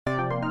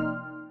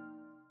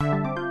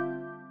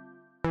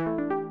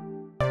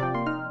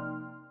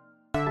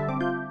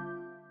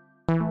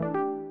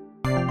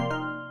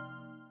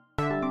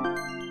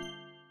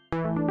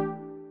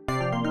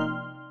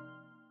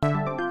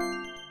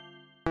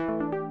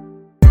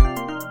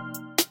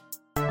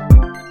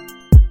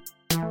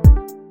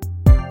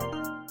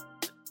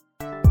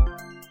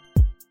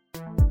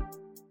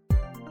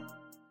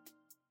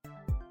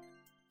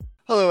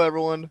Hello,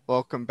 everyone.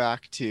 Welcome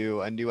back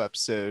to a new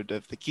episode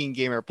of the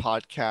KeenGamer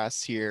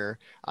podcast. Here,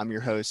 I'm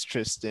your host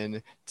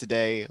Tristan.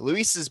 Today,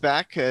 Luis is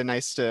back.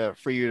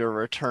 For you to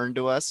return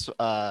to us.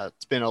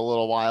 It's been a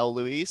little while,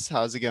 Luis.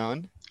 How's it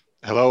going?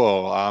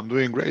 Hello, I'm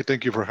doing great.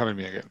 Thank you for having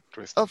me again,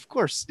 Tristan. Of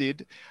course,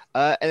 dude.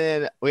 And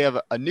then we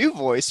have a new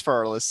voice for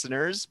our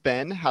listeners.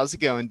 Ben, how's it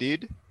going,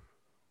 dude?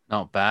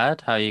 Not bad.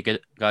 How you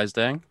guys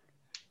doing?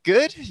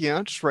 Good.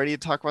 Just ready to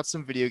talk about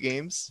some video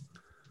games.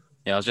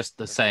 Yeah, I was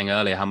just saying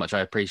earlier how much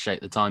I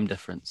appreciate the time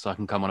difference, so I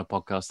can come on a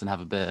podcast and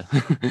have a beer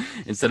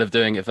instead of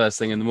doing it first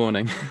thing in the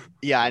morning.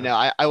 Yeah, I know.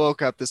 I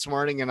woke up this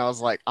morning and I was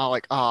like,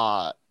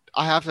 I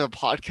have a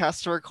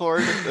podcast to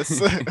record.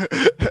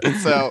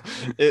 So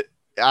it,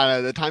 I don't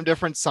know, the time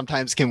difference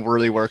sometimes can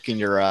really work in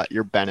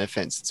your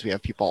benefit since we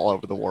have people all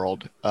over the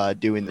world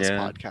doing this Yeah.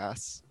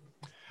 podcast.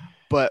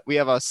 But we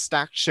have a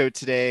stacked show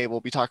today.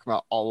 We'll be talking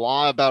about a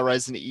lot about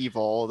Resident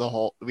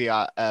Evil. We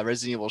got a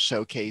Resident Evil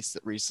showcase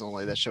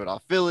recently that showed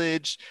off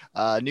Village,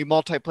 new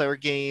multiplayer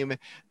game,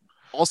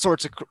 all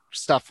sorts of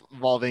stuff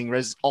involving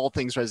all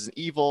things Resident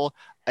Evil.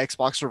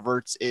 Xbox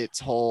reverts its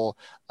whole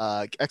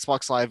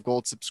Xbox Live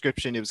Gold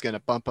subscription. It was going to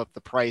bump up the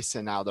price,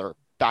 and now they're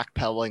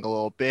backpedaling a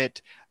little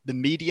bit. The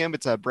Medium,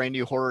 it's a brand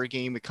new horror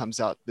game. It comes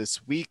out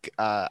this week.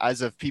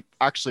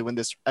 Actually, when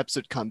this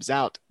episode comes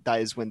out,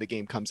 that is when the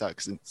game comes out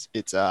because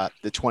it's the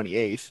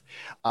 28th.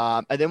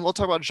 And then we'll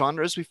talk about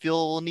genres we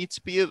feel need to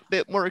be a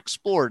bit more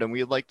explored and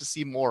we'd like to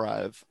see more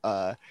of.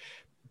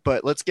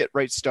 But let's get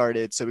right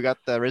started. So we got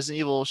the Resident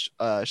Evil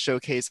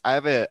showcase. I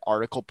have an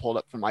article pulled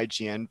up from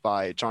IGN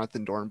by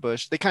Jonathan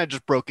Dornbush. They kind of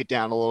just broke it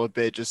down a little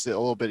bit, just a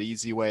little bit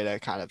easy way to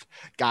kind of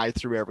guide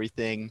through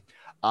everything.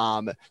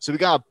 So we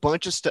got a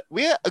bunch of stuff.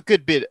 We had a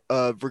good bit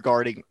of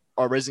regarding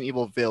our Resident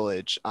Evil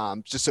Village.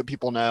 Just so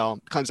people know,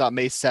 it comes out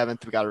May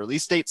 7th. We got a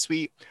release date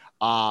suite.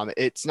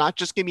 It's not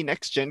just gonna be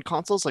next gen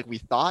consoles like we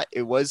thought.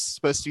 It was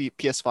supposed to be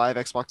PS5,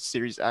 Xbox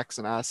Series X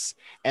and S,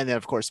 and then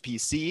of course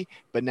PC.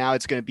 But now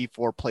it's gonna be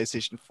for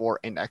PlayStation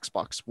 4 and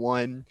Xbox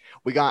One.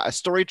 We got a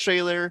story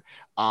trailer.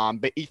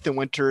 But Ethan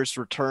Winters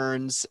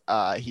returns.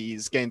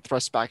 He's getting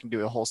thrust back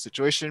into a whole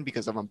situation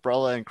because of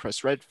Umbrella and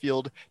Chris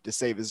Redfield to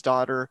save his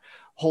daughter.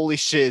 Holy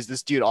shit, is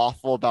this dude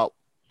awful about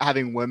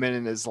having women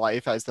in his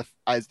life as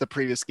the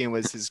previous game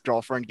was his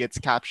girlfriend gets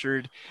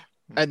captured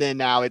and then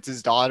now it's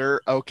his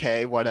daughter.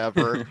 Okay,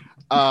 whatever.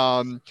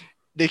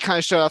 They kind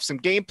of showed off some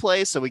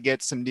gameplay, so we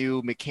get some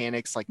new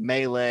mechanics like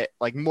melee,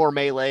 like more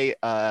melee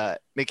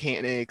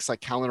mechanics like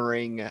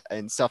countering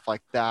and stuff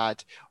like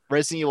that.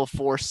 Resident Evil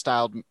 4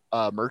 styled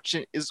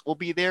merchant will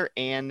be there,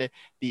 and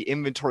the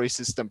inventory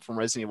system from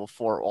Resident Evil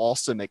 4 will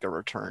also make a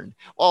return,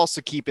 while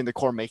also keeping the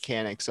core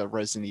mechanics of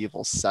Resident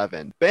Evil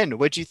 7. Ben,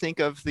 what'd you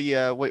think of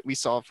the what we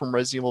saw from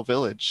Resident Evil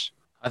Village?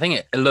 I think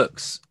it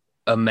looks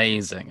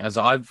amazing. As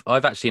I've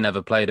actually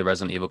never played a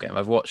Resident Evil game.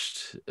 I've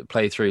watched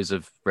playthroughs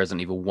of Resident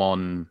Evil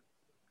 1,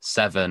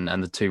 7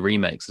 and the 2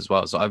 remakes as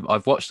well. So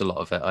I've watched a lot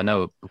of it. I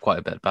know quite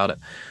a bit about it.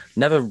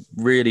 Never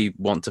really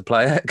want to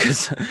play it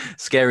because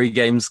scary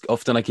games,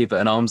 often I keep it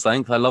at an arm's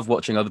length. I love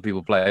watching other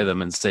people play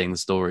them and seeing the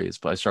stories,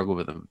 but I struggle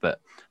with them a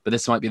bit. But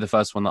this might be the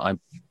first one that I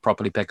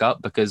properly pick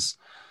up because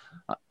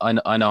I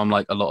know I'm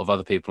like a lot of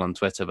other people on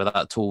Twitter, but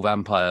that tall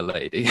vampire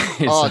lady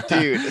is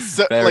dude,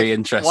 so, very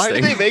interesting. Why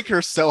do they make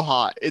her so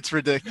hot? It's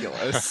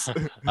ridiculous.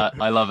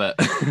 I love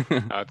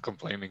it. Not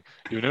complaining.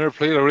 You never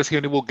played a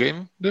Resident Evil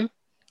game, dude?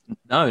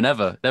 No,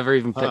 never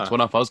even picked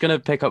one up. I was going to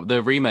pick up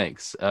the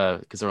remakes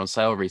because they're on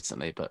sale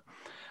recently, but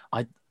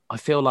I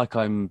feel like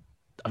I'm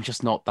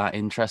just not that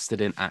interested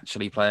in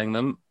actually playing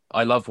them.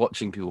 I love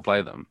watching people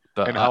play them,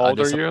 but And how old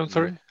are you? I'm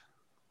sorry.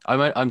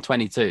 I'm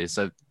 22,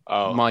 so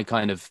Oh, my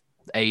kind of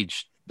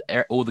age,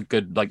 all the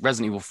good like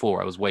Resident Evil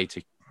 4, I was way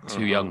too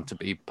young to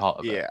be part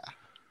of it.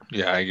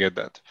 yeah, I get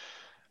that.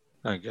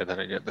 I get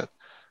that.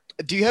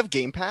 Do you have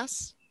Game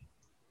Pass?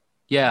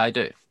 Yeah, I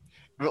do.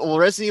 Well,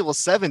 Resident Evil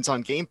 7's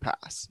on Game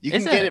Pass. You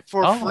can get it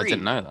for free. I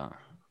didn't know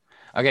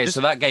that. Okay,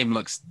 so that game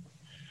looks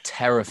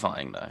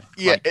terrifying though.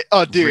 Yeah.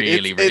 Like, Dude,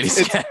 really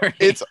scary.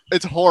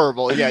 It's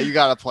horrible. Yeah, you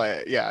gotta play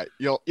it. Yeah,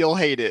 you'll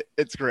hate it.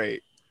 It's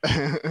great.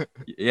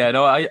 Yeah,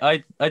 no,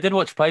 I did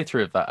watch a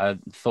playthrough of that. I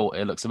thought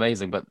it looks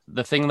amazing, but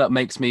the thing that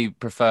makes me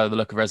prefer the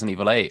look of Resident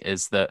Evil 8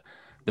 is that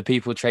the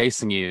people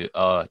chasing you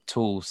are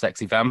tall,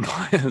 sexy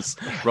vampires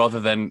rather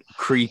than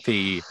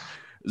creepy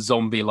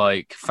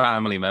zombie-like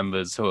family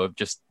members who are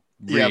just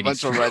really a bunch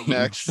strange. of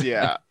rednecks.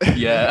 Yeah.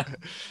 Yeah.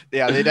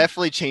 Yeah, they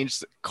definitely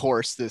changed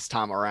course this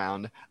time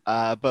around.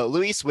 But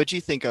Luis, what'd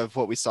you think of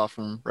what we saw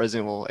from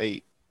Resident Evil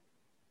 8?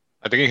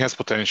 I think it has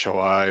potential.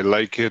 I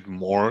like it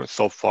more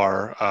so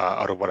far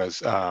out of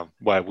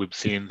what we've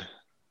seen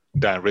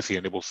than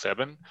Resident Evil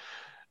 7.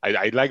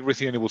 I like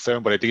Resident Evil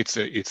 7, but I think it's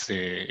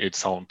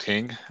its own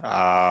thing.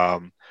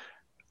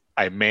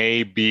 I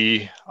may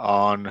be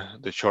on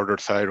the shorter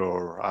side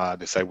or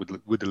the side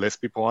with the less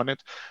people on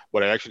it,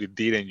 but I actually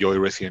did enjoy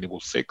Resident Evil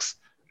 6,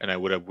 and I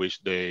would have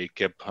wished they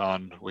kept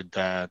on with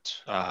that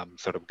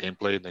sort of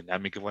gameplay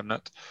dynamic and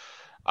whatnot.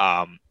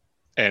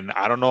 And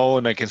I don't know,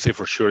 and I can say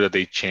for sure that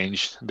they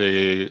changed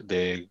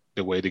the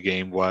way the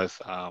game was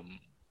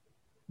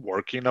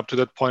working up to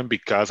that point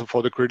because of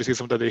all the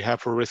criticism that they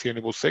have for Resident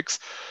Evil 6.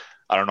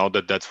 I don't know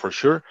that that's for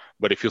sure,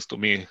 but it feels to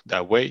me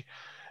that way.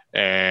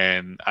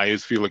 And I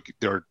just feel like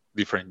there are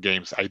different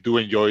games. I do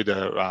enjoy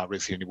the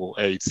Resident Evil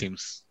 8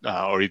 seems,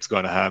 or it's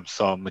going to have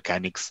some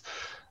mechanics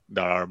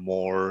that are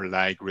more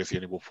like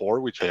Resident Evil 4,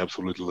 which I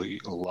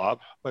absolutely love,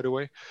 by the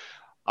way.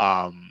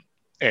 Um,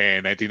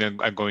 and I think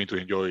I'm going to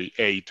enjoy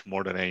 8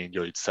 more than I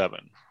enjoyed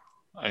 7.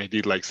 I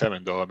did like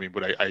 7 though. I mean,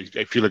 but I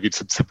feel like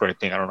it's a separate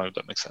thing. I don't know if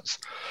that makes sense.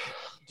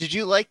 Did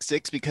you like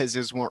 6 because it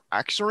was more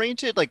action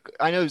oriented? Like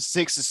I know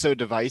 6 is so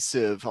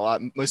divisive.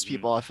 Most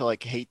people I feel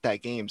like hate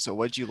that game. So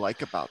what did you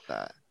like about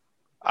that?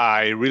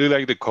 I really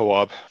like the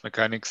co-op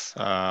mechanics.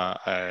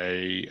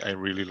 I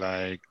really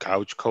like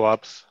couch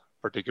co-ops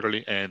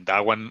particularly, and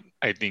that one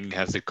I think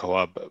has the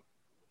co-op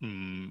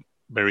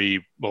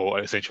very well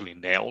essentially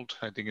nailed.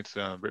 I think it's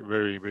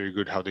very very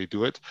good how they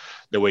do it.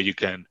 The way you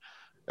can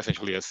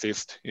essentially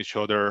assist each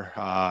other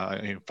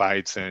in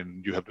fights,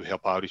 and you have to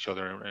help out each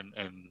other,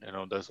 and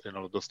all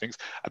those things.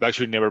 I've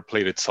actually never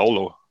played it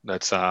solo.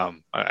 That's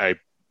I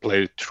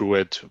played through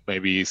it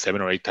maybe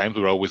 7 or 8 times.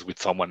 We're always with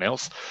someone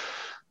else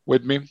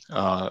with me,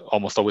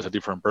 almost always a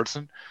different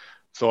person.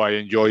 So I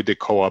enjoyed the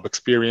co-op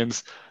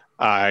experience.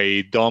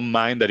 I don't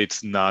mind that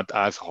it's not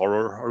as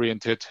horror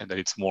oriented and that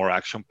it's more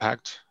action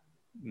packed.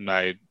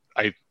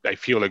 I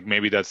feel like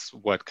maybe that's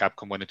what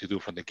Capcom wanted to do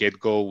from the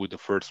get-go with the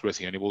first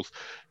Resident Evils,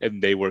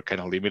 and they were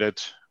kind of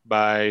limited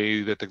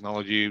by the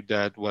technology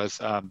that was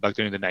back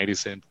then in the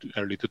 90s and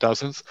early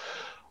 2000s.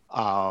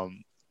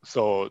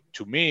 So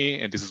to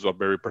me, and this is a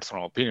very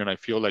personal opinion, I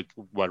feel like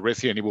what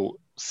Resident Evil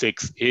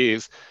 6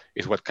 is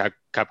what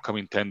Capcom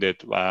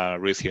intended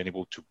Resident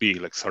Evil to be,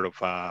 like sort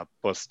of a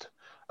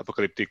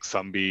post-apocalyptic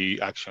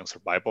zombie action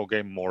survival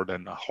game more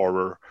than a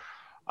horror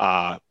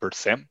per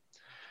se.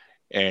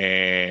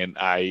 And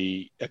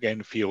I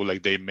again feel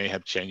like they may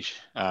have changed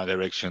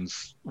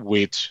directions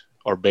with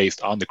or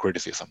based on the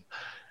criticism.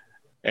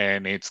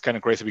 And it's kind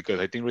of crazy because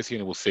I think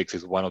Resident Evil 6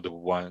 is one of the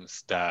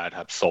ones that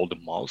have sold the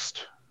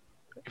most,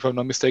 if I'm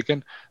not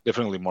mistaken.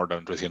 Definitely more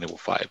than Resident Evil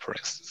 5, for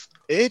instance.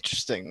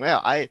 Interesting.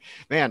 Well, I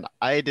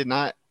did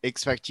not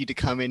expect you to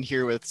come in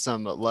here with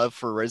some love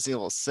for Resident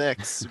Evil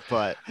 6,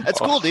 but that's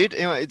cool, dude. You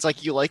know, it's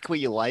like you like what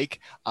you like.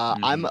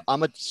 I'm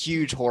a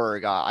huge horror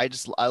guy.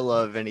 I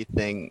love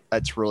anything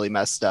that's really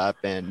messed up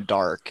and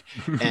dark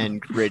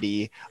and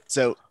gritty.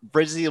 So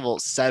Resident Evil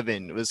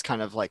 7 was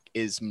kind of like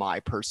is my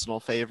personal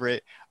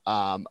favorite.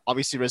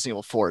 Obviously Resident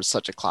Evil 4 is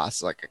such a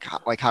classic.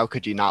 Like how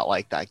could you not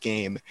like that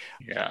game?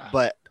 Yeah.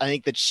 But I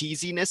think the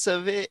cheesiness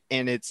of it,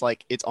 and it's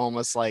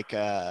almost like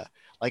a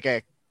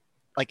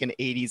like an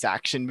 80s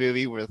action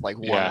movie with like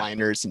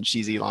one-liners and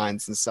cheesy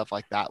lines and stuff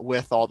like that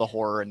with all the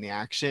horror and the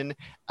action.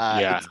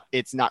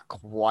 It's not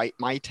quite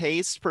my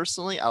taste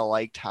personally. I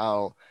liked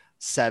how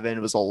 7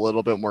 was a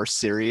little bit more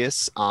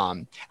serious.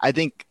 I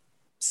think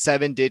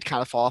 7 did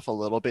kind of fall off a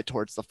little bit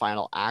towards the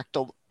final act.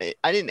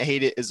 I didn't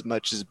hate it as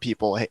much as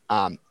people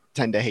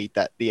tend to hate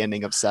that the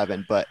ending of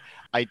 7, but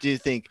I do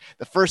think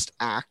the first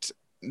act,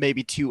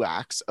 maybe 2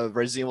 acts of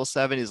Resident Evil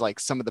 7 is like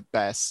some of the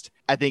best,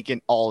 I think,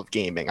 in all of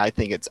gaming. I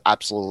think it's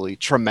absolutely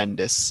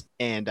tremendous.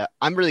 And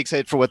I'm really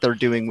excited for what they're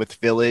doing with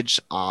Village.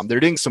 They're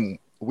doing some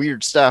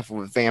weird stuff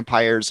with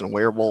vampires and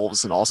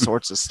werewolves and all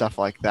sorts of stuff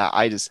like that.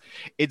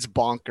 It's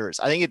bonkers.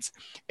 I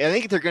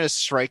think they're going to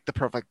strike the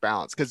perfect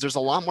balance because there's a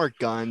lot more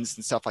guns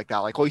and stuff like that.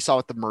 Like what we saw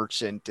with the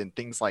merchant and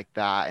things like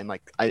that. And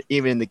like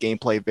even in the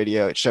gameplay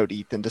video, it showed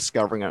Ethan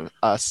discovering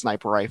a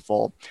sniper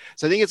rifle.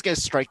 So I think it's going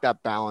to strike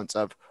that balance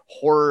of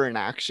horror and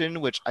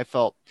action, which I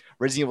felt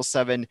Resident Evil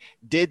 7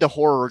 did the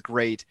horror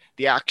great,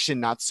 the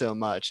action not so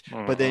much.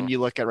 But then you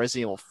look at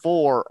Resident Evil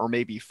 4 or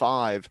maybe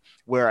 5,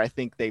 where I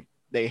think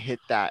they hit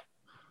that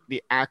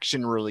the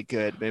action really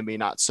good, maybe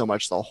not so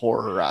much the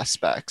horror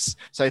aspects.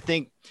 So I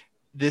think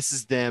this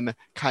is them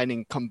kind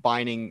of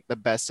combining the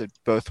best of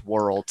both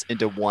worlds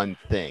into one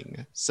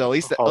thing. So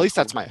at least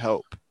that's my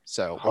hope.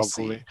 So we'll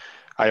see.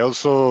 I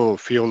also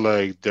feel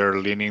like they're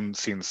leaning,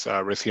 since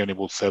Resident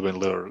Evil 7,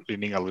 they're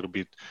leaning a little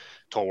bit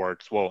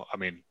towards, well, I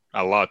mean,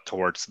 a lot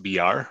towards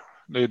VR,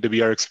 the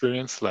VR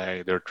experience.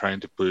 Like they're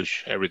trying to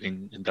push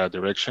everything in that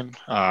direction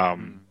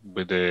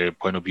with the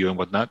point of view and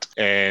whatnot.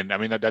 And I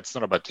mean, that's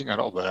not a bad thing at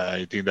all, but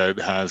I think that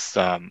has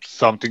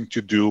something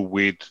to do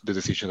with the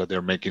decision that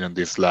they're making on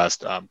this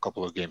last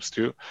couple of games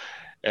too.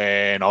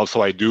 And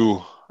also, I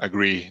do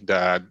agree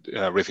that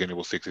Resident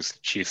Evil 6 is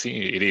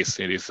cheesy. It is,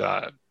 it's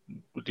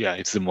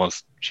the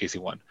most cheesy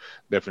one,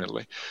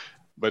 definitely.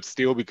 But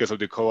still, because of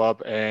the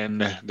co-op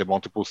and the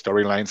multiple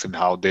storylines and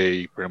how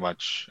they pretty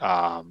much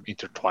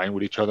intertwine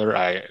with each other,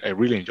 I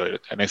really enjoyed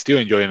it. And I still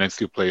enjoy it, and I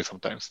still play it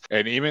sometimes.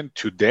 And even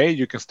today,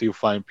 you can still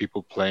find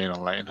people playing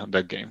online on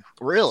that game.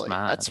 Really?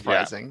 That's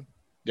surprising.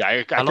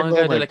 Yeah. How long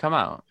ago did it come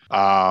out?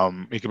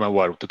 It came out,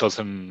 what,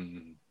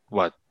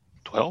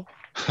 2012?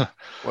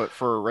 What,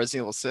 for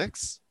Resident Evil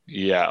 6?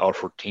 Yeah, or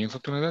 14,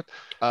 something like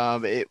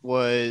that. It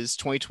was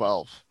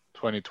 2012.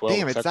 2012.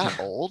 Damn, it's that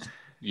old?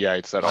 Yeah,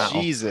 it's that old.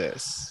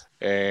 Jesus.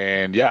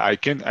 And yeah, I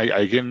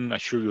can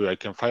assure you, I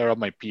can fire up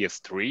my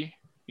PS3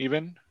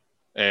 even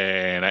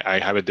and I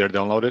have it there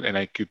downloaded, and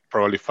I could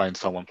probably find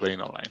someone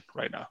playing online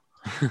right now.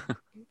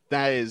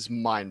 That is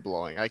mind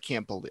blowing.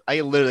 I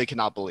literally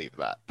cannot believe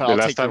that, but The I'll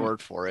last take your time,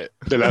 word for it.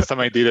 the last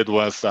time I did it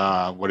was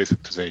what is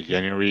it to say,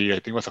 January? I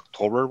think it was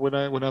October when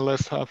I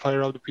last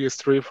fired up the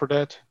PS3 for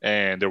that,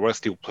 and there were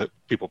still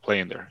people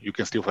playing there. You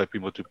can still find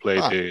people to play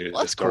Huh, the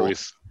that's cool.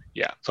 stories.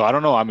 Yeah, so I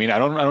don't know. I mean, I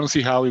don't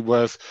see how it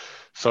was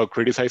so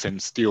criticized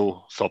and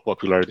still so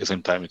popular at the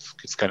same time.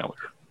 It's kind of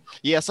weird.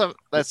 Yeah,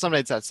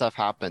 sometimes that stuff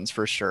happens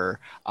for sure.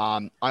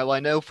 I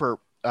know for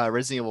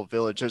Resident Evil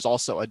Village, there's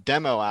also a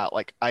demo out.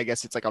 Like I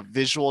guess it's like a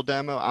visual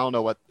demo. I don't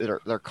know what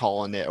they're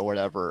calling it or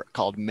whatever,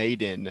 called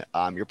Maiden.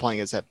 You're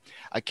playing as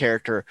a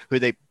character who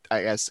they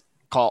I guess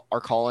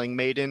are calling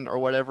Maiden or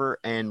whatever,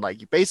 and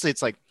like basically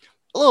it's like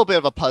a little bit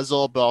of a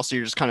puzzle, but also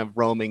you're just kind of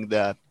roaming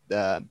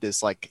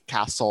this like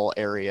castle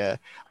area.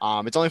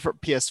 It's only for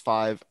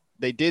PS5.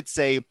 They did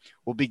say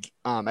will be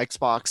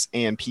Xbox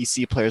and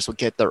PC players will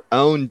get their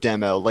own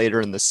demo later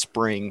in the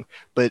spring.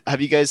 But have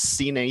you guys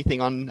seen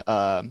anything on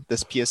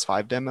this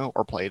PS5 demo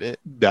or played it?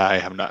 I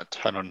have not.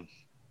 I don't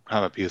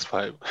have a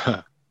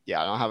PS5.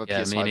 Yeah, I don't have a Yeah,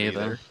 me PS5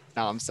 neither. either.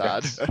 Now I'm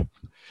sad. Yes.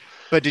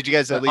 But did you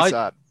guys at But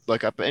least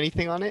look up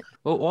anything on it?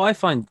 Well, what I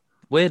find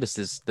weirdest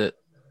is that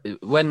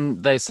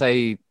when they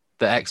say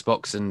the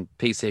Xbox and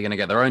PC are going to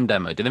get their own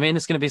demo, do they mean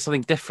it's going to be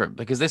something different?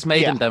 Because this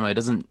Maiden Yeah. demo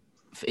doesn't.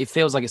 It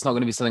feels like it's not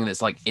going to be something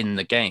that's like in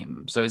the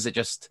game. So is it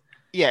just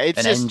Yeah, it's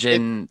an just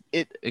engine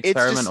it's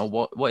experiment, just or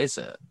what? What is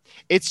it?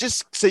 it's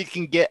just so you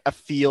can get a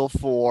feel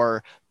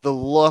for the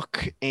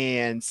look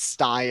and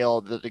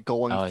style that they're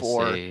going Oh, I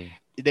for. see.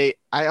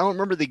 I don't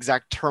remember the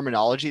exact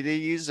terminology they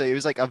used. It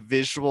was like a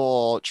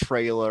visual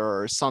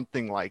trailer or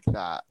something like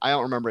that. I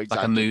don't remember Like a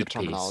exactly the mood piece.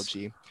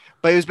 terminology,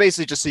 but it was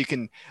basically just so you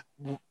can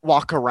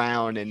walk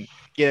around and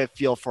get a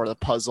feel for the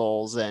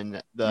puzzles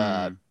and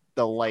the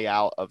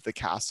layout of the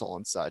castle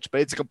and such.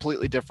 But it's a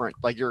completely different,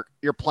 like you're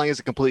playing as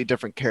a completely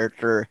different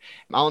character.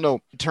 I don't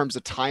know in terms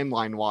of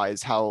timeline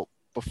wise how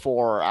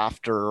before or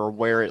after or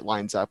where it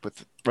lines up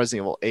with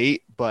Resident Evil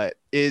 8, but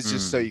it is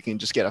just so you can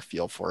just get a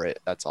feel for it.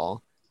 That's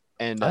all.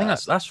 And I think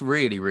that's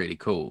really really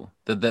cool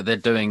that they're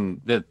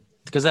doing that,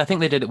 because I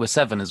think they did it with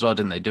 7 as well,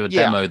 didn't they? Do a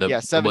demo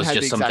that 7 was had the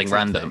just exact something same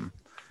random. thing.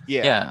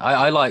 Yeah. Yeah,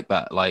 I like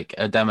that. Like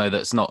a demo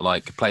that's not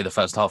like play the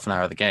first half an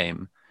hour of the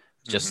game,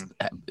 just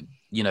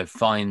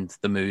find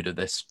the mood of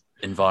this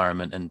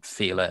environment and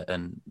feel it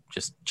and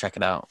just check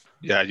it out.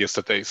 Yeah, just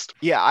a taste.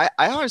 Yeah,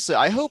 I honestly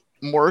I hope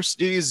more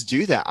studios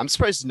do that. I'm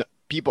surprised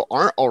people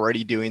aren't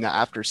already doing that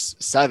after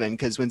 7,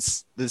 because when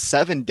the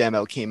 7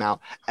 demo came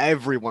out,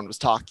 everyone was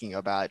talking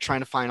about it, trying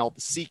to find all the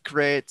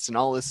secrets and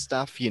all this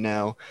stuff,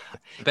 A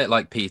bit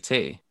like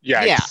PT.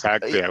 Yeah, Yeah,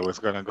 exactly. I was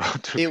gonna go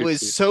to it was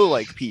PT. so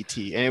like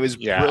PT, and it was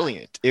Yeah.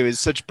 brilliant. It was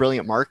such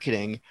brilliant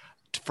marketing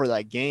for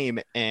that game,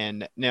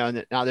 and now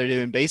they're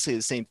doing basically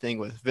the same thing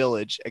with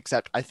Village,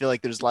 except I feel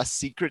like there's less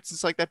secrets and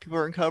stuff like that people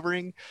are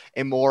uncovering,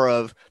 and more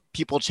of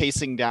people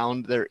chasing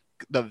down the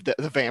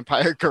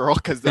vampire girl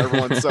because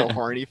everyone's so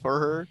horny for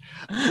her.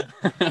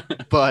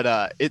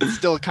 But it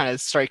still kind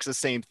of strikes the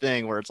same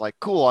thing where it's like,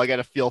 cool, I got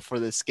a feel for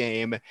this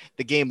game.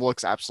 The game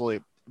looks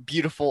absolutely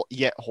beautiful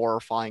yet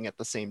horrifying at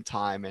the same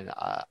time, and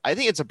I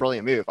think it's a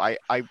brilliant move. I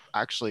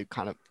actually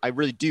I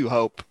really do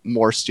hope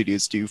more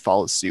studios do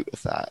follow suit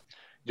with that.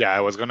 Yeah,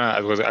 I was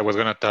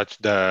gonna touch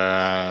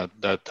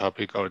that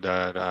topic, or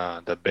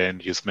that Ben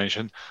just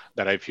mentioned,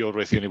 that I feel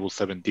Resident Evil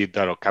 7 did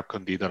that, or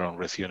Capcom did that on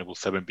Resident Evil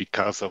 7,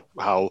 because of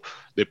how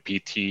the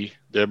PT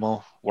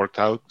demo worked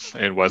out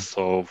and was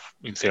so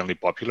insanely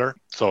popular.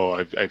 So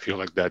I feel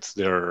like that's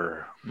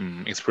their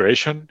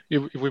inspiration,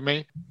 if we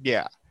may.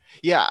 Yeah,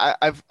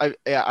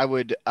 I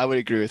would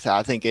agree with that.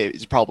 I think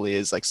it probably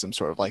is like some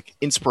sort of like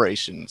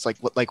inspiration. It's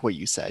like what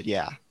you said.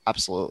 Yeah,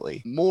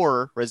 absolutely.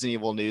 More Resident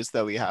Evil news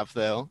that we have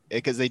though,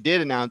 because they did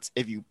announce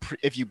if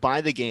you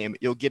buy the game,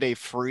 you'll get a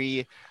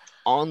free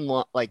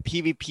online like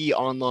PvP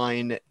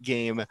online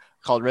game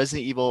called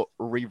Resident Evil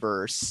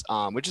Reverse,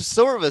 which is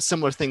sort of a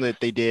similar thing that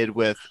they did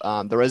with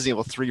the Resident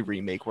Evil 3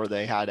 remake, where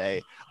they had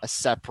a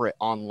separate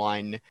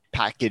online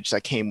package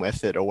that came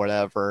with it or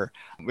whatever.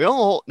 We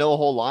don't know a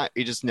whole lot.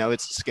 We just know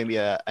it's just going to be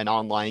an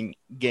online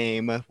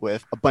game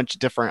with a bunch of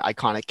different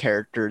iconic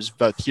characters,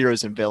 both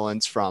heroes and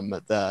villains from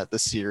the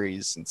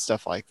series and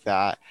stuff like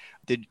that.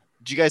 Did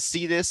you guys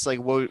see this? Like,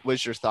 what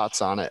was your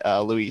thoughts on it,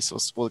 Luis?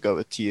 We'll go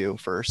with you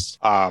first.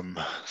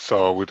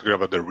 So we talked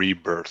about the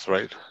rebirth,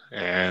 right?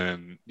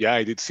 And yeah,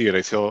 I did see it.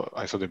 I saw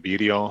the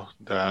video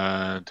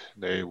that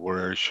they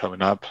were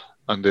showing up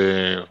on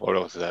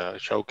the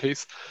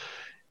showcase,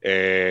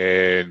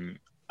 and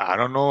I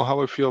don't know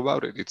how I feel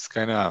about it. It's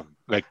kind of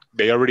like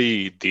they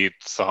already did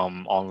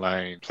some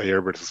online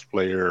player versus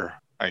player,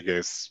 I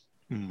guess,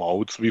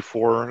 modes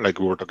before. Like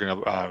we were talking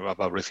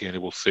about Resident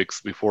Evil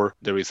 6 before.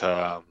 There's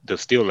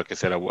still, like I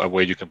said, a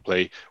way you can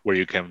play where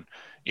you can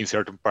in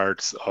certain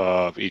parts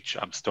of each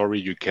story,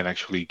 you can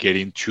actually get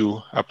into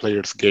a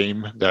player's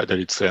game that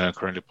it's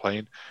currently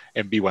playing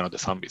and be one of the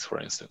zombies, for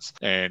instance,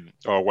 and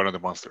or one of the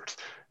monsters.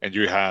 And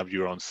you have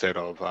your own set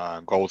of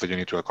goals that you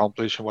need to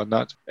accomplish and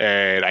whatnot.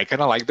 And I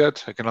kind of like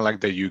that. I kind of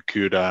like that you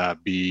could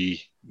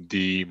be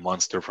the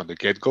monster from the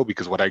get-go,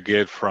 because what I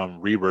get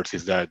from Rebirth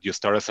is that you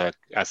start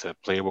as a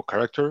playable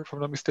character, if I'm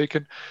not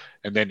mistaken,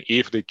 and then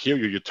if they kill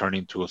you, you turn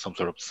into some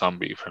sort of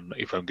zombie,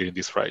 if I'm getting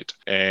this right.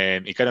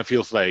 And it kind of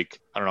feels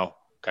like, I don't know,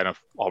 kind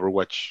of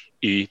Overwatch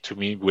E to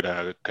me, with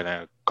a kind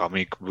of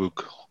comic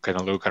book kind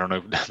of look. I don't know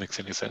if that makes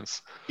any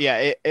sense.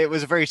 Yeah, it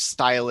was very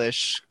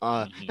stylish,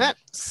 not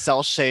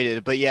cell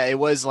shaded, but yeah, it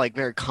was like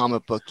very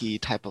comic booky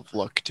type of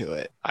look to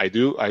it. I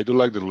do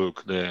like the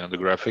look, the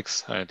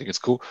graphics. I think it's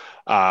cool.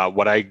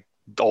 What I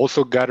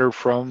also gather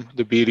from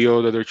the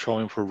video that they're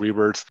showing for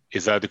Rebirth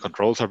is that the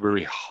controls are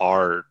very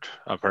hard.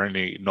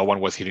 Apparently, no one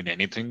was hitting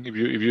anything. If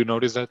you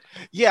notice that.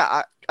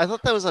 Yeah, I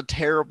thought that was a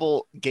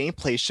terrible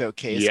gameplay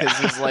showcase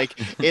because it's like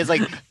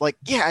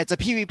yeah, it's a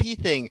PvP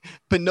thing,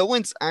 but no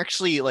one's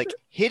actually like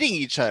hitting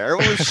each other.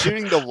 Everyone's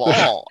shooting the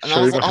wall, and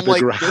I'm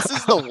like, this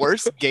is the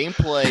worst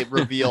gameplay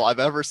reveal I've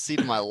ever seen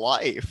in my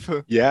life.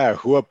 Yeah,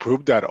 who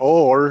approved that?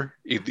 Or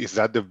is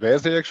that the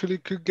best they actually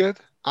could get?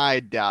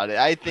 I doubt it.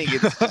 I think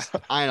it's just,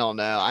 I don't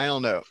know. I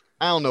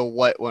don't know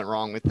what went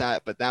wrong with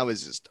that, but that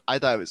was just, I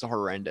thought it was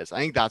horrendous. I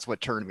think that's what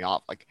turned me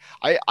off. Like,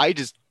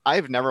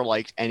 I've never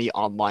liked any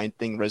online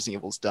thing Resident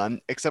Evil's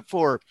done, except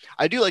for,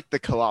 I do like the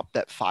co-op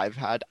that 5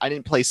 had. I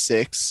didn't play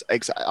 6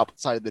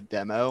 outside of the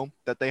demo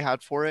that they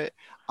had for it.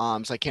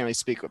 So I can't really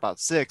speak about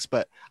 6,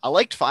 but I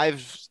liked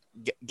 5's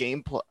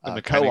game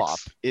co-op.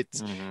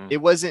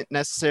 It wasn't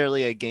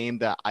necessarily a game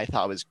that I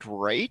thought was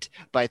great,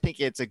 but I think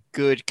it's a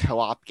good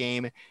co-op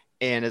game.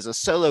 And as a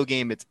solo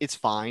game, it's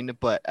fine,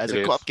 but as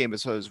a co-op game,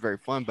 it was very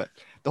fun. But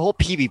the whole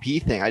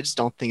PvP thing, I just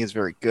don't think is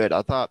very good.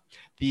 I thought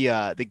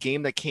the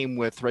game that came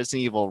with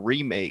Resident Evil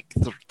Remake,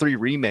 3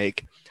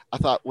 Remake, I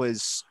thought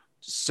was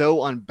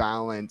so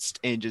unbalanced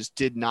and just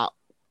did not.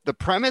 The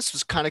premise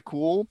was kind of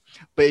cool,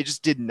 but it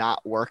just did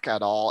not work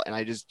at all, and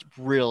I just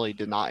really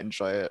did not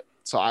enjoy it.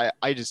 So I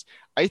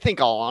think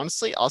I'll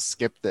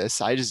skip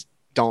this. I just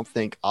don't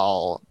think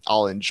I'll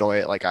enjoy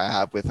it like I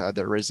have with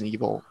other Resident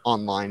Evil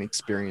online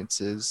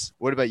experiences.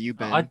 What about you,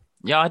 Ben? I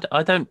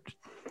don't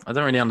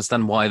really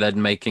understand why they're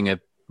making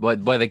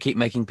why they keep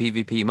making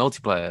PvP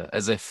multiplayer,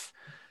 as if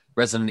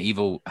Resident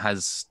Evil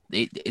has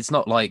it's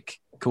not like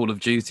Call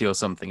of Duty or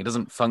something. It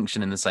doesn't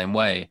function in the same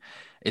way.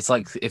 It's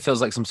like, it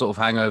feels like some sort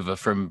of hangover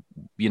from,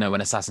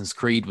 when Assassin's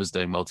Creed was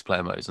doing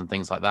multiplayer modes and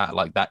things like that,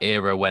 like that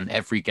era when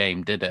every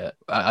game did it.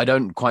 I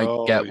don't quite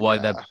get why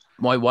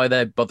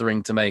they're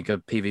bothering to make a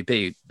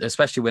PvP,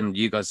 especially when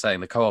you guys saying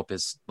the co-op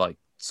is like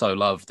so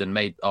loved and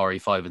made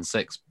RE5 and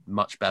 6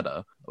 much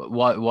better.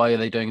 Why are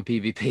they doing a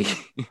PvP?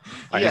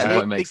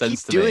 They keep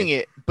doing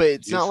it, but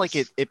it's not like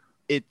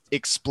it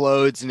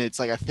explodes and it's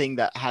like a thing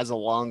that has a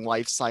long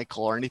life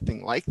cycle or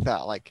anything like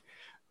that. Like,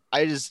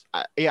 I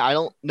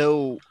don't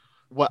know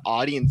what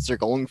audience they're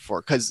going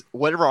for, because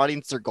whatever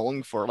audience they're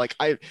going for,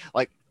 I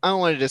don't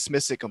want to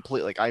dismiss it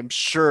completely. Like, I'm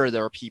sure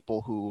there are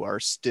people who are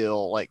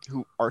still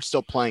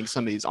playing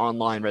some of these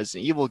online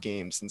Resident Evil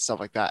games and stuff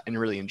like that and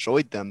really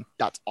enjoyed them.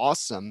 That's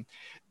awesome,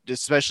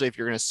 especially if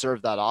you're going to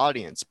serve that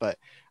audience. But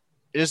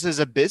just as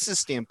a business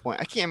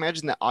standpoint, I can't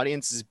imagine the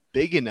audience is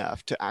big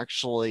enough to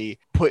actually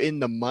put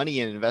in the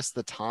money and invest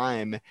the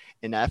time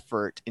and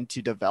effort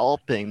into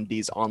developing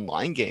these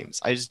online games.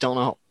 I just don't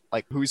know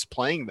who's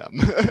playing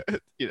them.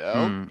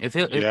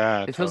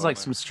 It feels like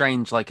some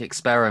strange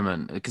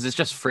experiment, because it's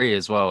just free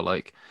as well.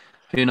 Like,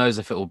 who knows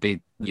if it will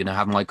be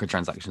have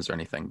microtransactions or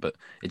anything, but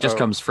it just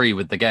comes free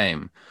with the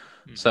game.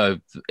 So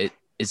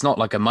it's not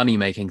like a money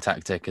making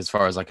tactic as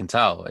far as I can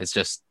tell. It's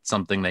just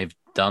something they've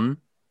done.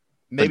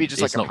 Maybe just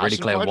it's like not really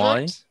clear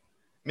project?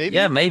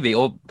 why. Maybe,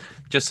 or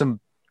just some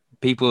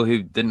people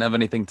who didn't have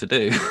anything to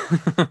do.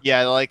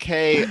 Yeah, like,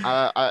 hey,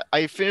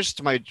 I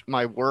finished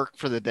my work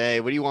for the day.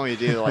 What do you want me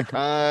to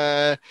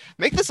do?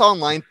 Make this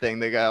online thing.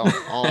 They go,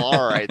 oh,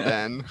 all right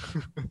then.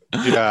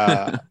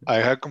 Yeah, I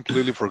had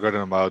completely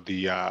forgotten about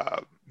the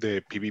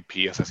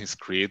PvP Assassin's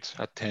Creed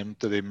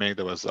attempt that they made.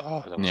 That was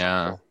awful.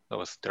 That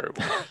was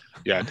terrible.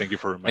 Yeah, thank you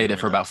for reminding me. Made it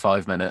for about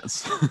 5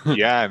 minutes.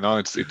 Yeah, no,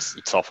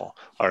 it's awful.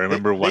 I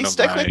remember they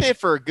stuck with it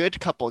for a good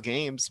couple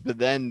games, but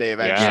then they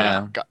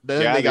eventually got the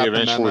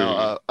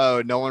memo.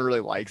 Oh, no one really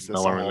likes this a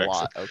whole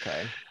lot.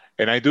 Okay.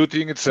 And I do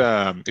think it's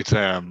I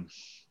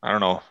don't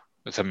know,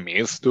 it's a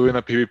miss doing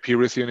a PvP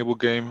Resident Evil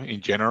game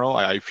in general.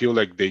 I feel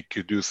like they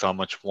could do so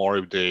much more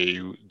if they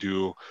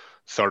do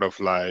sort of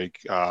like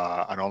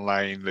an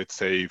online, let's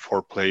say,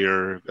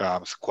 4-player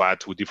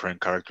squad with different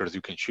characters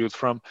you can choose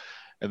from.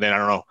 And then, I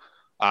don't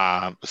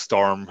know,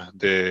 storm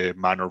the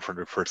manor from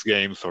the first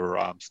games, or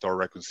storm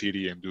Raccoon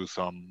City and do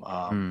some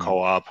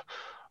co-op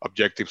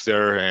objectives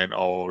there,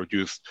 or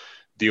just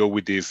deal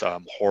with these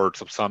hordes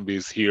of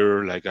zombies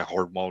here, like a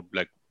horde mode,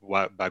 like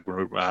back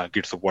when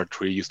Gears of War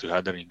 3 used to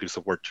have that in Gears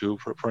of War 2,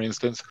 for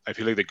instance. I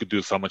feel like they could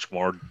do so much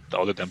more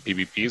other than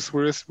PvPs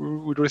with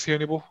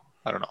Resident Evil.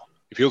 I don't know.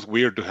 it feels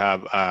weird to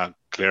have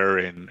Claire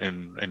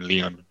and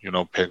Leon,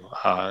 peg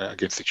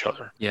against each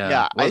other.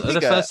 Yeah. I Well, think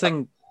the first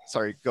thing.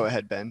 sorry, go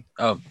ahead, Ben.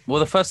 Oh, well,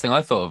 the first thing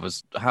I thought of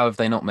was how have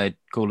they not made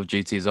Call of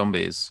Duty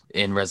Zombies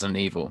in Resident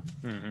Evil?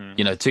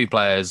 Mm-hmm. 2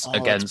 players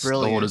against a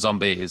horde of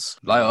zombies.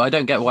 Like, I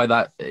don't get why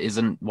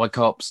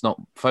co-op's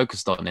not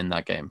focused on in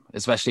that game,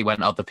 especially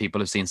when other people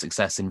have seen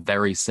success in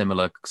very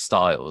similar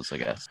styles, I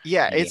guess.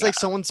 Yeah, it's like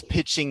someone's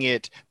pitching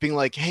it, being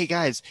like, "Hey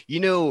guys,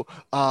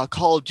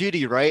 Call of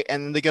Duty, right?"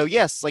 And then they go,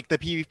 "Yes, like the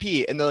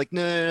PvP," and they're like,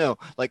 "No,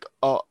 like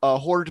a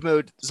horde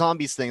mode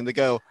zombies thing." They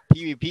go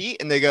PvP,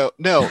 and they go,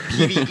 "No,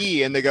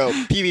 PvE," and they go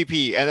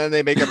PvP, and then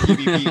they make a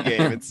PvP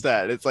game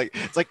instead. It's like,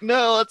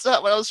 no, that's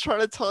not what I was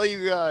trying to tell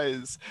you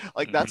guys.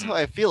 Like that's how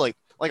I feel like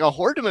a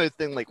horde mode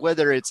thing, like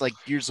whether it's like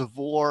Gears of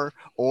War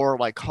or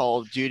like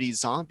Call of Duty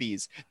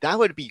Zombies, that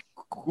would be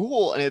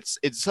cool, and it's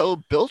so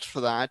built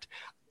for that.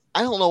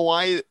 I don't know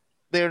why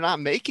they're not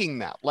making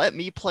that. Let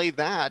me play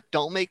that.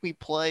 Don't make me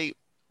play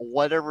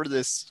whatever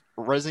this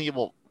Resident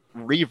Evil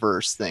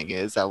Reverse thing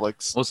is that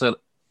looks also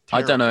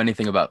terrible. I don't know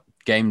anything about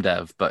game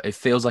dev, but it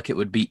feels like it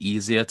would be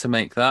easier to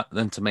make that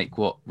than to make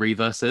what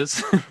Reverse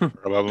is.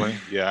 Probably,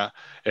 yeah.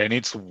 And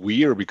it's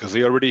weird because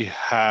they already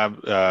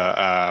have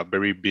a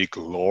very big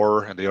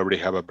lore and they already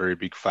have a very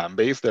big fan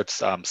base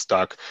that's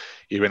stuck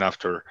even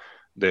after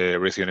the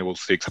Resident Evil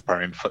 6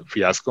 apparent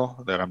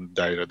fiasco that I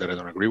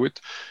don't agree with.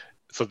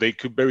 So they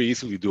could very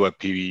easily do a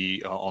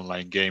PvE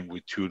online game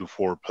with 2 to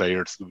 4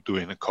 players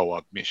doing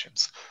co-op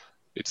missions.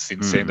 It's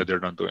insane that they're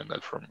not doing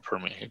that for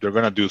me. If they're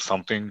gonna do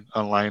something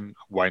online,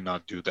 why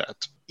not do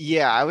that?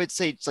 Yeah, I would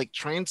say it's like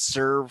try and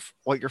serve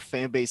what your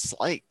fan base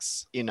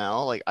likes.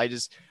 Like I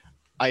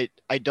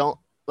don't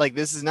like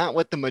this is not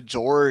what the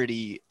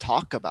majority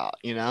talk about.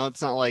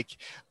 It's not like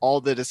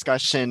all the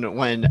discussion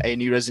when a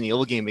new Resident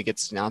Evil game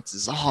gets announced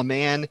is, oh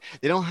man,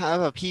 they don't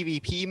have a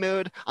PvP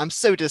mode. I'm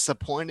so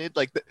disappointed.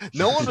 Like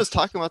no one was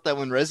talking about that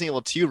when Resident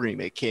Evil 2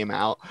 remake came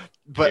out,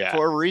 but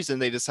for a reason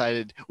they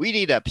decided we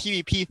need a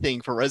PvP thing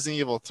for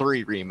Resident Evil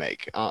 3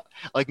 remake.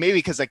 Like maybe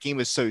because that game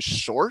was so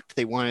short,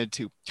 they wanted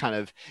to kind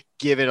of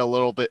give it a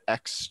little bit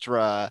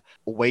extra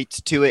weight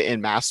to it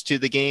and mass to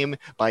the game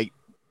by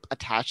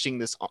attaching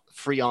this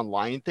free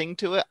online thing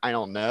to it. I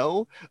don't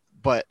know,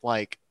 but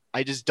like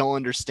I just don't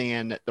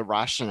understand the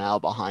rationale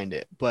behind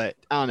it. But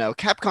I don't know.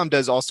 Capcom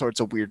does all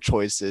sorts of weird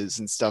choices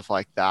and stuff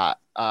like that.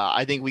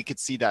 I think we could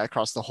see that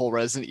across the whole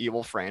Resident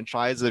Evil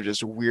franchise. They're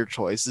just weird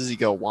choices. You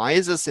go, why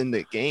is this in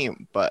the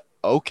game? But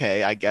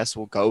okay, I guess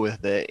we'll go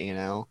with it,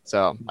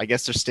 So I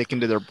guess they're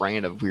sticking to their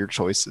brand of weird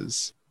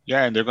choices.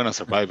 Yeah, and they're gonna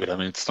survive it. I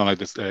mean, it's not like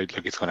this,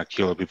 like it's gonna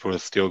kill people. Are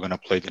still gonna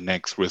play the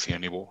next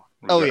Resident Evil.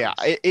 Oh yeah,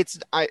 it's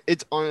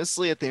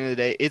honestly at the end of the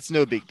day, it's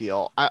no big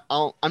deal.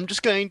 I'm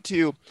just going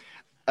to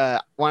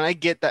when I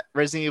get that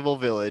Resident Evil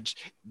Village,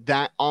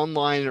 that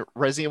online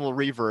Resident Evil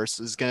Reverse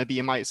is going to be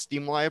in my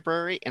Steam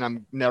library, and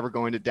I'm never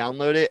going to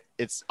download it.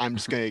 I'm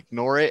just going to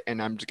ignore it,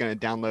 and I'm just going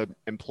to download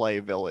and play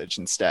Village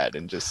instead,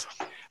 and just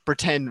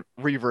pretend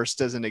Reverse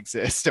doesn't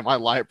exist in my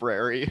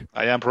library.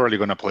 I am probably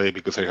going to play it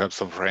because I have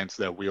some friends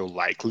that will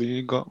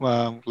likely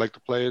like to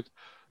play it.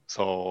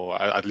 So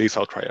at least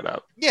I'll try it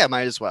out. Yeah,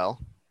 might as well.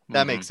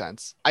 That makes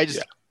sense.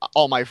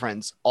 All my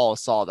friends all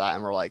saw that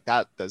and were like,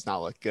 that does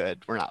not look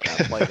good. We're not going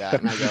to play that.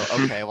 And I go,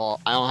 okay, well,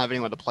 I don't have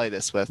anyone to play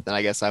this with. Then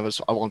I guess I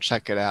won't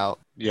check it out.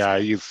 Yeah,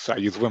 I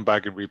just went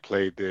back and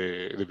replayed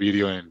the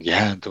video, and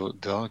yeah, the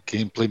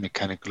gameplay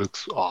mechanic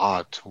looks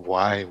odd.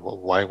 Why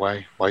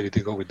did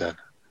they go with that?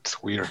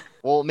 It's weird.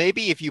 Well,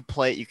 maybe if you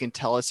play it, you can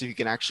tell us if you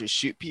can actually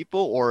shoot people,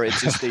 or it's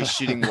just a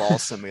shooting wall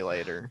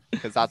simulator,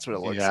 because that's what it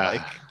looks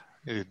like.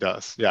 It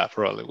does. Yeah,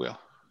 probably will.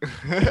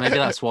 Maybe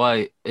that's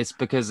why. It's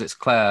because it's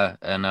Claire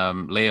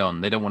and Leon.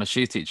 They don't want to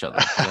shoot each other.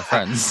 They're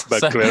friends. But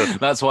so Claire,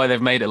 that's why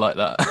they've made it like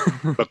that.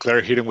 But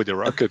Claire hit him with the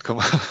rocket. Come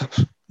on.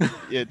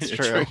 It's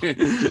true.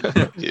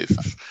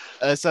 Yes.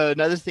 So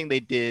another thing they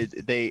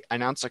did, they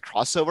announced a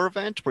crossover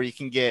event where you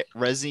can get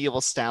Resident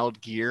Evil styled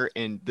gear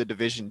in The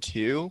Division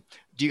 2.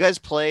 Do you guys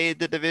play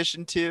The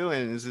Division 2?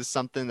 And is this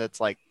something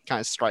that's like kind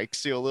of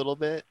strikes you a little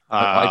bit?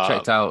 I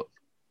checked out.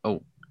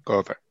 Oh, go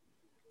over.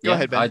 Go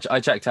ahead, Ben. I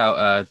checked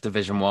out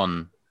Division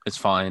 1. It's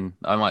fine.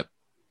 I might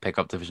pick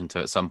up Division 2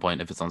 at some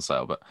point if it's on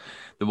sale. But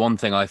the one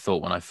thing I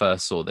thought when I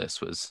first saw this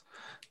was,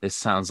 this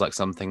sounds like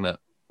something that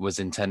was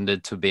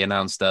intended to be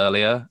announced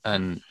earlier.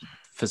 And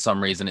for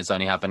some reason, it's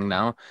only happening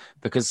now.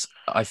 Because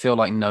I feel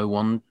like no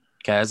one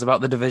cares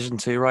about the Division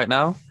 2 right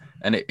now.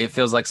 And it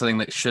feels like something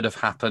that should have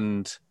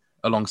happened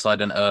alongside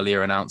an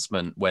earlier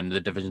announcement when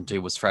the Division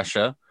 2 was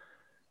fresher.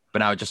 But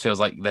now it just feels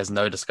like there's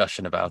no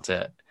discussion about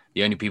it.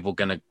 The only people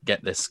going to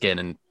get this skin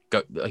and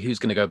go, who's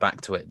going to go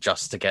back to it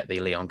just to get the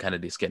Leon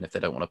Kennedy skin if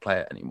they don't want to play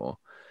it anymore?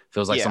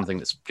 Feels like something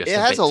that's just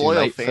a bit too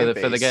late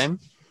for the game.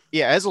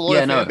 Yeah, it has a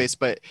loyal fan base,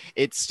 but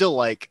it's still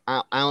like,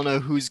 I don't know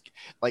who's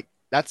like,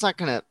 that's not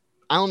going to,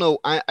 I don't know.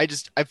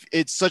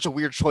 It's such a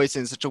weird choice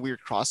and such a weird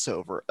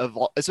crossover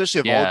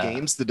especially of all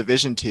games, the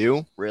Division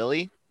 2,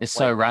 really. It's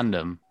so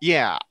random.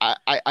 Yeah,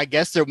 I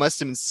guess there must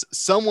have been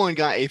someone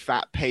got a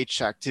fat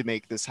paycheck to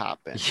make this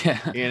happen.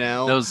 Yeah, you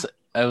know.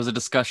 There was a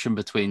discussion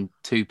between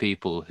two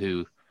people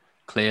who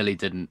clearly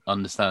didn't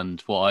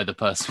understand what either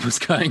person was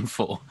going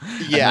for,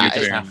 and Yeah, then You it just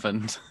think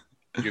happened.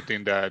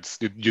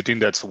 you think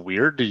that's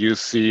weird? Do you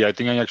see? I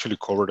think I actually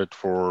covered it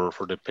for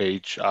the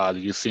page. Do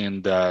you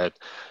seen that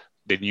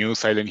the new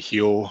Silent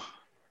Hill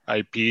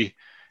IP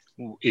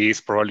is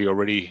probably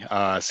already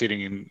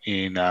sitting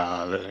in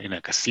a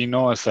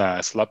casino as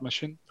a slot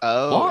machine?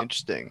 oh, What?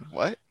 interesting.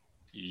 What?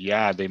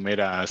 Yeah, they made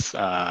a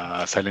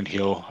Silent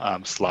Hill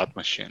slot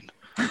machine.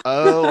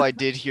 Oh, I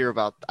did hear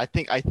about. I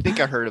think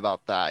I heard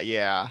about that.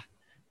 Yeah.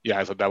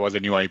 Yeah, so that was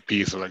the new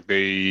IP. So like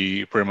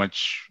they pretty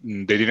much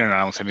they didn't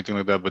announce anything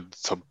like that, but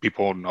some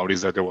people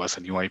noticed that there was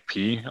a new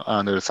IP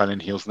under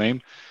Silent Hill's name,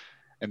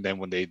 and then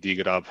when they dig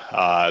it up,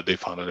 they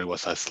found that it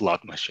was a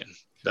slot machine.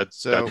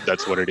 So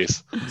That's what it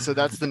is. so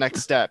that's the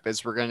next step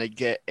is we're gonna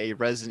get a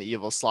Resident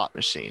Evil slot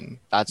machine.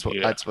 That's what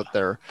Yeah. that's what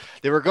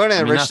they were going to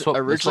I mean, that's what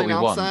originally we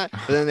announce want. that,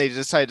 but then they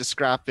decided to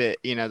scrap it.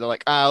 They're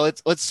like,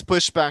 let's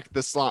push back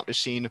the slot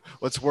machine.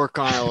 Let's work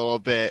on it a little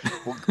bit.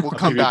 We'll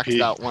come back to PvP.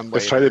 that one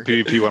Let's try the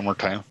later. PvP one more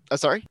time.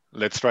 Sorry.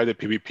 Let's try the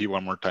PvP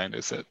one more time.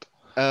 They said.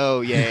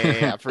 Oh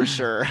yeah, for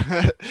sure.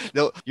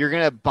 No, you're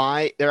gonna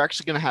buy. They're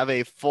actually gonna have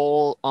a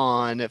full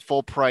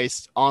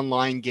price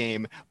online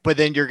game, but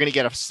then you're gonna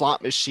get a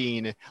slot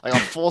machine, like a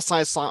full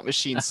size slot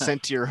machine,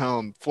 sent to your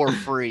home for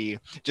free,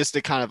 just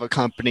to kind of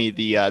accompany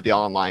the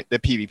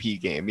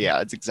PvP game. Yeah,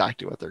 that's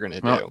exactly what they're gonna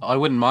Well, do. I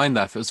wouldn't mind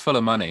that if it was full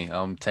of money.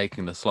 I'm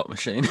taking the slot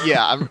machine.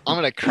 Yeah, I'm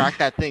gonna crack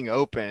that thing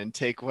open,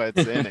 take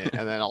what's in it,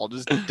 and then I'll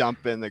just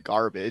dump in the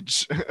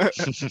garbage.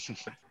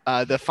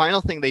 The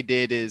final thing they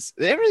did is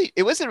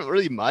it wasn't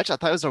really much. I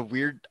thought it was a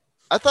weird.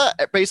 I thought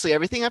basically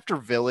everything after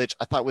Village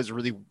I thought was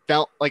really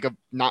felt like a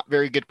not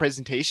very good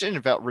presentation.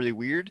 It felt really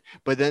weird.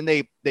 But then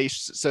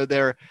so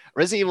their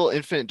Resident Evil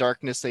Infinite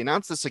Darkness, they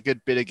announced this a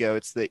good bit ago.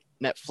 It's the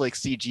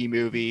Netflix CG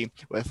movie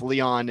with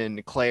Leon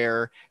and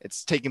Claire.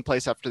 It's taking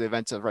place after the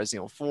events of Resident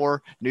Evil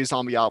 4, new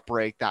zombie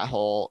outbreak, that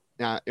whole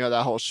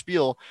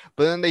spiel.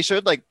 But then they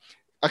showed like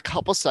a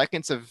couple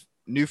seconds of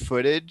new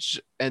footage,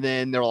 and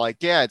then they're like,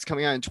 yeah, it's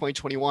coming out in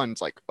 2021.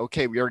 It's like,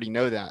 okay, we already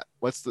know that.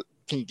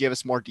 Can you give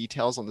us more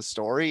details on the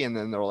story? And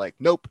then they're like,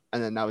 nope.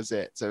 And then that was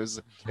it. So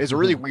it was a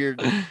really weird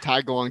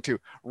tag along to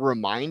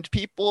remind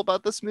people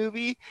about this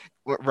movie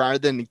rather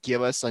than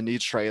give us a new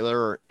trailer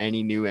or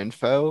any new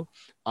info.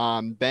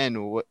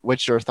 Ben,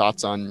 what's your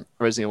thoughts on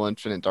Resident Evil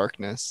Infinite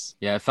Darkness?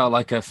 Yeah, it felt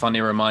like a funny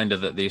reminder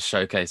that these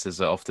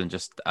showcases are often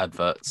just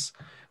adverts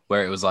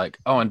where it was like,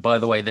 oh, and by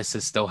the way, this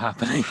is still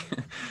happening.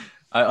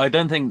 I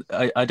don't think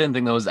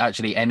there was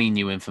actually any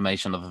new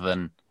information other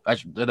than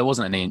actually there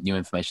wasn't any new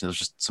information. There was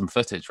just some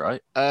footage,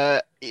 right?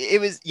 It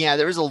was, yeah,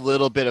 there was a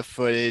little bit of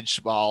footage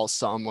while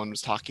someone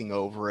was talking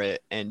over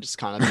it and just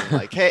kind of being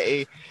like,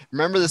 hey,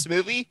 remember this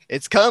movie?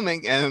 It's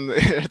coming. And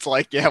it's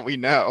like, yeah, we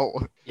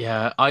know.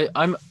 Yeah, I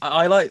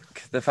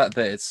like the fact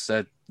that it's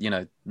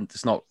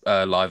it's not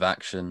live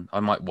action. I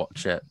might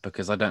watch it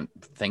because I don't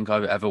think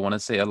I ever want to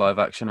see a live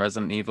action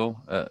Resident Evil.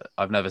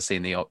 I've never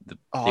seen the old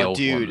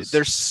dude, ones.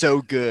 they're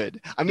so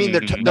good. I mean,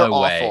 they're No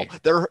awful. way.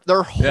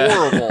 They're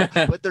horrible,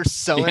 Yeah. but they're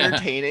so Yeah.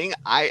 entertaining.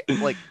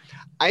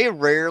 I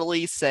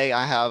rarely say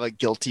I have a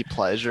guilty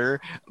pleasure,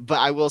 but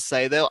I will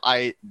say though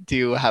I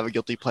do have a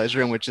guilty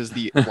pleasure, in which is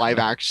the live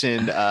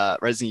action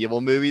Resident Evil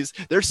movies.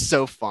 They're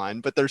so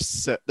fun, but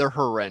they're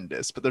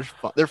horrendous, but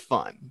they're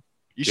fun.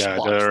 You should Yeah,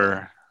 watch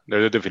them.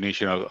 they're the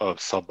definition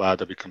of so bad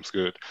that becomes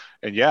good.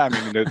 And yeah, I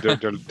mean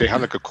they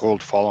have like a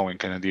cult following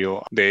kind of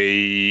deal.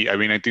 I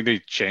mean, I think they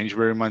changed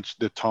very much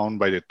the tone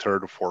by the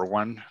third or fourth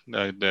one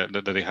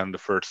that they had in the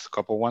first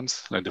couple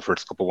ones. Like the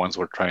first couple ones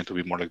were trying to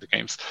be more like the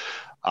games.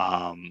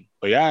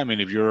 But yeah, I mean,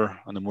 if you're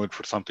on the mood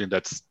for something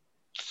that's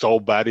so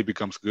bad it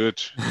becomes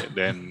good,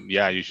 then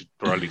yeah, you should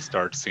probably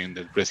start seeing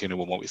the Resident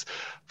Evil movies.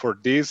 For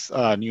this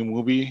new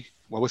movie,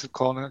 what was it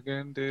called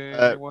again?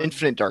 The one?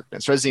 Infinite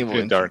Darkness, Resident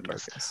Evil Infinite Infinite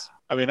Darkness. Darkness.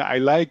 I mean, I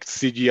like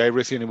CGI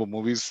Resident Evil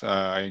movies.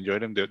 I enjoy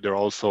them. They're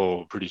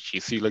also pretty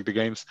cheesy, like the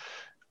games.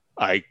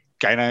 I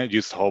kind of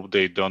just hope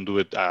they don't do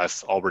it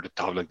as over the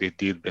top like they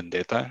did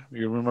Vendetta.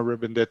 You remember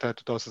Vendetta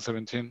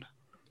 2017?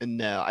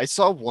 No, I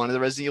saw one of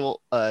the Resident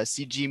Evil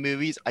CG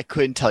movies. I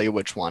couldn't tell you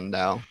which one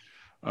though.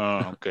 Oh,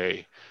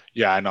 okay.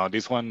 Yeah, I know.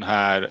 This one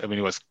had, I mean,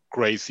 it was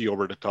crazy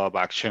over the top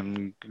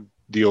action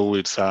deal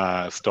with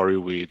story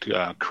with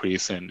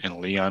Chris and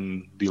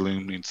Leon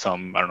dealing in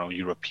some, I don't know,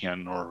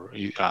 European or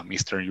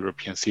Eastern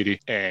European city.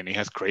 And it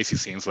has crazy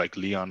scenes like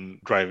Leon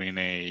driving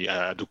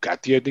a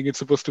Ducati, I think it's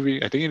supposed to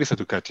be. I think it is a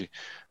Ducati,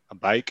 a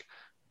bike,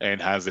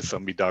 and has the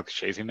zombie dog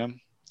chasing them.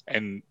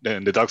 And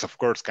then the dogs, of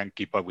course, can't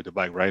keep up with the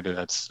bike, right?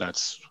 That's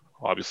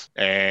obvious.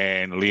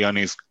 And Leon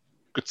is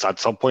it's at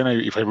some point,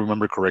 if I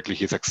remember correctly,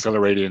 he's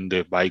accelerating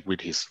the bike with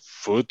his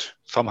foot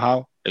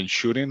somehow and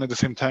shooting at the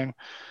same time.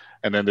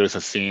 And then there's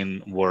a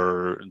scene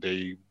where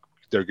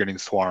they're getting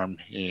swarmed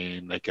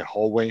in like a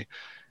hallway,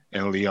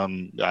 and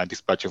Leon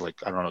dispatches like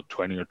I don't know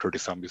 20 or 30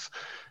 zombies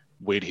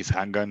with his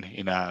handgun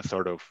in a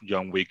sort of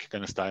John Wick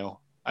kind of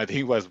style. I think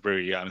it was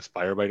very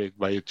inspired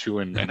by it too,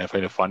 and I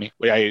find it funny.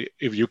 But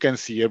if you can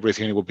see every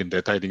Resident Evil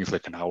Vendetta, I think it's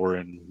like an hour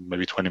and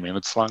maybe 20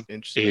 minutes long.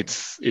 Interesting.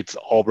 It's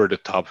over the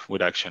top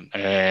with action,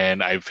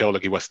 and I felt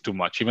like it was too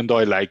much. Even though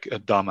I like a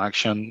dumb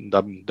action,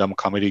 dumb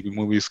comedy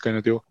movies kind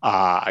of deal,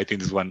 I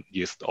think this one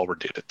just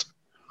overdid it.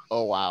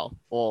 Oh wow.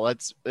 Well,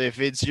 that's if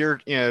it's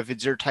your if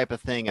it's your type of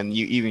thing, and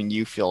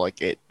you feel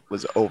like it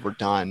was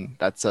overdone,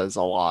 that says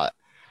a lot.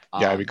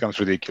 Yeah, it becomes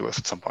ridiculous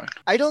at some point.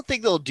 I don't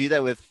think they'll do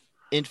that with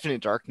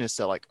Infinite Darkness.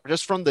 So, like,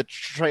 just from the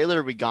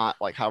trailer we got,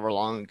 like, however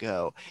long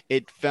ago,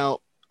 it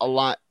felt a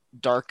lot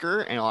darker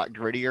and a lot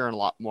grittier and a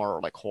lot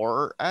more like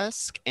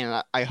horror-esque.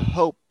 And I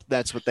hope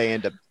that's what they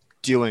end up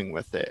doing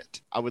with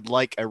it. I would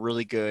like a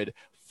really good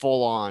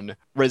full-on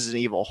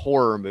Resident Evil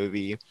horror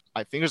movie.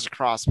 My fingers are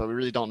crossed, but we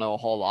really don't know a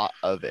whole lot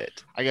of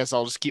it. I guess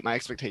I'll just keep my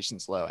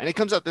expectations low. And it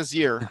comes out this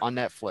year on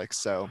Netflix.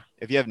 So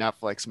if you have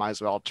Netflix, might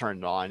as well turn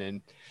it on.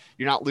 And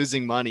you're not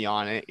losing money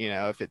on it.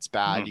 If it's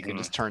bad, you can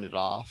just turn it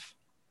off.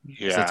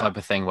 Yeah. It's the type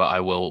of thing where I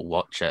will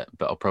watch it,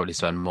 but I'll probably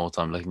spend more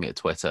time looking at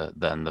Twitter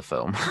than the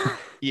film.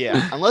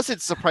 Yeah, unless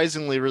it's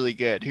surprisingly really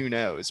good. Who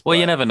knows? Well,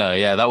 you never know.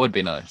 Yeah, that would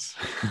be nice.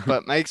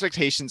 But my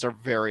expectations are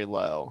very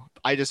low.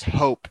 I just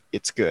hope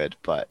it's good,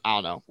 but I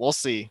don't know. We'll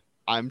see.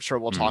 I'm sure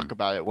we'll talk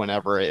about it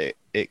whenever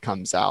it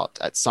comes out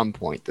at some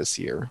point this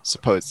year,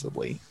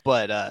 supposedly.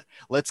 But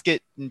let's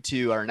get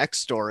into our next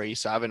story.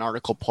 So I have an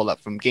article pulled up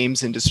from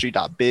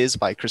gamesindustry.biz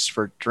by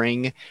Christopher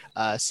Dring.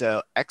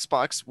 So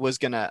Xbox was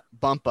going to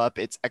bump up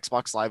its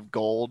Xbox Live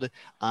Gold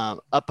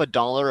up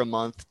 $1 a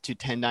month to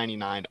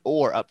 $10.99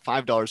 or up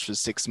 $5 for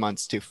 6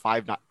 months to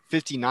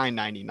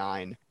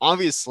 $59.99.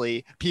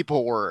 Obviously,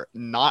 people were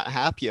not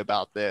happy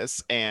about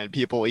this, and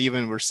people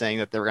even were saying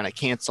that they were going to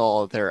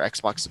cancel their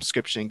Xbox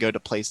subscription, go to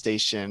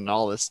PlayStation, and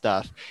all this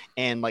stuff.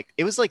 And like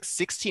it was like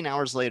 16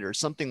 hours later,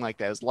 something like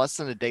that. It was less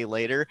than a day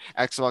later.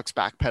 Xbox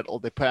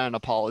backpedaled. They put out an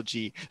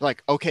apology,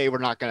 like, okay, we're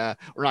not gonna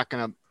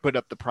put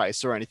up the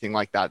price or anything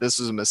like that. This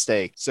was a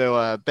mistake.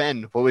 So,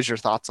 Ben, what was your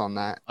thoughts on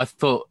that? I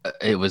thought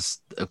it was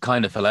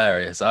kind of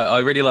hilarious. I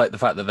really like the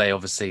fact that they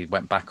obviously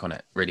went back on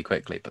it really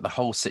quickly, but the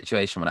whole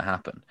situation when it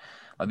happened,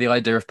 like the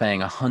idea of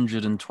paying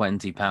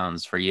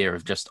 £120 for a year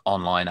of just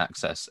online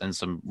access and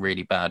some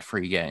really bad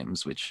free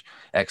games, which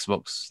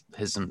Xbox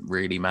hasn't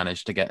really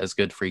managed to get as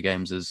good free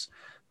games as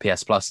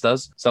PS Plus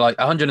does. So like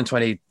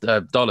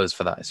 $120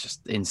 for that is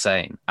just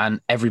insane.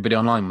 And everybody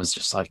online was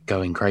just like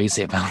going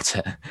crazy about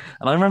it.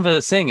 And I remember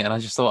seeing it and I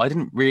just thought, I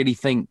didn't really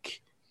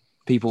think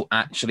people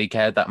actually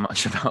cared that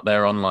much about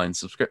their online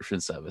subscription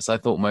service. I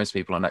thought most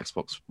people on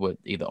Xbox were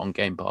either on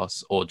Game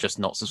Pass or just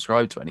not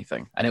subscribed to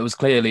anything. And it was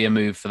clearly a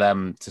move for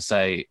them to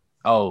say,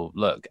 oh,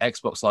 look,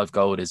 Xbox Live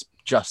Gold is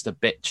just a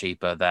bit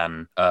cheaper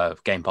than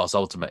Game Pass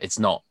Ultimate. It's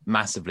not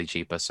massively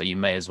cheaper, so you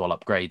may as well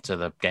upgrade to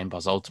the Game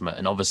Pass Ultimate,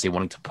 and obviously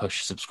wanting to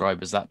push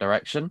subscribers that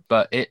direction.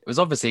 But it was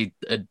obviously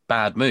a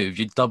bad move.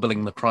 You're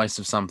doubling the price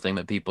of something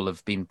that people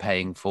have been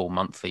paying for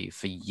monthly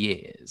for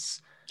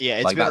years. Yeah,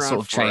 it's like been that around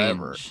sort of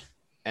forever. change.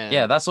 And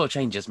Yeah, that sort of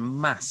change is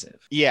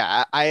massive.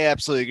 yeah, I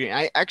absolutely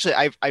agree.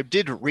 I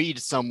did read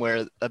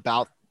somewhere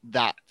about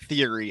that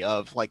theory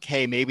of like,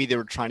 hey, maybe they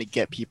were trying to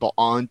get people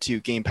onto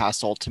Game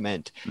Pass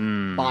Ultimate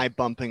by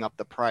bumping up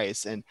the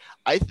price. And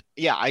I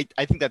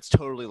think that's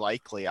totally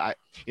likely.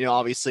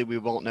 Obviously we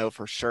won't know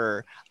for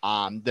sure.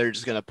 They're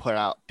just gonna put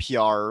out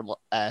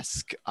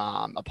PR-esque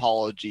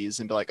apologies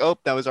and be like, oh,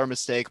 that was our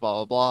mistake,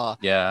 blah blah blah.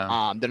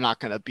 Yeah. They're not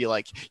gonna be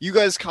like, you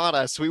guys caught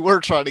us. We were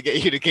trying to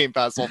get you to Game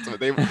Pass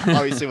Ultimate. They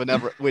obviously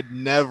would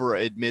never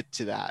admit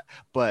to that.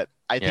 But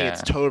I think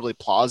it's totally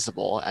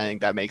plausible. I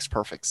think that makes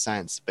perfect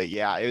sense. But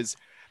yeah, it was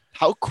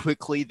how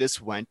quickly this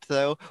went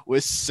though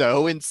was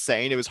so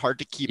insane. It was hard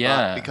to keep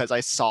up because I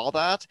saw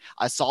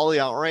the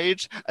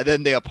outrage and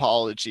then the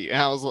apology.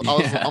 And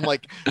I'm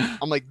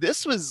like,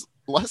 this was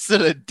less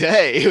than a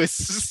day. It was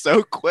just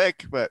so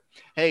quick. But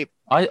hey,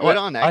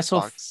 on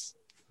Xbox.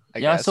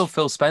 I saw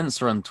Phil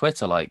Spencer on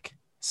Twitter like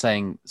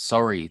saying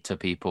sorry to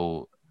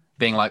people,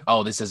 being like,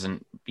 oh, this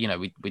isn't,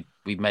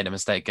 we made a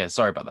mistake.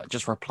 Sorry about that.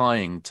 Just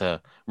replying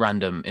to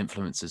random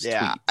influencers'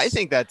 tweets. I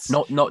think that's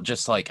not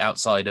just like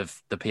outside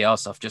of the PR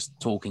stuff, just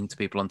talking to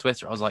people on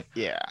Twitter. I was like,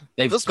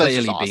 they've Phil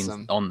clearly Spencer's been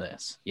awesome. on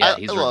this. Yeah,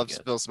 I love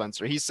Phil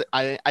Spencer.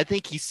 I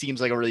think he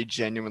seems like a really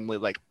genuinely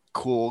like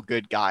cool,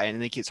 good guy, and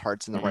I think his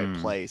heart's in the right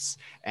place.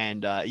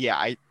 And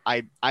I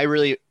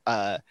really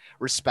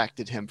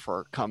respected him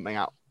for coming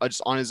out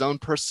just on his own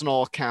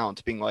personal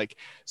account, being like,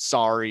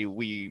 "Sorry,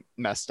 we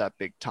messed up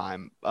big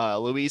time."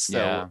 Luis,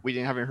 though, we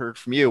haven't heard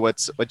from you.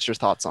 What's your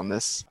thoughts on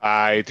this?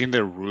 I think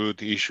the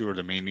root issue or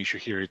the main issue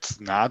here, it's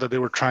not that they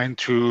were trying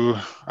to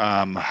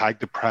hike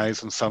the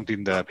price on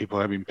something that people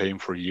have been paying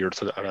for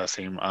years at the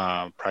same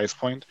price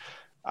point.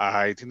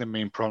 I think the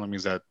main problem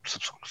is that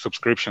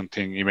subscription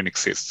thing even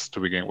exists to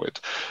begin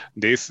with.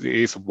 This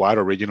is what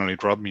originally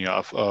dropped me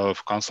off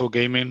of console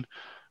gaming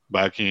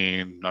back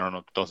in,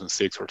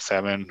 2006 or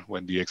 7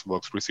 when the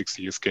Xbox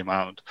 360 just came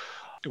out.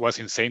 It was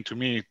insane to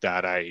me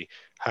that I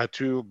had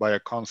to buy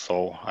a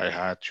console, I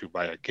had to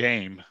buy a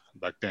game,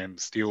 back then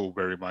still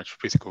very much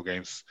physical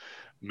games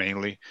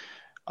mainly,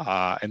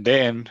 And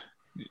then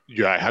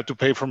I had to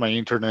pay for my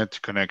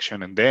internet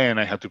connection, and then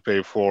I had to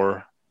pay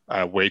for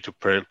a way to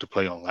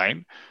play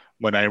online.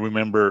 When I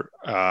remember,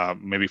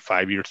 maybe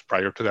 5 years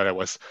prior to that, I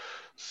was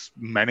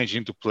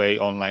managing to play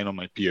online on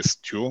my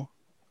PS2.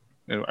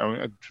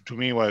 To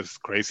me, it was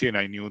crazy, and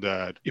I knew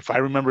that, if I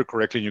remember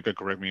correctly, you can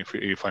correct me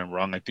if I'm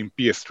wrong. I think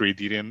PS3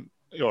 didn't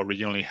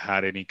originally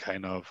had any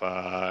kind of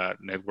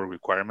network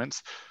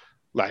requirements.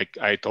 Like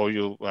I told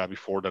you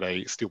before, that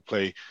I still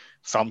play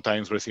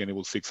sometimes Resident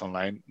Evil 6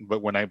 online,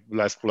 but when I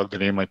last plugged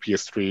it in my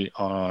PS3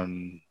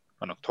 on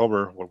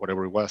October or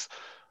whatever it was,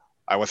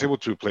 I was able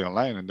to play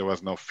online, and there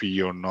was no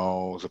fee or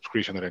no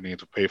subscription that I needed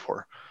to pay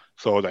for.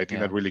 So I think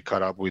that really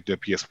caught up with the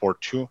PS4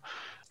 too.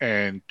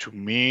 And to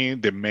me,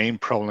 the main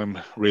problem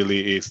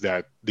really is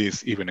that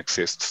this even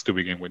exists to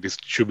begin with. This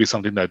should be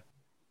something that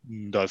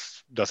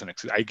doesn't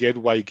exist. I get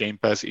why Game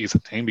Pass is a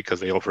thing, because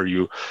they offer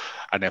you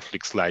a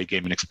Netflix-like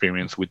gaming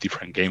experience with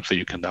different games that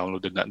you can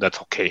download, and that's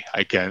okay.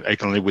 I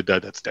can live with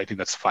that. I think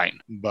that's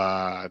fine.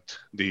 But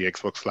the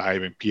Xbox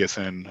Live and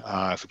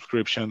PSN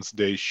subscriptions,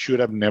 they should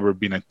have never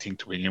been a thing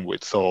to begin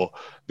with. So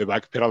the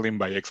backpedaling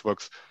by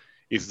Xbox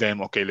is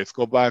them. Okay, let's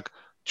go back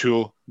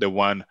to the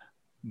one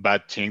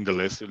bad thing, the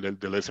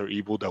lesser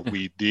evil that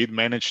we did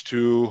manage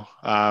to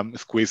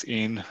squeeze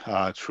in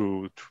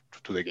through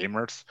to the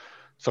gamers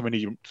so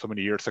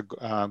many years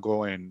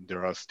ago, and they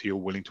are still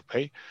willing to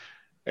pay,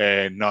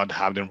 and not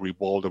have them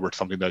revolve over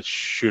something that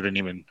shouldn't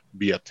even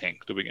be a thing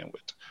to begin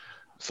with.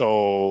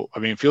 So, I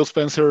mean, Phil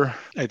Spencer,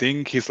 I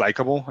think he's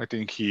likable. I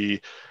think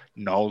he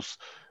knows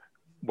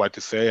what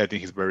to say. I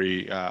think he's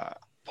very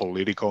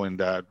political in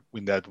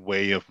that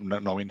way of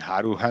not knowing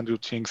how to handle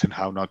things and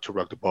how not to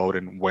rock the boat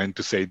and when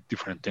to say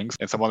different things.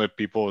 And some other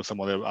people, some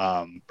other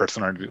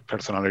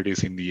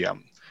personalities in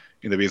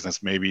the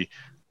business maybe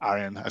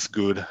aren't as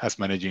good as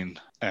managing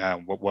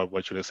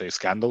what should I say,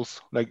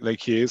 scandals like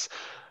he is.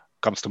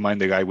 Comes to mind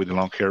the guy with the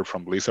long hair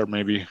from Blizzard,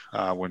 maybe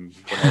when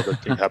all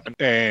that thing happened.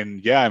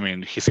 And yeah, I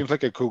mean, he seems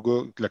like a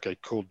cool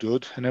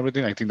dude and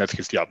everything. I think that's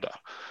his job though.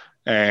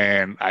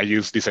 And I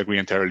just disagree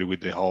entirely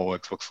with the whole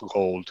Xbox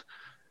Gold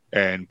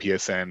and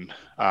PSN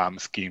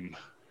scheme.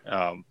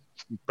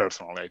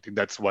 Personally, I think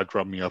that's what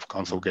dropped me off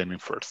console gaming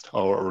first,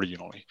 or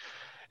originally.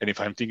 And if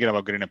I'm thinking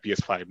about getting a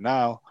PS5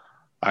 now,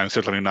 I'm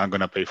certainly not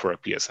going to pay for a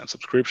PSN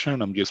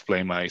subscription. I'm just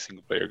playing my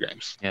single player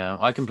games. Yeah,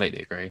 I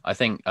completely agree. I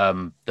think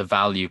the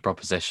value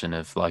proposition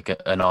of like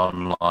an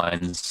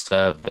online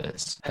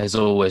service has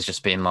always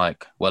just been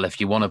like, well, if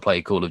you want to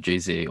play Call of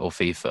Duty or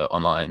FIFA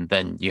online,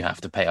 then you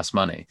have to pay us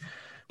money.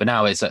 But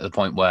now it's at the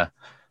point where,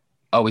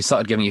 oh, we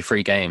started giving you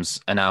free games,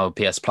 and now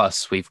PS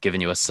Plus, we've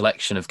given you a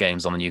selection of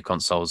games on the new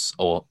consoles,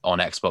 or on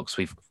Xbox,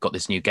 we've got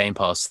this new Game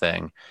Pass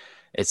thing.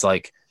 It's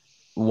like,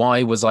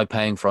 why was I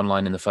paying for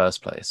online in the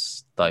first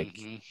place? Like,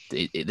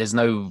 there's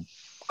no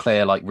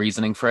clear like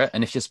reasoning for it.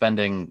 And if you're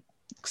spending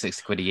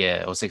 60 quid a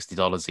year or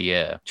 $60 a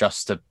year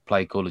just to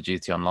play Call of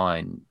Duty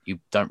online, you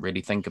don't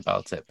really think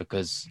about it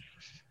because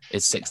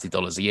it's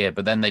 $60 a year.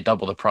 But then they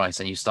double the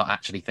price, and you start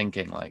actually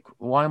thinking like,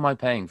 why am I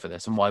paying for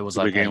this? And why was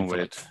I paying for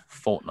like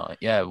Fortnite?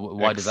 Yeah,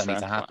 why does that need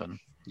to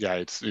happen? Yeah,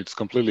 it's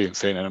completely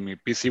insane. And I mean,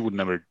 PC would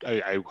never,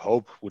 I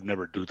hope, would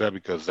never do that,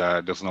 because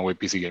there's no way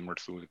PC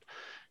gamers would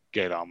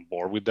get on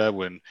board with that,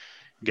 when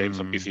games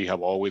on PC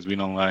have always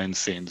been online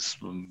since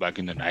back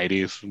in the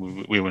 90s.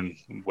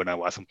 When I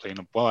wasn't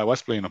playing, well, I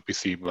was playing on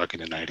PC back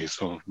in the 90s,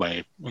 so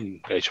my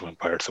Age of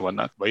Empires and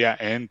whatnot. But yeah,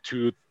 and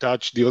to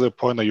touch the other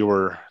point that you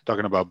were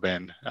talking about,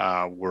 Ben,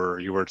 where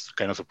you were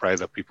kind of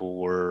surprised that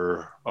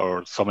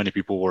so many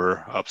people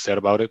were upset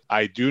about it.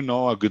 I do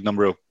know a good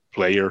number of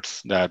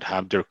players that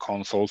have their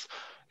consoles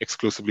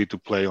exclusively to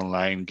play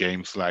online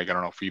games like, I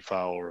don't know,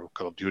 FIFA or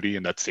Call of Duty,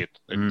 and that's it.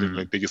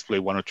 They just play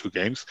one or two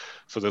games.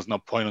 So there's no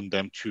point on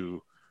them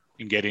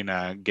in getting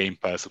a Game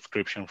Pass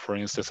subscription, for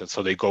instance. And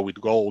so they go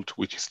with Gold,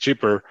 which is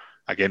cheaper.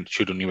 Again,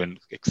 shouldn't even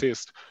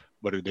exist,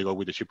 but they go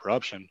with the cheaper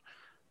option.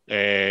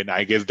 And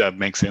I guess that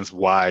makes sense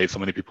why so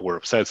many people were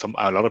upset.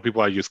 A lot of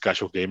people are just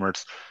casual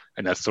gamers,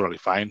 and that's totally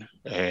fine.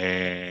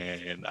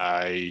 And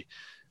I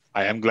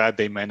am glad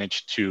they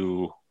managed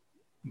to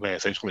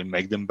essentially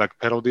make them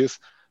backpedal this.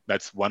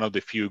 That's one of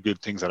the few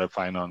good things that I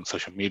find on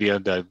social media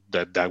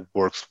that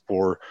works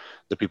for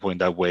the people in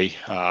that way,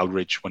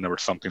 outreach whenever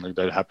something like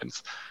that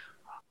happens.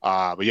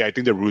 But yeah, I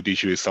think the root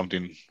issue is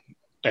something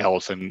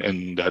else,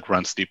 and that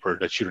runs deeper,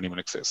 that shouldn't even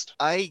exist.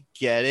 I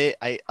get it.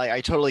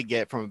 I totally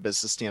get it from a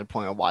business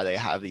standpoint of why they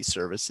have these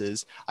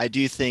services. I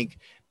do think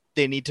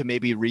they need to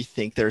maybe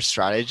rethink their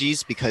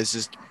strategies, because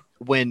just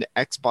when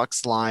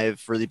Xbox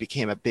Live really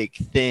became a big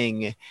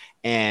thing,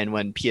 and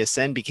when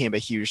PSN became a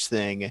huge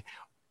thing,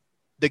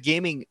 the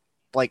gaming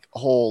like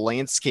whole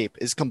landscape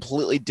is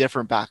completely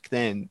different back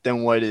then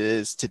than what it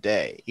is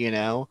today,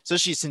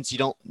 especially since you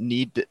don't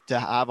need to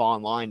have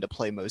online to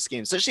play most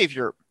games, especially if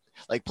you're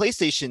like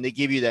PlayStation. They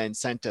give you that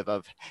incentive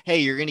of, hey,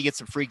 you're going to get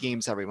some free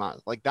games every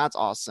month. Like, that's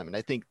awesome. And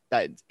I think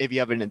that if you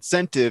have an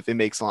incentive, it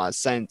makes a lot of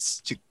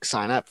sense to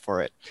sign up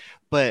for it.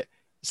 But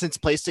since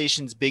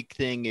PlayStation's big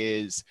thing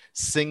is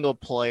single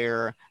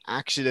player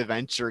action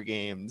adventure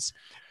games,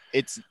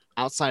 it's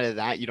outside of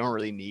that, you don't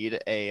really need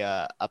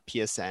a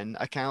PSN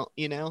account.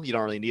 You know, you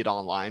don't really need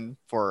online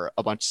for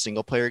a bunch of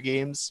single player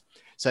games.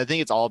 So I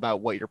think it's all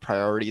about what your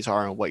priorities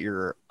are and what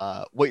you're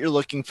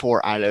looking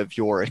for out of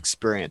your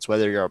experience,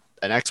 whether you're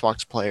an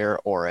Xbox player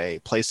or a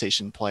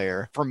PlayStation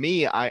player. For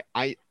me, I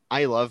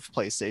love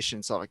PlayStation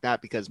and stuff like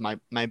that because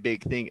my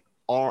big thing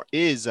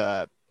is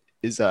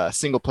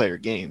single player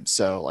games.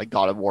 So like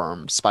God of War,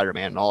 and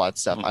Spider-Man, and all that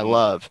stuff I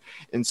love,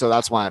 and so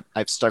that's why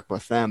I've stuck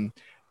with them.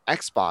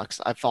 Xbox,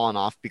 I've fallen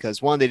off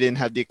because one, they didn't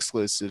have the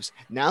exclusives.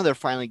 Now they're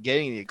finally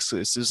getting the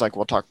exclusives. Like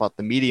we'll talk about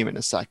the medium in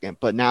a second,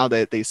 but now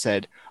that they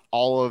said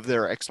all of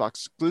their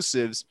Xbox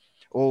exclusives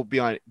will be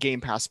on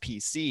Game Pass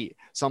PC.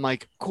 So I'm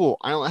like, cool.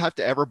 I don't have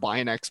to ever buy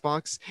an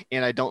Xbox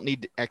and I don't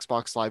need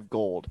Xbox Live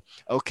Gold.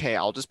 Okay,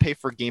 I'll just pay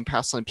for Game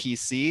Pass on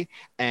PC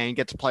and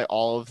get to play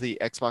all of the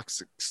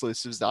Xbox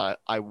exclusives that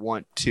I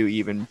want to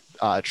even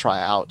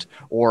try out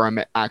or I'm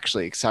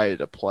actually excited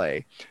to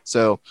play.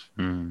 So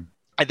it's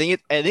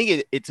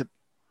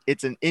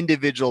an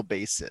individual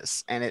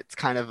basis and it's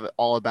kind of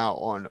all about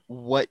on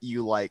what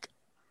you like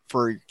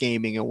for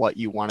gaming and what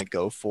you want to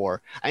go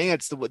for. I think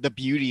that's the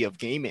beauty of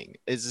gaming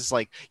is just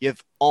like you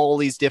have all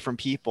these different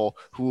people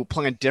who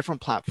play on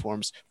different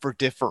platforms for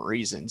different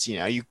reasons. You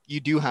know, you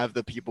do have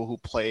the people who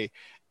play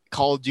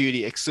Call of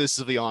Duty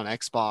exclusively on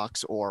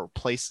Xbox or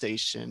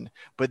PlayStation,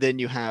 but then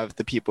you have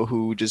the people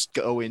who just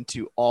go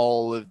into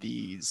all of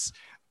these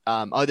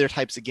other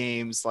types of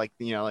games like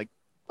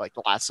like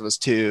The Last of Us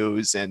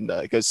 2s and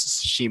Ghost of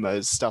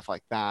Tsushima's, stuff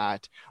like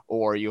that.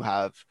 Or you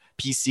have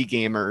PC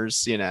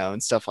gamers, you know,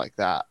 and stuff like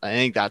that. I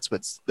think that's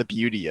what's the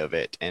beauty of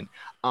it. And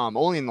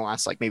only in the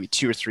last like maybe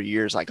 2 or 3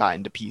 years I got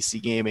into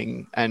PC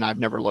gaming and I've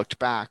never looked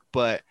back,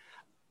 but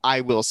I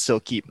will still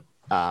keep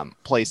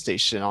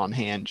PlayStation on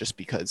hand just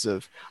because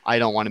of I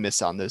don't want to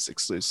miss out on those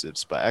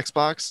exclusives. But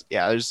Xbox,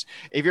 yeah, there's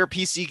if you're a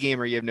PC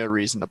gamer, you have no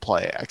reason to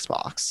play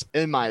Xbox,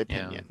 in my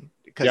opinion.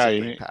 Because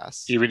of Game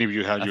Pass. Even if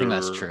you have I think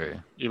that's true.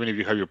 Even if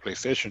you have your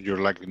PlayStation, you're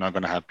likely not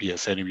going to have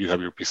PSN if you have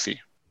your PC.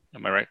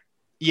 Am I right?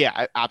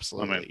 Yeah,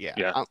 absolutely.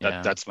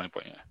 That's my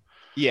point.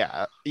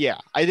 Yeah.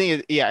 I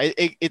think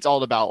it's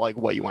all about like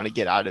what you want to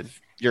get out of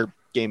your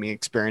gaming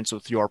experience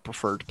with your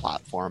preferred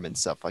platform and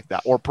stuff like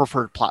that, or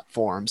preferred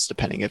platforms,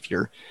 depending if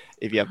you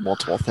have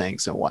multiple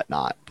things and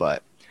whatnot.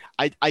 But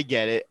I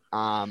get it.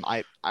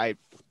 I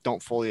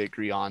don't fully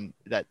agree on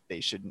that they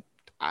should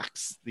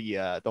axe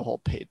the whole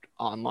paid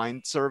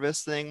online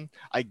service thing.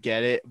 I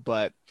get it,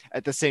 but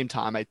at the same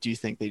time, I do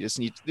think they just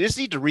need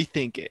to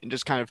rethink it and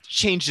just kind of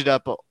change it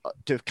up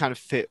to kind of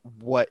fit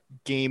what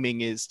gaming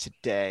is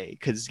today.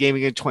 Because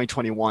gaming in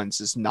 2021 is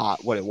just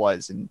not what it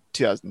was in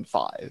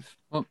 2005.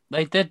 Well,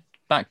 they did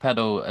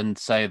backpedal and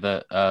say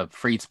that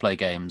free-to-play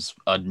games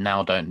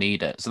now don't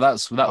need it. So that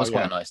was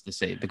quite nice to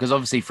see, because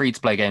obviously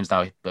free-to-play games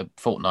now,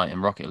 Fortnite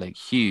and Rocket League,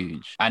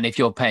 huge. And if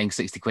you're paying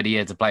 60 quid a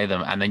year to play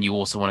them and then you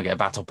also want to get a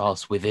battle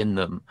pass within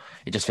them,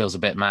 it just feels a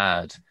bit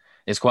mad.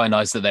 It's quite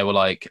nice that they were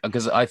like,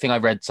 because I think I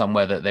read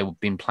somewhere that they've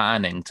been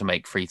planning to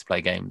make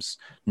free-to-play games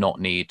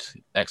not need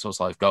Xbox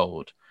Live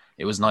Gold.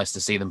 It was nice to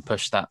see them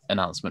push that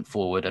announcement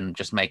forward and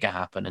just make it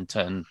happen and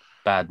turn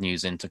bad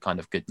news into kind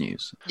of good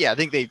news. Yeah, I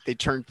think they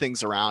turned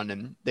things around,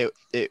 and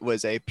it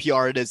was a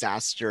PR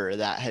disaster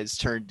that has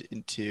turned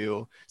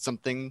into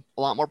something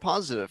a lot more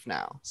positive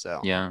now. So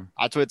yeah,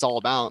 that's what it's all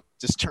about.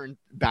 Just turn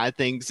bad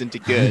things into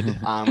good,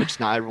 which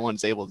not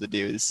everyone's able to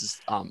do. This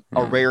is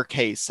a rare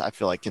case, I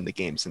feel like, in the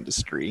games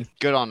industry.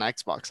 Good on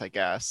Xbox, I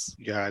guess.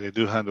 Yeah, they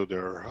do handle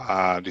their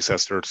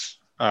disasters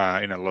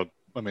in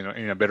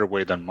a better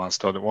way than a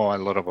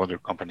lot of other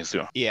companies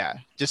do. Yeah,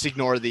 just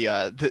ignore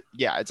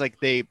it's like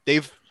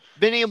they've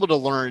been able to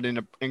learn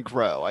and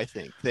grow. I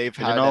think they've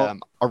had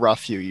a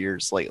rough few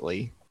years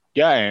lately.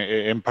 Yeah,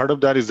 and part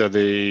of that is that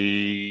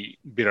they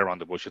beat around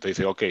the bush. They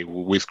say, okay,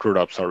 we screwed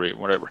up, sorry,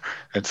 whatever.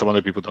 And some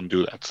other people don't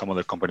do that. Some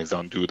other companies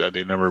don't do that.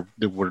 They would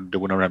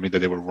never admit that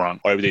they were wrong.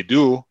 Or if they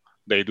do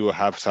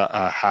have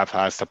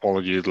half-assed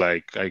apologies,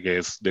 like I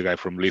guess the guy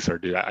from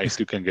Blizzard did. I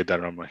still can get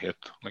that on my head,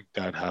 like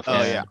that half-assed.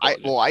 Oh yeah,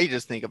 I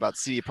just think about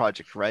CD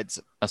Projekt Red's.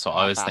 That's what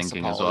I was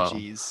thinking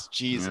apologies. As well.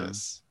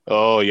 Jesus. Yeah.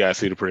 Oh yeah,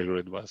 CD Projekt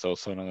Red was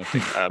also another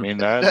thing. I mean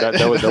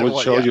that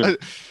would show you.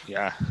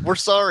 Yeah, we're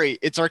sorry.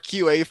 It's our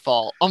QA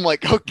fault. I'm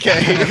like,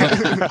 okay.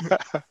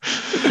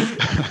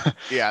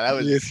 Yeah, that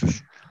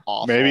was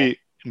awful. Maybe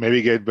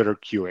get better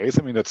QAs.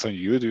 I mean, that's on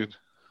you, dude.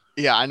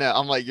 Yeah, I know.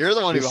 I'm like, you're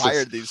the one who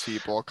hired these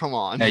people. Come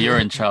on. Yeah, you're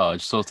in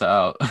charge. Sort it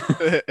out.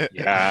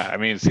 Yeah, I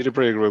mean, CD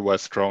Projekt Red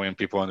was throwing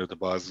people under the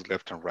bus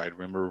left and right.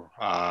 Remember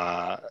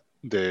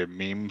the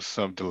memes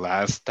of the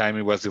last time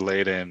it was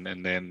delayed,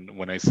 and then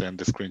when I sent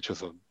the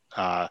screenshots of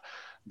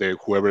the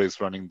whoever is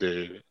running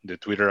the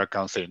Twitter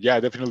account saying, yeah,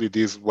 definitely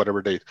this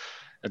whatever date,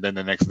 and then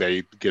the next day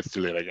it gets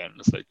delayed again.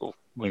 It's like, oh,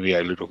 maybe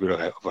a little bit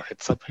of a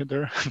heads up in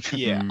there.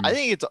 Yeah, I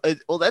think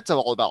that's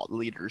all about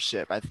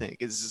leadership. I think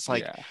it's just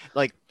like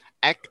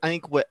I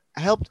think what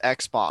helped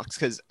Xbox,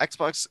 because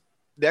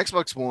the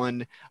Xbox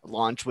One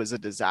launch was a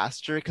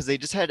disaster because they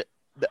just had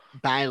the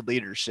bad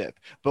leadership.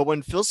 But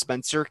when Phil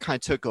Spencer kind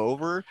of took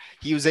over,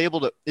 he was able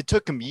to. It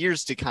took him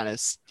years to kind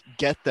of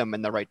get them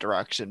in the right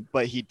direction,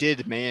 but he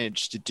did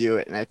manage to do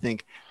it. And I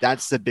think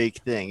that's the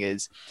big thing: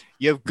 is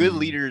you have good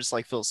leaders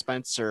like Phil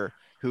Spencer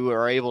who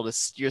are able to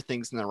steer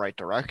things in the right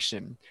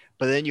direction,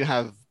 but then you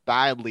have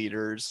bad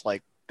leaders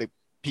like the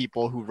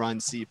people who run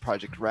CD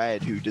Projekt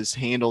Red who just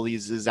handle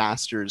these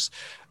disasters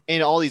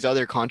and all these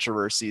other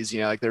controversies.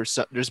 Like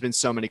there's been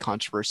so many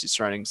controversies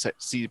surrounding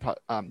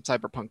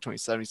Cyberpunk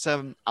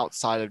 2077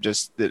 outside of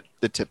just the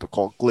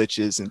typical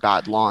glitches and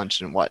bad launch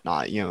and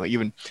whatnot.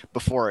 Even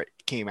before it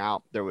came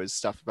out, there was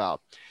stuff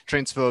about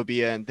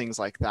transphobia and things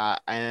like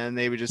that, and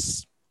they would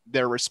just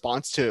their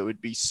response to it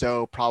would be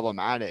so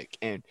problematic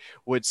and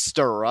would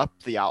stir up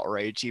the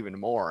outrage even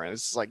more. And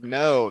it's like,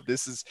 no,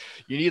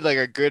 you need like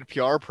a good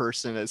PR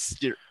person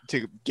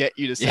to get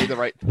you to say the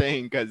right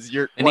thing, because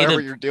whatever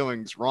you're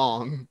doing is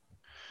wrong.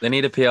 They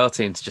need a PR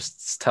team to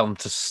just tell them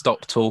to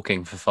stop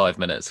talking for 5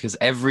 minutes, because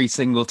every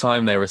single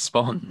time they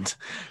respond,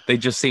 they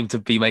just seem to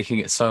be making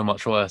it so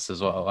much worse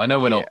as well. I know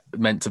we're not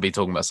meant to be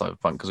talking about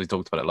Cyberpunk because we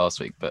talked about it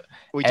last week, but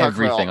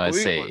everything I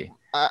see...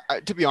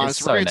 to be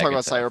honest, we're going to talk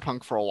about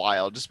Cyberpunk for a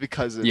while, just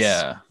because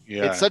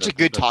it's such a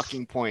good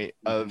talking point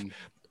of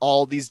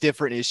all these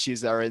different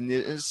issues that are in the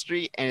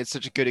industry, and it's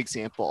such a good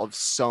example of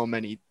so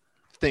many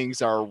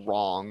things are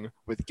wrong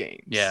with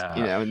games.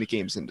 In the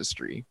games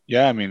industry.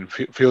 Yeah, I mean,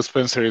 Phil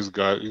Spencer is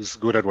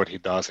good at what he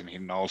does, and he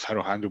knows how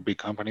to handle big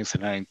companies.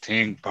 And I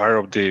think part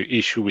of the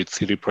issue with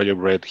CD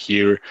Projekt Red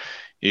here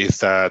is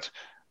that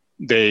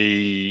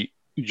they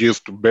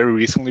just very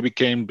recently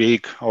became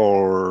big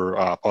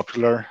or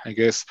popular, I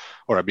guess,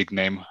 or a big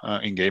name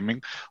in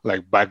gaming.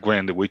 Like back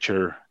when The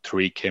Witcher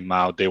 3 came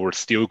out, they were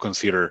still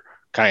considered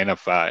kind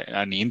of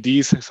an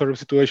indies sort of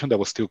situation. That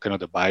was still kind of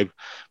the vibe.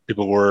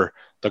 People were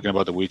talking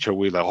about The Witcher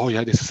with like, oh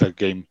yeah, this is a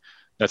game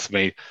that's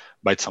made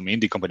by some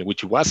indie company,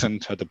 which it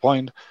wasn't at the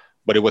point,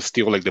 but it was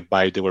still like the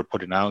vibe they were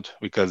putting out,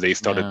 because they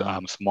started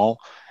small,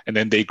 and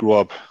then they grew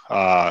up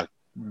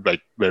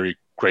like very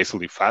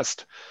crazily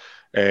fast.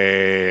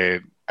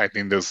 And I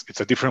think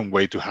it's a different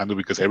way to handle,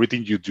 because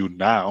everything you do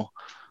now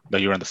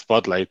that you're in the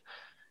spotlight,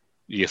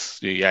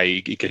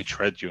 it can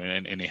shred you,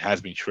 and it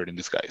has been shredding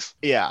these guys.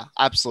 Yeah,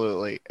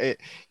 absolutely.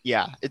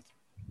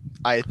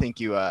 I think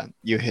you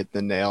hit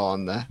the nail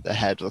on the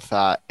head with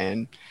that.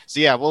 And so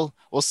yeah, we'll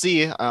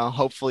see.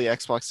 Hopefully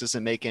Xbox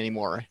doesn't make any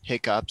more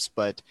hiccups,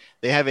 but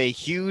they have a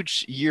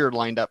huge year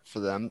lined up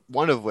for them.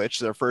 One of which,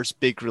 their first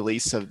big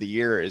release of the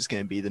year, is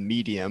going to be The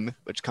Medium,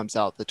 which comes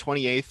out the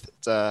 28th.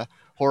 It's a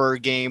horror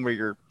game where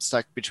you're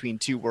stuck between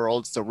two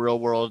worlds, the real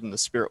world and the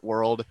spirit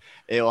world.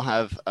 It'll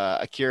have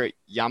Akira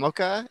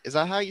Yamaoka. Is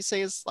that how you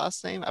say his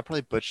last name? I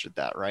probably butchered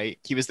that, right?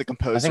 He was the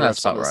composer. I think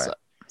that's about right.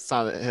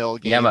 Silent Hill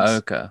games.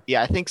 Yamaoka.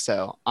 Yeah, I think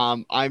so.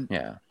 I'm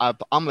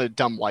a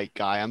dumb white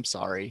guy. I'm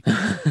sorry.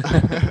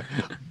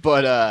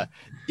 But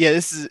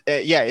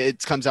it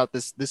comes out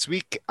this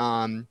week.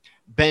 Ben,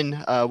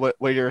 what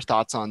are your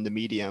thoughts on The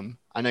Medium?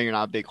 I know you're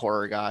not a big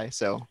horror guy,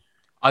 so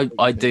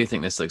I do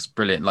think this looks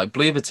brilliant. Like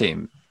Bloober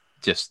Team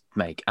just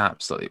make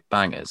absolute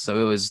bangers.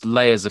 So it was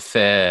Layers of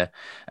Fear,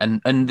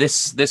 and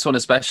this one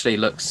especially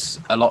looks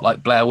a lot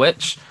like Blair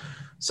Witch.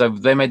 So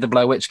they made the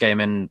Blair Witch game,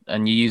 and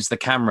you use the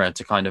camera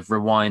to kind of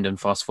rewind and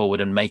fast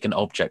forward and make an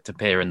object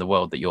appear in the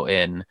world that you're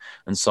in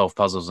and solve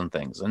puzzles and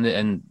things. And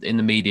in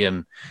The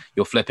Medium,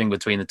 you're flipping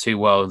between the two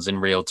worlds in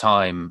real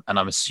time. And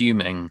I'm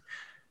assuming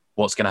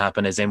what's going to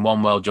happen is in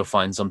one world, you'll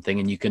find something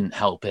and you can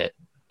help it.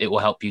 It will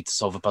help you to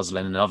solve a puzzle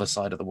in another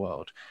side of the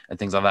world and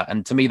things like that.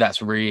 And to me,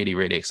 that's really,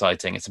 really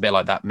exciting. It's a bit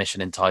like that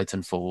mission in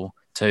Titanfall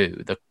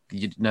too.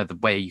 The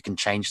way you can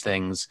change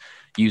things,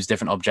 use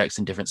different objects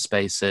in different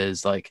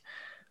spaces. Like,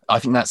 I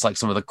think that's like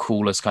some of the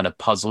coolest kind of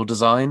puzzle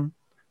design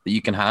that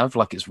you can have.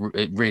 Like it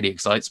really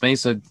excites me.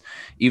 So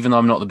even though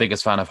I'm not the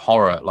biggest fan of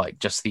horror, like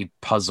just the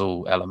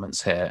puzzle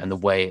elements here and the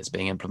way it's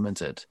being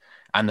implemented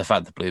and the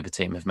fact that Bloober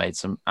Team have made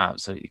some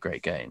absolutely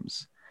great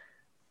games,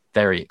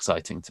 very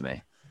exciting to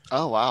me.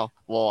 Oh, wow.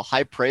 Well,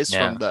 high praise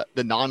from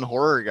the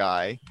non-horror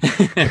guy.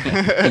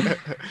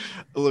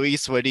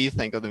 Luis, what do you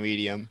think of The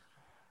Medium?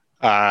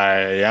 I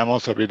am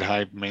also a bit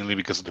hyped, mainly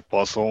because of the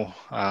puzzle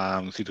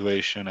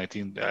situation. I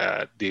think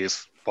that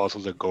these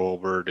puzzles that go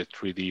over the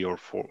 3D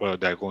or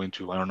that go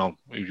into, I don't know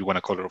if you want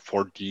to call it a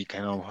 4D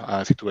kind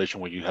of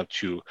situation, where you have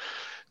to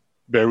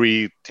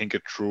very think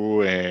it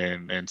through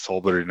and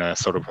solve it in a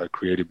sort of a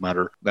creative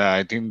manner.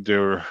 I think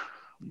they're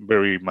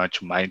very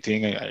much my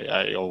thing.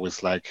 I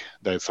always like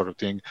that sort of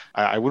thing.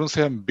 I wouldn't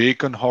say I'm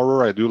big on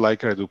horror. I do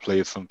like it. I do play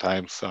it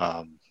sometimes.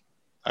 I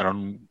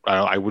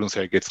wouldn't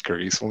say I get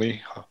scared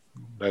easily.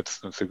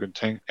 That's a good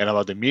thing. And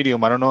about The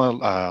Medium, I don't know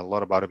a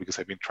lot about it, because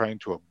I've been trying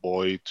to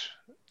avoid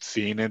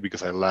seeing it,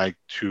 because I like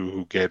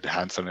to get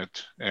hands on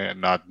it and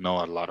not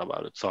know a lot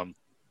about it. So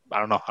I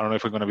don't know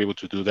if I'm going to be able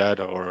to do that,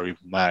 or if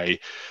my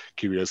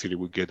curiosity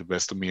will get the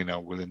best of me and I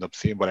will end up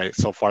seeing. But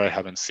so far I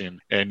haven't seen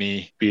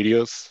any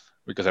videos,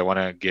 because I want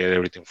to get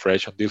everything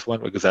fresh on this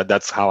one, because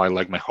that's how I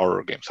like my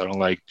horror games. I don't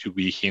like to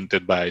be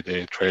hinted by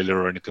the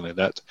trailer or anything like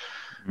that.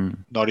 Mm.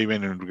 not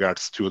even in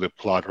regards to the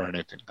plot or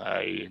anything.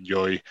 I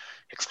enjoy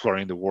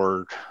exploring the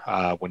world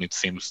when it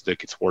seems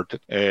like it's worth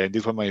it. And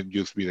this one might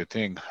just be the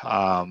thing.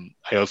 I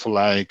also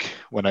like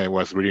when I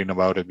was reading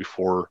about it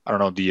before. I don't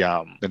know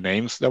the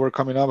names that were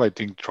coming up. I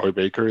think Troy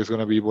Baker is going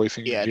to be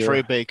voicing it Yeah, here.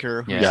 Troy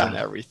Baker, who's Yeah. in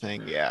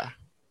everything. Yeah.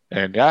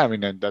 And yeah, I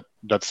mean, and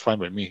that's fine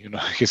by me. You know,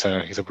 he's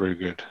a pretty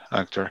good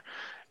actor.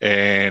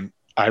 And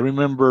I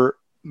remember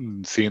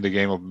seeing the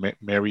game of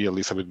Mary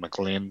Elizabeth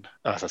McLean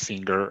as a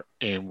singer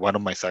in one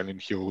of my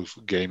Silent Hills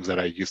games that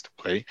I used to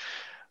play.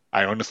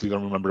 I honestly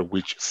don't remember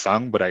which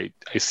song, but I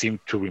seem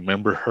to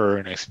remember her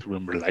and I seem to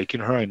remember liking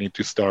her. I need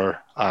to start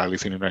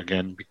listening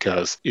again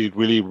because it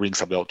really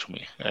rings a bell to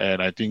me.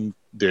 And I think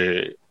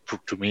to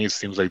me, it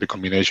seems like the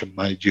combination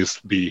might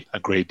just be a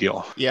great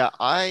deal. Yeah,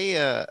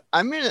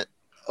 I'm in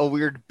a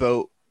weird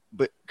boat,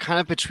 but kind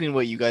of between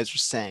what you guys are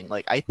saying.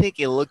 Like, I think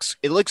it looks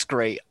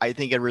great. I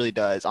think it really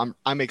does.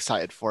 I'm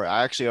excited for it.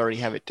 I actually already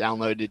have it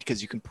downloaded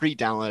because you can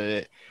pre-download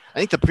it. I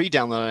think the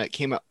pre-download on it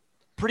came out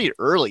pretty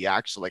early,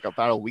 actually, like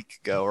about a week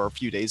ago or a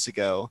few days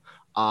ago.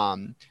 So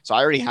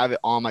I already have it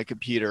on my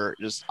computer.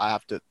 Just I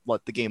have to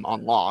let the game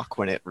unlock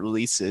when it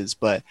releases.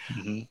 But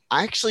Mm-hmm.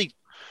 I actually,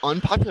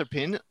 unpopular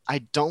opinion, I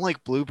don't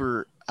like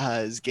Bloober's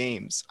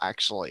games.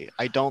 Actually,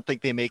 I don't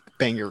think they make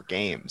banger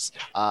games.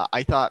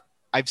 I thought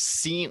I've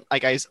seen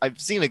I've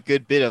seen a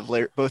good bit of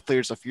both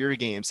Layers of Fury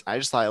games. I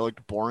just thought it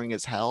looked boring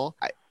as hell.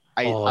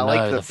 Oh I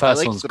like no, the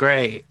first one's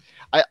great.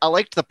 I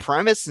liked the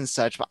premise and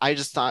such, but I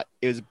just thought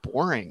it was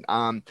boring.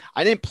 I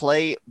didn't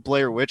play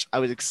Blair Witch. I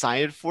was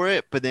excited for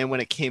it, but then when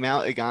it came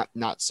out, it got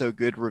not so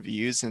good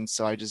reviews, and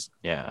so I just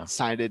Yeah.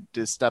 decided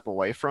to step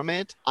away from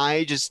it.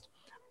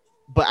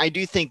 But I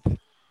do think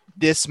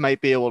this might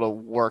be able to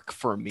work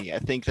for me. I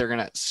think they're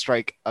gonna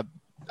strike a.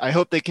 I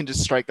hope they can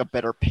just strike a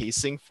better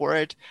pacing for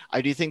it.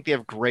 I do think they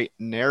have great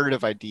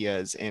narrative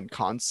ideas and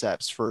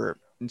concepts for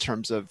in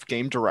terms of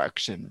game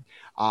direction.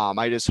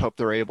 I just hope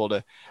they're able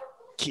to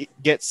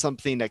get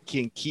something that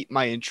can keep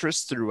my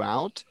interest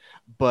throughout.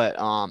 But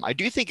I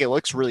do think it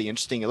looks really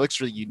interesting. It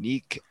looks really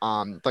unique.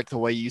 Like the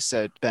way you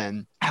said,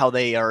 Ben, how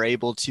they are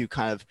able to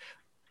kind of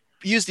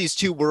use these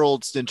two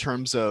worlds in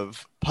terms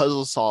of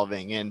puzzle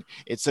solving, and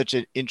it's such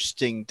an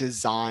interesting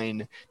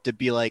design to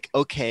be like,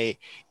 okay,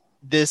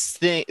 this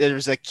thing,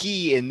 there's a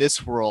key in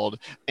this world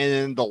and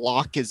then the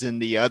lock is in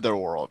the other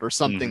world or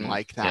something Mm-hmm.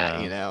 like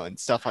that, Yeah. and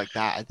stuff like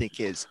that. I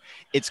think it's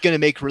going to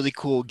make really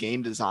cool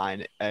game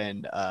design,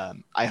 and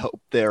I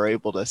hope they're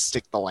able to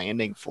stick the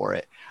landing for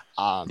it.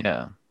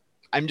 Yeah.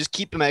 I'm just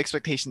keeping my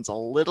expectations a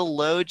little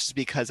low just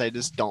because I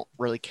just don't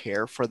really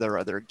care for their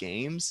other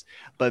games.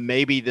 But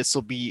maybe this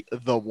will be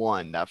the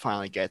one that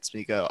finally gets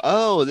me go,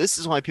 oh, this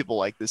is why people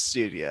like this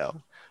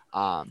studio.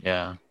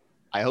 Yeah.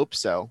 I hope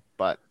so.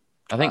 But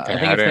I think I I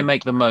think if they hadn't.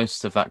 make the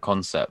most of that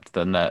concept,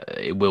 then that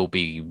it will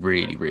be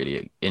really,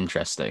 really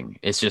interesting.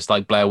 It's just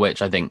like Blair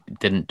Witch, I think,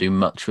 didn't do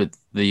much with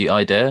the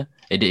idea.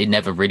 It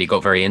never really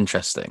got very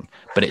interesting,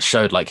 but it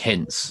showed like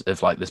hints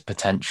of like this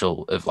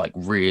potential of like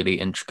really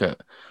intricate,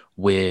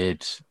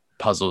 weird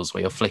puzzles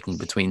where you're flicking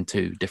between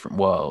two different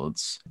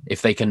worlds.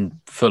 If they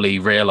can fully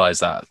realize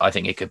that, I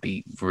think it could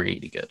be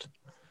really good.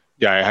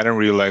 Yeah, I hadn't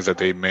realized that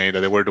they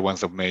were the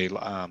ones that made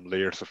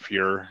Layers of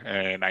Fear,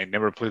 and I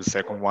never played the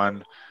second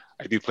one.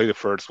 I did play the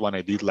first one.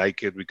 I did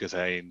like it because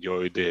I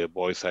enjoyed the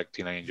voice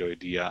acting. I enjoyed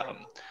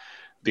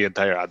the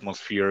entire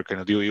atmosphere kind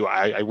of deal.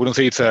 I wouldn't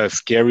say it's a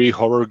scary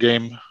horror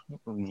game.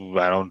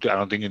 I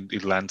don't think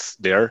it lands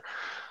there.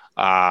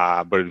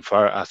 But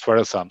as far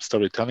as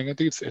storytelling, I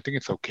think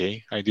it's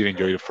okay. I did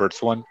enjoy the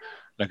first one.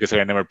 Like I said,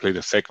 I never played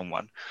the second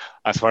one.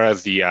 As far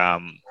as the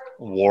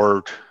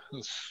word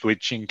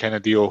switching kind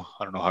of deal,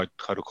 I don't know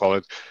how to call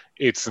it.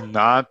 It's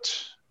not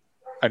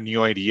a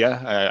new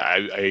idea.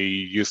 I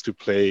used to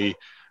play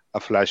a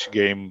flash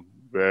game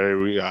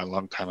very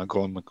long time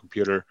ago on my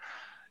computer.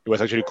 It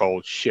was actually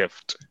called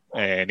Shift,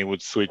 and it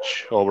would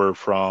switch over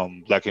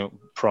from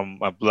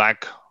a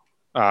black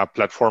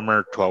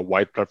platformer to a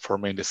white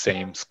platformer in the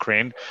same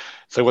screen.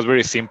 So it was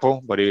very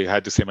simple, but it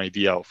had the same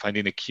idea of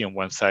finding a key on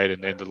one side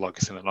and then the lock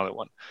is in another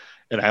one.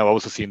 And I've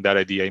also seen that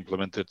idea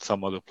implemented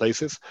some other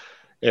places.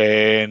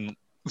 And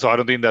so I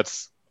don't think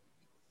that's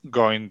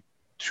going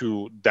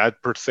to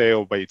that per se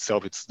or by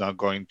itself, it's not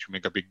going to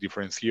make a big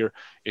difference here.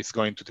 It's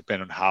going to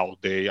depend on how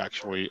they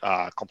actually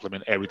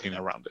complement everything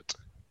around it.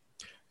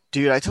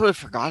 dude, I totally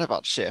forgot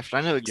about Shift.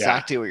 I know Yeah,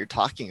 exactly what you're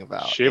talking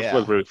about. Shift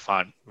was Yeah. very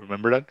fun.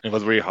 Remember that? It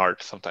was very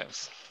hard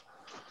sometimes.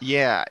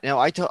 Yeah,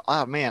 no,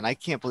 oh man, I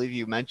can't believe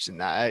you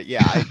mentioned that.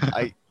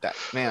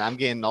 Man, I'm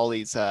getting all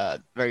these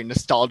very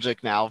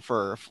nostalgic now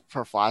for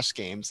Flash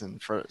games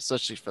and for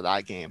especially for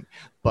that game.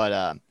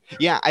 But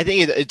yeah, I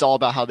think it's all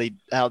about how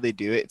they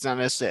do it. It's not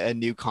necessarily a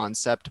new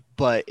concept,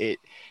 but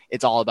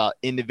it's all about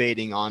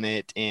innovating on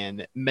it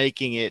and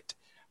making it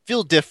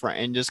feel different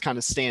and just kind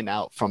of stand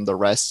out from the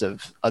rest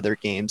of other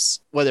games,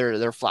 whether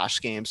they're Flash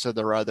games or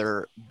there are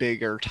other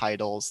bigger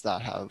titles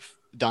that have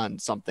done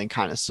something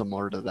kind of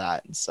similar to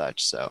that and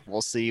such. So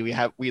we'll see.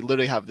 We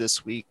literally have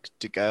this week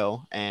to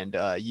go, and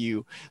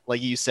you,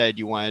 like you said,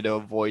 you wanted to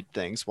avoid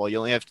things. Well, you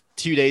only have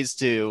 2 days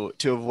to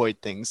avoid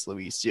things,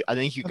 Luis. I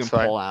think you That's can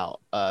fine. pull out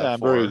Yeah, I'm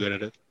very good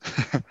at it.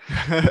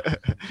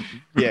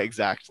 yeah,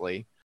 exactly.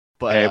 I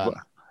But have,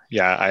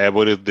 yeah, I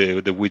avoided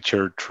the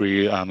Witcher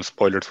 3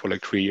 spoilers for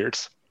like 3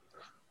 years.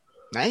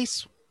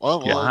 nice.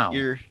 Well, Yeah. Wow.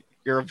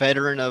 you're a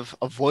veteran of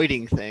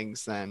avoiding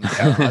things then.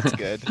 So Yeah. that's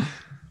good.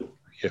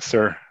 Yes,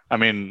 sir. I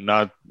mean,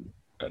 not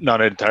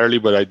entirely,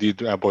 but I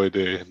did avoid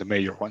the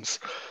major ones.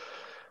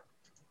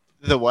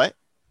 The what?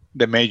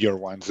 The major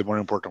ones, the more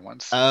important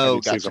ones. I Oh,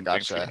 did see gotcha, some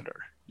things here gotcha. and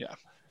there. Yeah.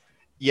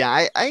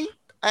 Yeah,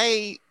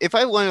 I if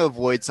I want to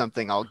avoid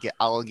something, I'll get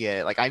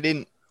it. Like I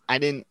didn't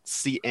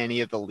see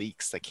any of the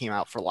leaks that came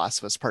out for Last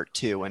of Us Part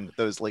 2 when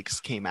those leaks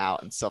came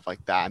out and stuff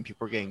like that, and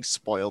people were getting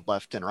spoiled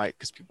left and right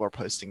because people are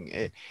posting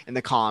it in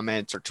the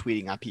comments or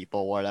tweeting at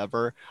people,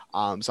 whatever.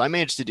 So I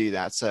managed to do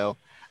that. So,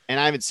 and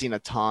I haven't seen a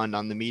ton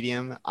on the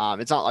medium.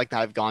 It's not like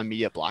I've gone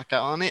media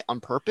blackout on it on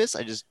purpose.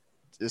 I just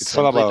It's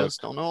all simply about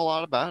just don't know a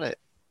lot about it.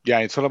 Yeah,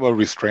 it's all about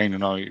restraint.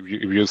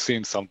 If you're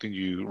seeing something,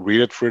 you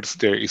read it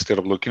first instead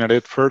of looking at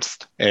it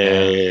first, Yeah.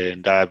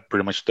 and that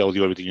pretty much tells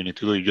you everything you need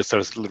to do. You just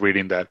start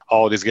reading that,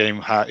 oh, this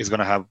game is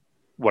gonna have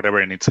whatever,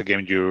 and it's a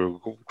game you're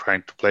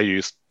trying to play. You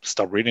just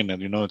stop reading,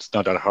 and it's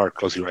not that hard.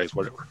 Close your eyes,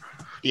 whatever.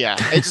 Yeah,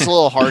 it's just a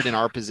little hard in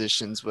our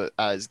positions with,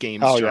 as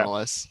games Oh yeah,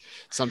 journalists.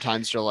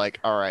 Sometimes you're like,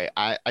 all right,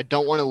 I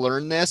don't want to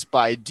learn this, but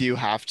I do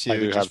have I to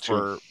do have just to.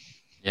 for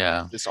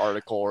Yeah. this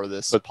article or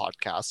this But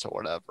podcast or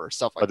whatever.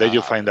 Stuff like but then that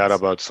you find out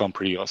happens. about some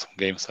pretty awesome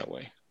games that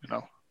way.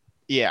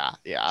 Yeah,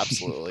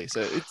 absolutely.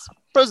 So it's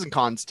pros and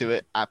cons to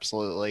it,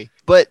 absolutely.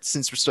 But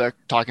since we're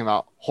talking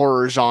about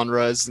horror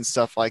genres and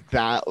stuff like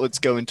that, let's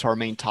go into our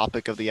main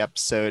topic of the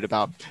episode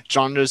about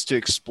genres to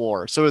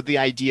explore. So the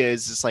idea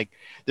is just like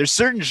there's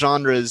certain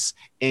genres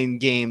in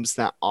games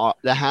that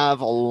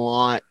have a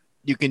lot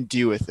you can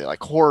do with it.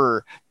 Like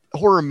horror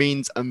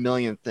means a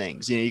million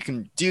things. You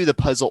can do the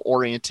puzzle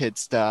oriented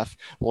stuff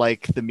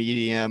like the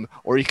medium,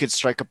 or you could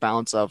strike a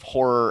balance of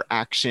horror,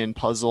 action,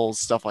 puzzles,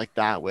 stuff like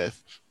that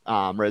with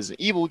Resident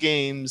Evil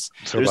games.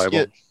 There's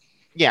Survival.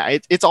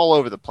 it's all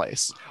over the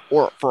place,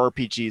 or for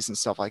RPGs and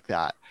stuff like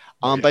that.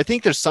 Oh, yeah. But I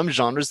think there's some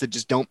genres that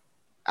just don't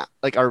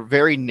are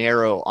very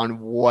narrow on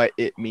what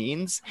it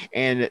means,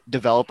 and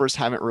developers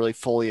haven't really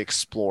fully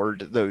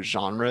explored those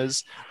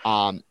genres.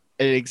 An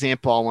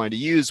example I wanted to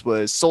use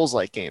was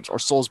Souls-like games or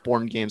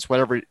Souls-born games,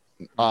 whatever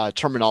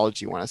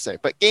terminology you want to say,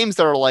 but games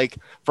that are like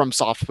from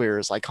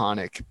Software's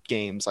iconic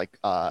games like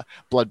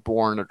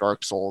Bloodborne or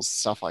Dark Souls,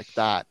 stuff like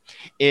that.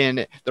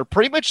 And they're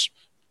pretty much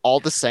all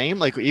the same.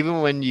 Like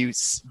even when you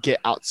get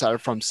outside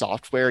of From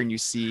Software and you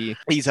see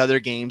these other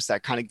games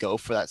that kind of go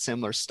for that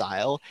similar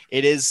style,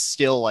 it is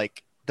still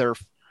like they're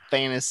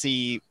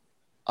fantasy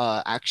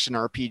action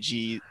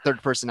RPG,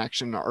 third person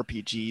action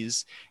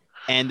RPGs,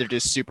 and they're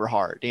just super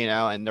hard,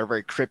 and they're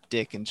very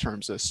cryptic in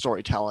terms of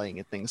storytelling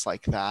and things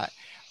like that.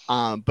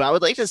 But I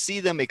would like to see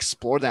them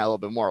explore that a little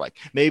bit more, like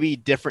maybe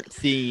different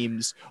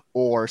themes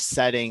or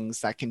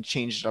settings that can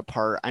change it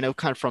apart. I know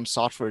kind of From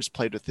Software has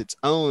played with its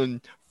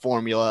own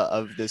formula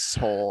of this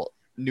whole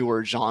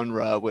newer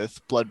genre with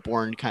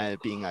Bloodborne kind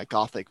of being a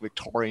gothic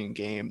Victorian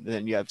game.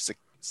 Then you have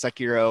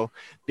Sekiro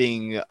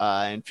being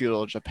in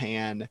feudal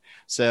Japan.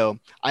 So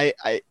I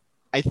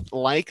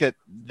like that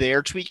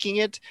they're tweaking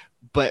it,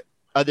 but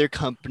other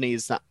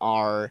companies that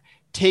are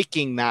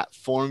taking that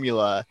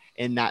formula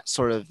in that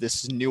sort of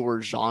this newer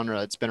genre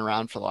that's been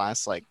around for the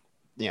last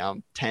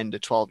 10 to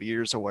 12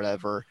 years or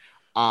whatever.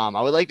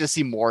 I would like to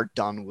see more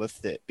done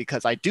with it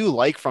because I do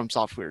like From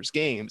Software's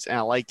games and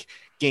I like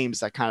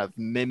games that kind of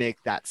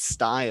mimic that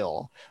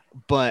style,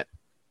 but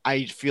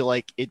I feel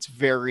like it's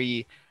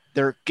very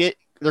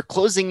they're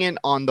closing in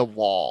on the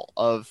wall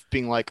of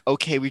being like,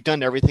 okay, we've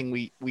done everything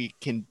we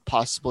can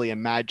possibly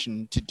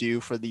imagine to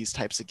do for these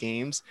types of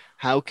games.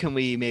 How can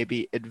we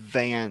maybe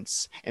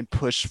advance and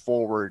push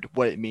forward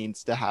what it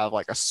means to have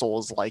like a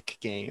Souls-like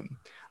game?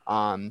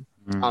 I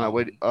don't know.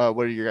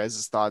 What are your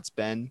guys' thoughts,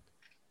 Ben?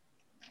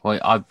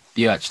 Well,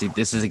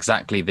 this is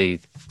exactly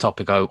the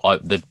topic,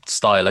 the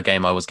style of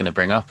game I was going to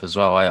bring up as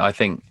well. I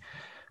think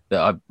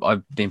that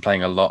I've been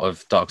playing a lot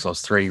of Dark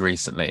Souls 3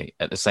 recently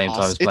at the same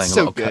time as It's playing a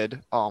lot so of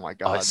good. Oh my Oh,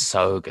 god. it's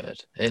so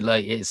good.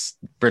 It's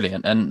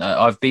brilliant. And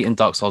I've beaten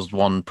Dark Souls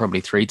 1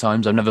 probably 3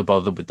 times. I've never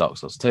bothered with Dark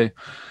Souls 2,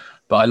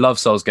 but I love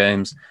Souls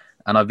games.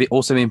 And I've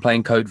also been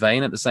playing Code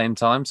Vein at the same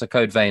time. So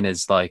Code Vein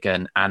is like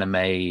an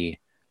anime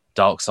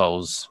Dark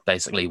Souls,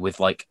 basically, with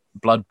like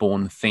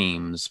Bloodborne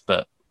themes,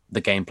 but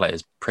the gameplay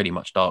is pretty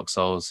much Dark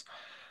Souls.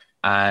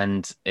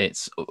 And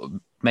it's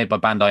made by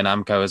Bandai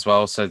Namco as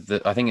well. So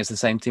I think it's the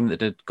same team that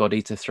did God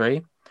Eater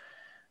 3.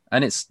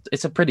 And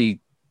it's a pretty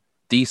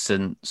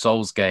decent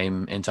Souls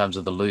game in terms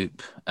of the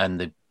loop and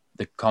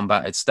the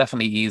combat. It's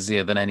definitely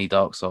easier than any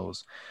Dark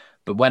Souls.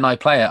 But when I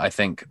play it, I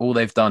think all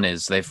they've done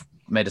is they've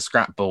made a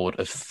scrapboard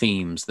of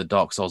themes that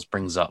Dark Souls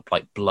brings up,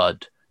 like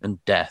blood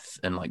and death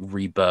and like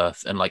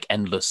rebirth and like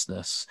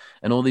endlessness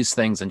and all these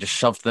things, and just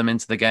shoved them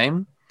into the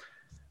game.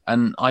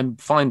 And I'm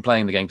fine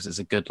playing the game because it's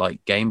a good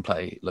like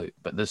gameplay loop,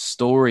 but the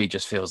story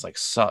just feels like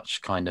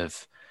such kind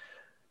of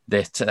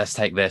this. Let's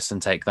take this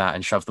and take that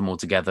and shove them all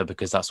together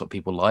because that's what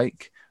people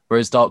like.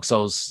 Whereas Dark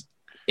Souls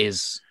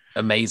is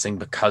amazing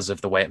because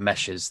of the way it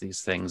meshes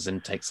these things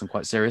and takes them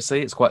quite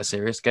seriously. It's quite a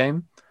serious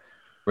game.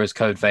 Whereas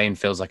Code Vein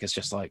feels like it's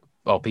just like,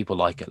 oh, people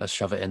like it, let's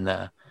shove it in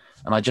there.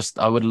 And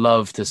I would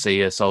love to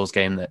see a Souls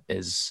game that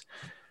is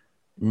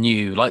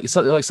new, like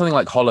something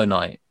like Hollow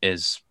Knight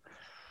is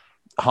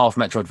half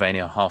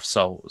Metroidvania, half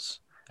Souls,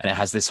 and it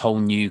has this whole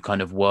new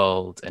kind of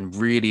world and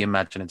really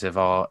imaginative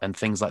art and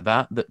things like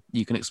that that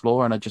you can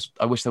explore. And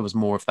I wish there was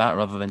more of that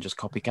rather than just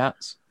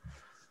copycats.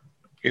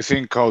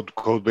 Isn't Code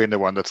Vein the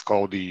one that's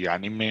called the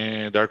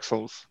anime Dark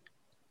Souls?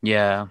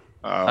 Yeah,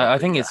 I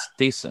think it's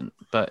decent,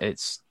 but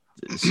its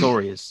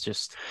story is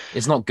just,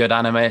 it's not good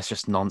anime. It's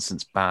just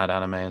nonsense, bad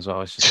anime as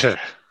well. It's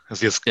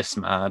just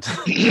mad.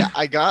 Yeah,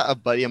 I got a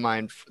buddy of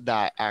mine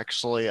that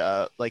actually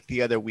like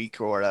the other week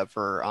or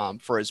whatever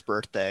for his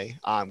birthday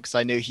because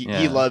I knew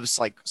he loves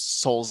like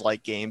Souls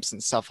like games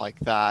and stuff like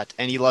that,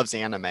 and he loves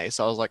anime,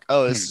 so I was like,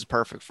 oh, this is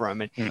perfect for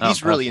him, and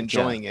he's really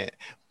enjoying it.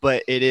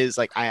 But it is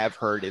like, I have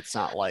heard it's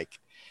not like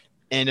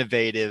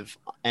innovative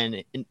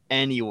and in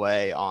any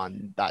way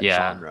on that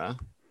genre.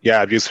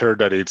 Yeah, I've just heard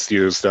that it's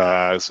used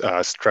as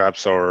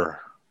straps, or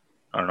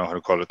I don't know how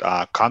to call it,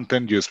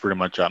 content used pretty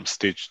much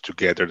stitched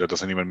together that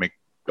doesn't even make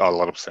a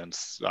lot of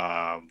sense in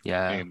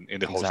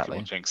the whole scheme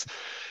of things.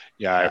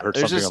 Yeah, I heard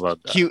something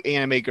about that. Cute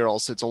anime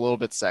girls, so it's a little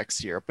bit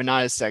sexier, but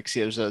not as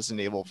sexy as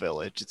Resident Evil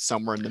Village. It's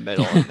somewhere in the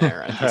middle in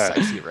there at the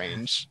sexy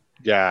range.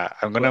 Yeah,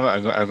 I'm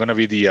gonna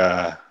be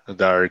the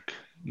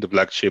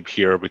black sheep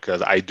here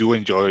because I do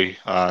enjoy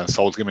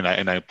Souls game, and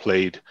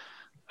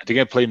I think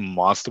I played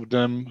most of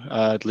them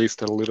at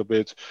least a little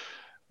bit,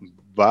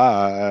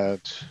 but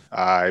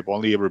I've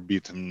only ever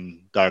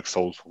beaten Dark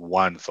Souls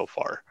 1 so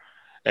far.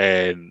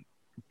 And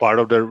part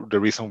of the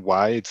reason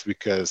why, it's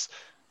because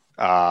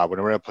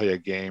whenever I play a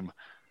game,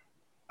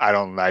 I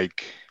don't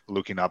like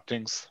looking up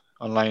things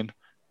online.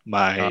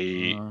 My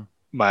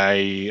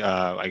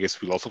I guess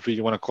philosophy,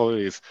 you want to call it,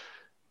 is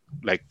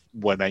like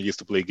when I used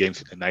to play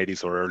games in the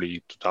 90s or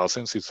early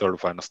 2000s, it's sort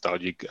of a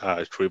nostalgic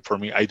trip for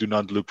me. I do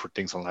not look for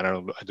things online.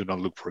 I do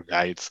not look for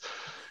guides.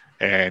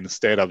 And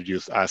instead of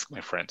just ask my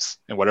friends,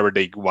 and whatever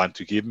they want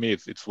to give me,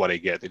 it's what I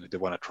get. And if they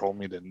want to troll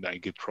me, then I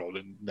get trolled.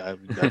 And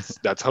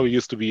that's how it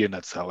used to be, and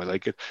that's how I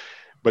like it.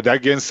 But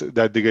that gets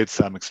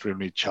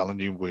extremely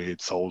challenging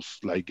with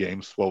Souls-like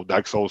games. Well,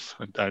 Dark Souls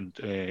and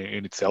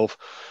in itself.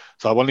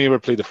 So I've only ever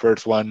played the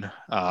first one.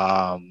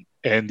 And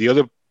the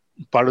other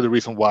part of the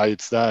reason why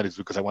it's that is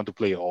because I want to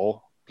play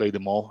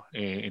them all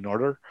in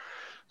order.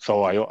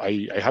 So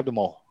I have them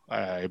all.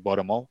 I bought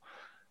them all,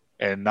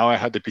 and now I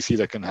have the PC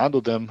that can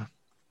handle them.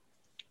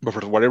 But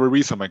for whatever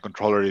reason, my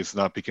controller is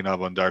not picking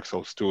up on Dark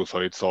Souls 2, so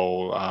it's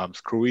all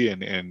screwy,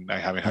 and I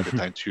haven't had the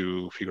time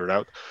to figure it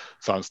out.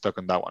 So I'm stuck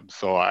on that one.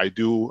 So I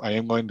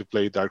am going to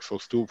play Dark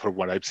Souls 2 for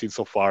what I've seen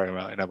so far,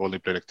 and I've only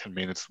played like 10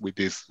 minutes with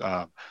this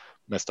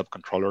messed up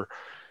controller.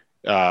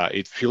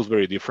 It feels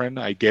very different.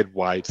 I get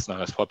why it's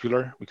not as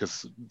popular,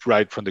 because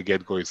right from the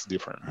get-go it's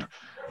different.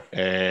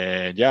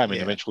 And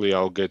eventually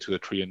I'll get to the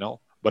 3 and 0.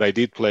 But I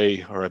did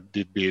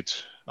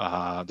beat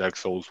Dark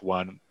Souls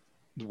 1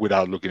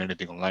 without looking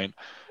anything online,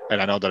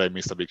 and I know that I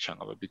missed a big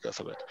chunk of it because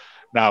of it.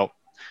 Now,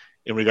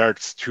 in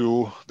regards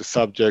to the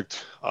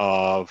subject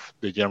of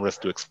the genres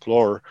to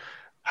explore,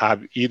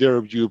 have either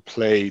of you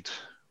played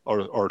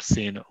or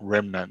seen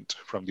Remnant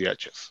from the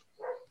Ashes?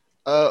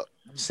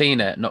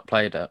 Seen it, not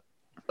played it.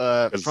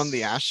 From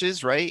the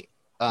Ashes, right?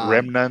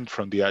 Remnant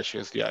from the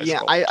Ashes. Yeah,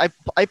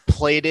 I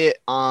played it.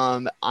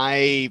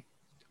 I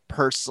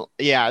personally,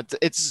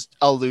 it's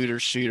a looter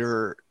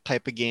shooter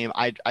type of game.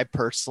 I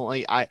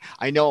personally, I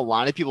know a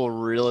lot of people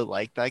really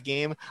like that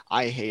game.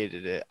 I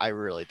hated it. I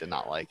really did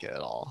not like it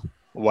at all.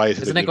 Why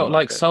isn't it got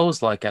like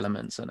Souls-like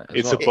elements in it?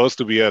 It's supposed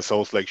to be a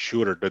Souls-like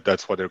shooter, but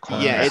that's what they're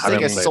calling it. Yeah, it's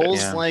like a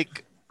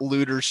Souls-like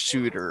looter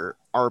shooter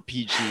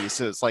RPG.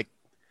 So it's like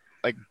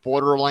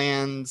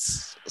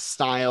Borderlands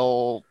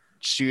style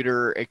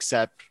shooter,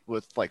 except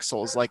with like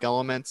Souls-like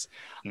elements.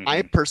 Mm-hmm.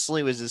 I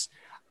personally was just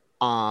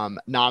not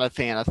a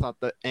fan. I thought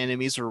the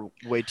enemies were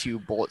way too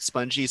bullet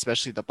spongy,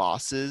 especially the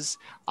bosses.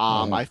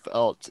 I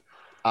felt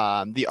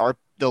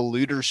the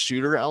looter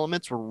shooter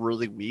elements were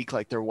really weak.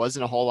 Like there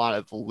wasn't a whole lot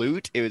of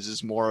loot. It was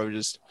just more of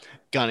just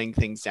gunning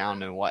things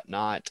down and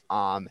whatnot.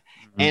 And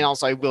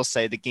also I will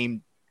say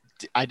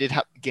I did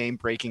have game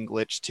breaking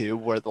glitch too,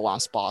 where the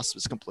last boss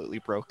was completely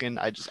broken.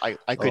 I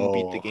couldn't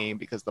beat the game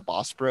because the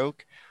boss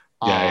broke.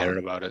 Yeah, I heard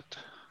about it.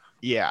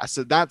 Yeah,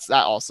 so that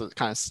also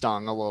kind of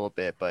stung a little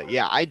bit, but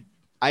yeah,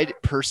 I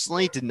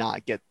personally did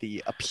not get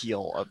the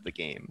appeal of the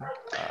game.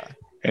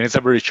 And it's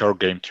a very short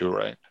game too,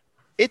 right?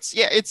 It's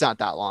not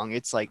that long.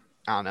 It's like,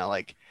 I don't know,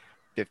 like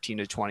 15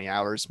 to 20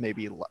 hours,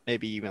 maybe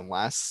even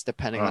less,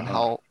 depending on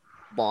how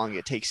long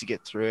it takes to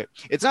get through it.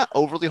 It's not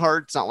overly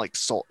hard. It's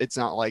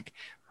not like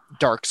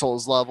Dark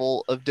Souls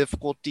level of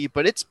difficulty,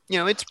 but it's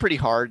pretty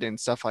hard and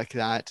stuff like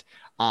that.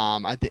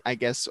 I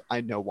guess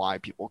I know why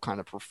people kind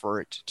of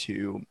prefer it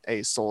to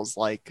a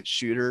Souls-like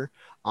shooter.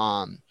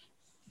 Um,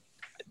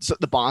 so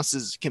the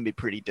bosses can be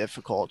pretty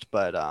difficult,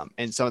 but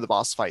and some of the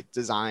boss fight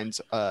designs,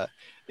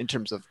 in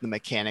terms of the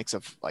mechanics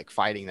of like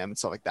fighting them and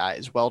stuff like that,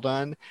 is well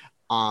done.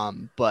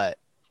 But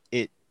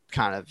it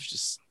kind of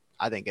just,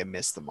 I think it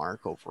missed the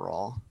mark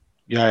overall.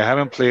 Yeah, I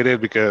haven't played it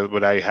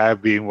but I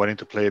have been wanting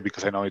to play it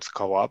because I know it's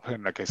co-op,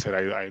 and like I said,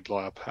 I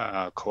love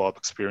co-op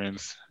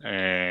experience,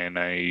 and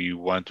I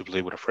want to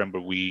play with a friend,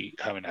 but we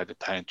haven't had the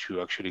time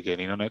to actually get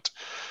in on it.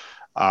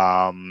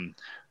 Um,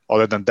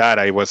 Other than that,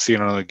 I was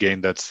seeing another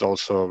game that's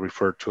also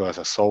referred to as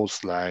a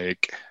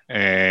Souls-like,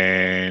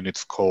 and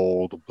it's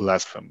called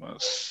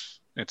Blasphemous.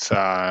 It's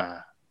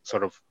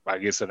sort of, I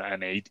guess,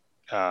 an eight.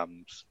 I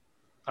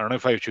don't know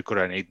if I should call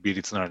it an 8-bit.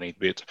 It's not an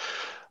 8-bit,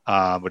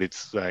 but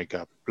it's like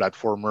a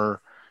platformer,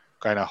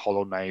 kind of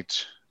Hollow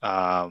Knight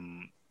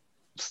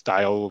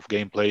style of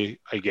gameplay,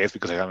 I guess,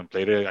 because I haven't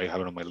played it. I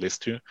have it on my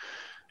list too,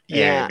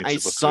 Yeah, and it's I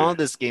supposed to be, saw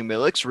this game. It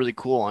looks really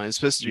cool and it's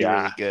supposed to be yeah,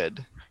 really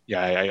good.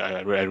 yeah.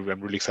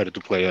 I'm really excited to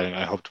play.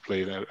 I hope to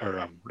play it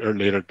or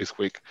later this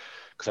week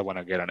because I want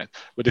to get on it.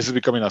 But this is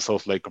becoming a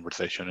Souls-like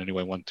conversation.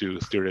 Anyway, I want to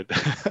steer it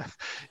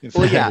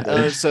Well, inside yeah. of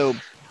there.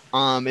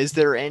 Is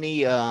there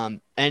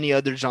any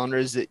other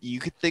genres that you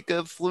could think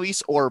of,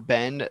 Luis or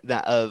Ben,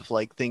 that of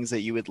like things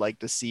that you would like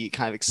to see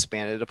kind of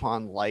expanded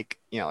upon, like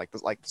like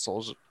the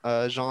Souls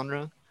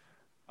genre?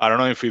 I don't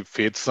know if it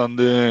fits on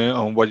the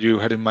on what you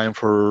had in mind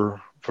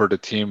for the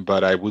team,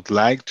 but I would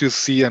like to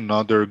see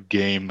another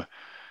game,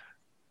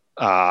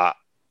 uh,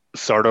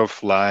 sort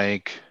of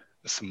like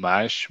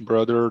Smash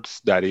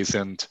Brothers, that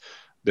isn't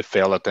the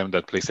failed attempt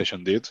that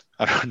PlayStation did.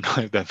 I don't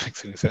know if that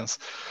makes any sense.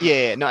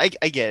 Yeah, no, I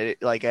get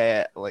it. Like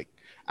I don't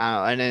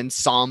know, an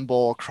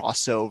ensemble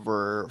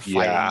crossover fighting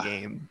Yeah,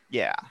 game.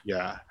 Yeah.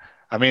 yeah.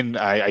 I mean,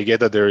 I get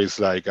that there is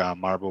like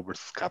Marvel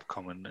versus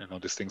Capcom and all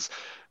these things,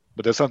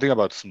 but there's something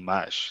about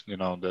Smash,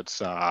 that's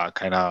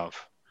kind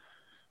of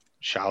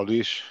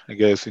childish, I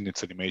guess, in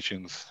its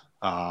animations,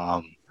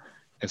 and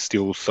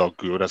still so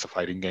good as a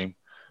fighting game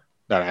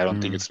that I don't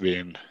think Mm. it's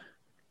been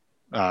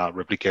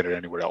replicated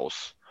anywhere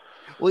else.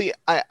 Well, yeah,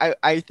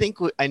 I think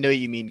I know what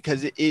you mean,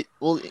 because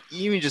well,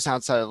 even just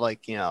outside of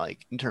like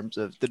like in terms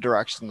of the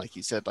direction, like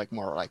you said, like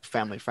more like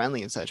family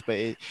friendly and such, but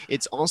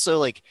it's also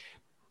like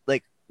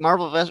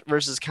Marvel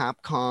versus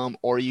Capcom,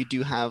 or you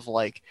do have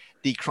like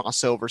the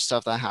crossover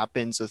stuff that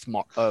happens with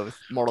Mortal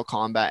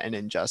Kombat and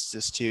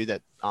Injustice too,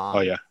 that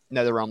Oh yeah.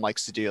 NetherRealm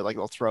likes to do. Like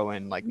they'll throw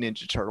in like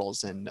Ninja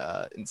Turtles and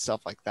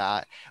stuff like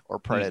that, or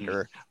Hmm.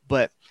 Predator.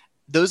 But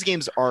those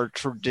games are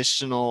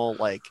traditional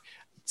like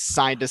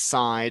side to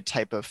side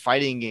type of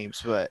fighting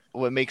games. But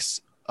what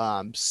makes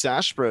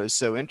Smash Bros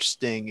so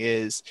interesting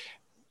is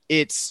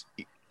it's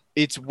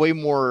it's way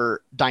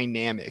more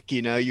dynamic.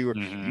 You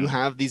Hmm.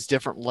 have these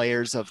different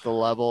layers of the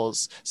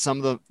levels.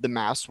 Some of the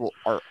maps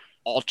are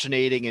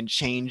alternating and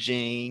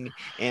changing,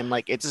 and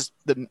like it's just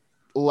the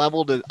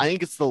I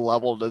think it's the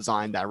level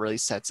design that really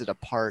sets it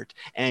apart,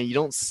 and you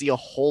don't see a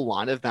whole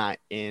lot of that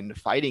in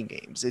fighting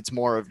games. It's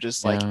more of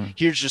just like, Yeah.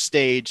 here's your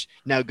stage,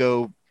 now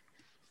go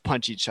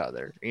punch each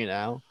other.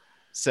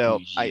 So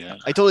I Yeah.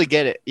 I totally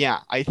get it. Yeah,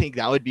 I think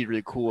that would be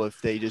really cool if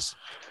they just,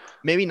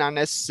 maybe not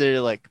necessarily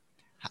like,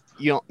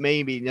 you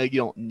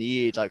don't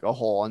need like a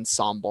whole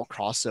ensemble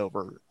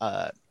crossover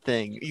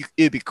thing.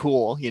 It'd be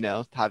cool,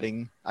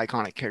 having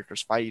iconic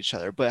characters fight each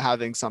other, but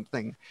having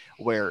something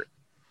where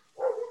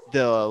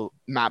the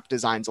map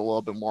design's a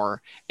little bit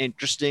more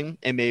interesting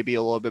and maybe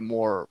a little bit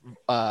more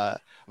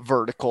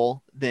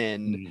vertical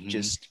than Hmm.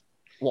 just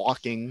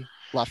walking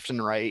left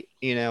and right,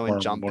 and More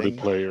jumping.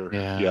 multiplayer.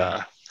 Yeah.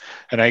 Yeah.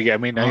 And I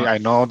mean, Uh, I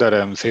know that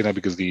I'm saying that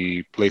because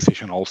the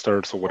PlayStation All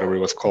Stars or whatever it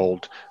was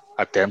called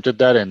attempted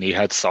that, and it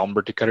had some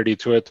verticality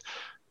to it,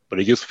 but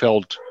it just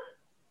felt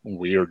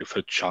weird. It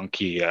felt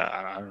chunky.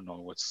 I don't know.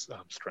 What's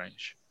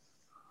strange.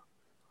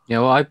 yeah.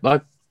 Well,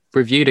 I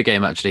reviewed a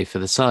game actually for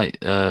the site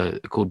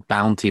called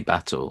Bounty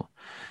Battle,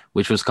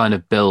 which was kind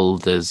of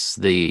billed as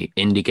the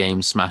indie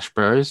game Smash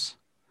Bros.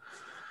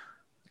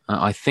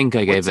 I think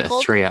I gave What's it it a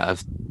called? 3 out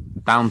of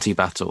Bounty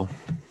Battle.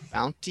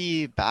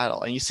 Bounty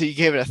Battle. And you said you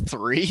gave it a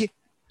 3?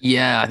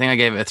 Yeah, I think I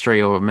gave it a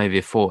 3 or maybe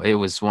a 4. It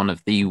was one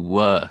of the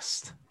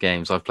worst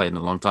games I've played in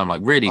a long time.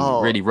 Like really,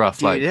 Oh, really rough.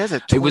 dude, Like it has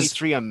a it was,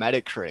 23 on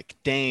Metacritic.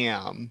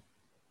 Damn.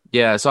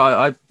 yeah. So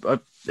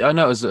I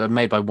know it was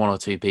made by one or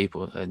two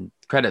people, and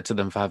credit to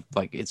them for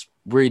like it's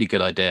really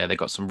good idea. They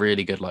got some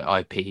really good like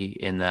IP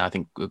in there. I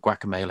think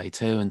Guacamelee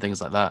too and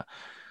things like that.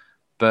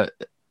 But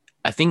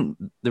I think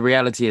the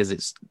reality is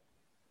it's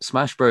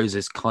Smash Bros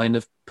is kind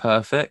of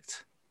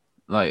perfect.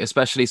 Like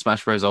especially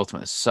Smash Bros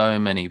Ultimate, there's so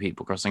many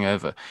people crossing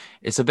over.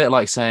 It's a bit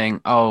like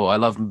saying, "Oh, I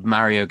love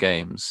Mario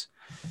games.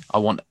 I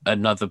want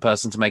another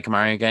person to make a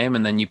Mario game,"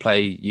 and then you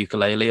play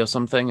ukulele or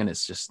something, and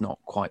it's just not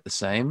quite the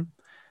same.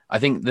 I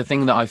think the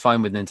thing that I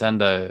find with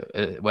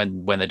Nintendo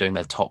when they're doing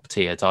their top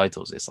tier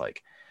titles, it's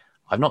like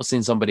I've not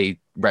seen somebody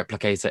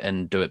replicate it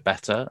and do it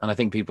better, and I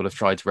think people have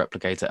tried to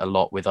replicate it a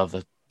lot with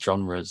other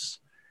genres,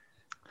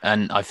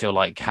 and I feel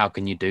like how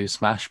can you do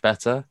Smash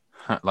better?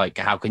 Like,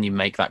 how can you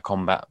make that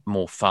combat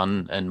more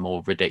fun and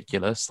more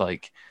ridiculous?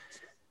 Like,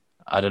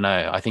 I don't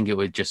know. I think it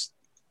would just.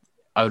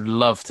 I would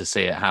love to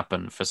see it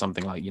happen for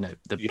something like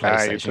the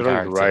Yeah, you're PlayStation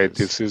totally right. characters.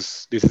 This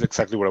is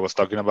exactly what I was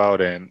talking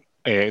about, and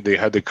they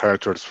had the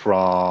characters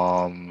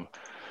from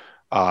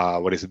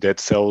what is it, Dead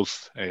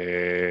Cells,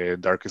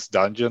 Darkest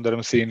Dungeon that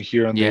I'm seeing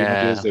here on the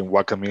images, Yeah. and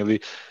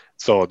Guacamelee.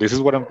 So this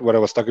is what I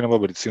was talking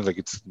about, but it seems like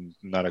it's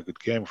not a good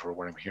game for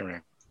what I'm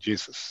hearing.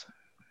 Jesus,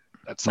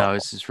 that's No, awful.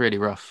 it's really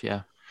rough.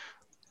 Yeah.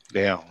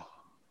 Damn.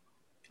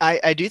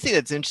 I do think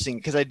that's interesting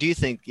because I do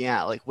think,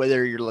 yeah, like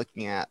whether you're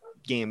looking at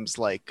games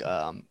like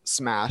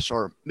Smash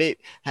or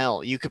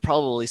hell, you could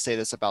probably say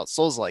this about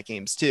Souls-like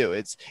games too.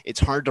 It's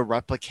hard to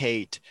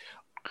replicate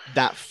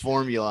that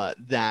formula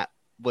that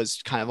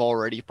was kind of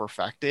already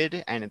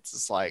perfected, and it's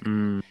just like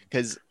Mm,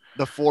 because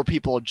before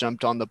people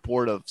jumped on the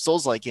board of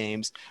Souls-like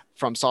games,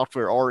 From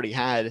Software already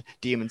had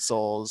Demon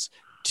Souls,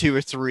 two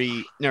or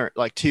three, no,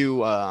 like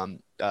two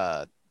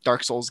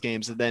Dark Souls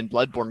games, and then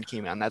Bloodborne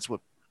came out, and that's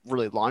what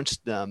really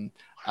launched them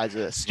as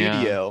a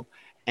yeah. studio.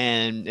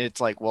 And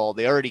it's like, well,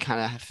 they already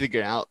kind of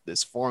figured out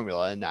this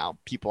formula, and now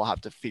people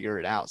have to figure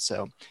it out.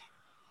 So,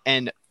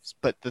 and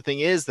but the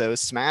thing is, though,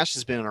 Smash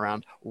has been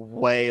around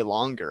way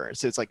longer.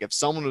 So it's like if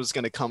someone was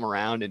going to come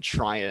around and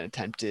try and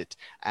attempt it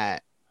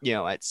at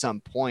at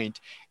some point,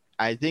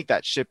 I think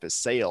that ship has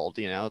sailed.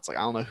 It's like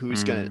I don't know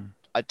who's going to Mm,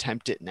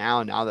 attempt it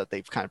now that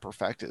they've kind of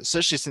perfected it,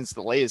 especially since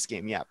the latest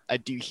game. Yeah, I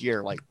do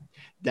hear like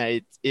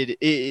that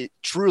it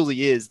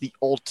truly is the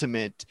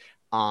ultimate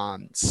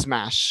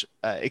Smash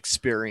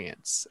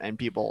experience, and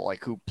people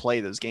like who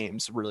play those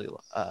games really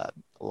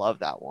love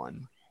that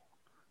one.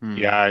 mm.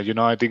 Yeah,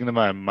 I think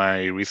that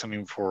my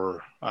reasoning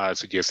for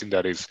suggesting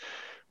that is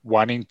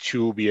wanting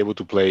to be able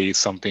to play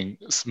something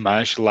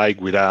Smash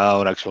like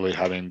without actually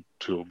having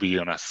to be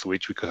on a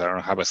Switch because I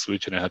don't have a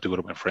Switch and I have to go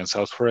to my friend's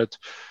house for it.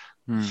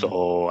 Hmm.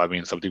 So, I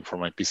mean, something for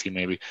my PC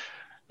maybe.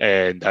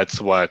 And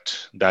that's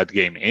what that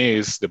game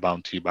is, the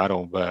Bounty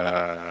Battle.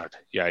 But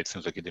yeah, it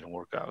seems like it didn't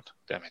work out.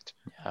 Damn it.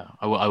 Yeah,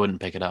 I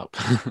wouldn't pick it up.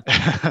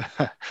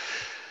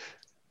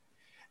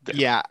 Damn.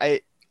 Yeah,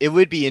 it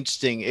would be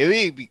interesting. It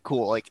would be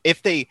cool. Like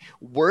if they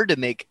were to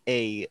make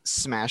a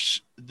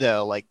Smash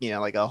though, like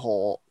like a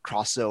whole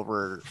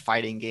crossover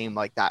fighting game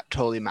like that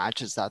totally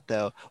matches that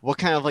though. What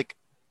kind of like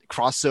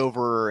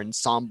crossover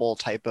ensemble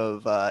type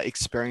of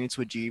experience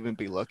would you even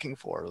be looking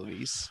for,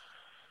 Luis?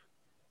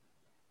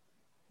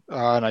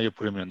 Now you're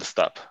putting me on the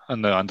spot.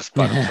 On the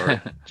spot. I'm sorry.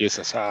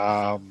 Jesus.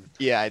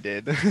 Yeah, I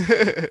did.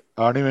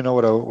 I don't even know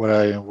what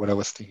I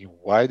was thinking.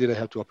 Why did I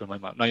have to open my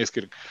mouth? No, just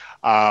kidding.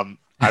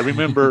 I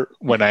remember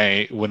when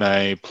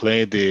I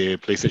played the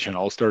PlayStation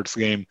All Stars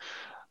game,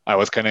 I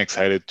was kind of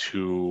excited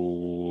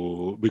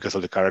to because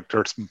of the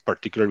characters, in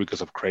particular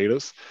because of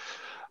Kratos.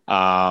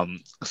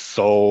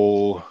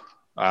 So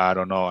I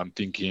don't know. I'm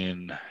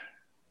thinking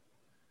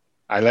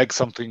I like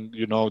something.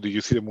 Do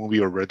you see the movie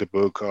or read the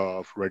book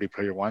of Ready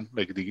Player One?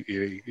 Like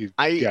it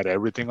I got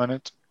everything on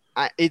it.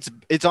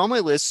 it's on my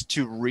list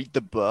to read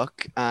the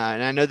book,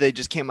 and I know they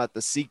just came out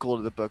the sequel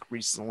to the book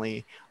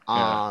recently.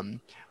 Yeah.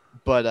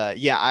 But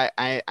yeah,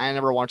 I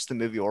never watched the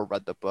movie or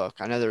read the book.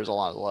 I know there's a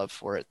lot of love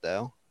for it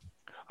though.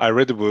 I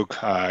read the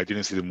book. I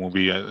didn't see the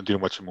movie. I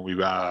didn't watch the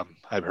movie.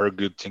 I've heard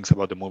good things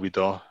about the movie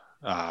though.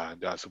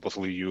 That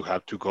supposedly you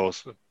have to go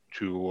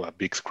to a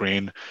big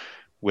screen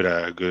with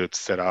a good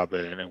setup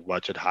and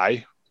watch it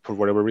high for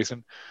whatever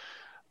reason.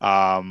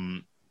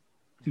 Um,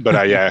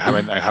 but yeah,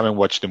 I haven't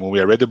watched the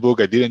movie. I read the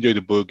book. I did enjoy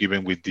the book,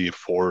 even with the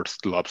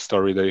forced love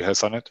story that it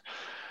has on it.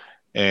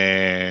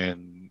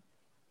 And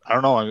I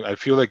don't know. I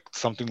feel like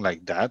something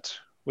like that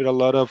with a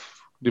lot of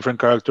different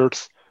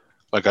characters.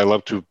 Like I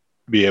love to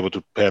be able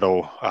to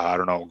pedal, I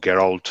don't know,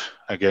 Geralt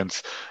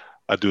against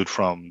a dude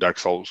from Dark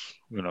Souls.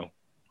 I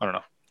don't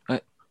know.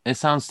 It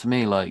sounds to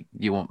me like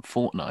you want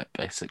Fortnite,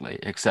 basically,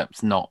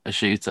 except not a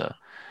shooter.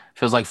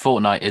 Feels like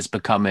Fortnite is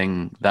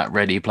becoming that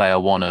Ready Player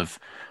One of,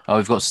 oh,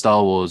 we've got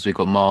Star Wars, we've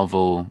got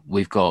Marvel,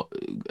 we've got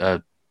uh,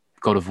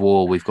 God of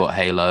War, we've got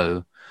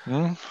Halo,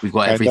 we've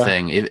got Kinda.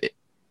 everything.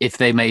 If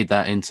they made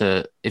that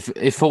into if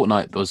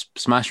Fortnite was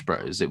Smash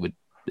Bros,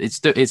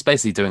 it's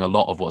basically doing a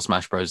lot of what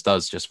Smash Bros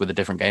does, just with a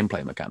different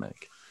gameplay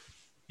mechanic.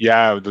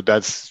 Yeah,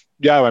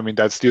 yeah. I mean,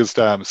 that's just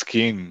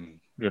skin.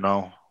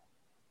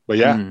 But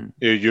yeah, Mm,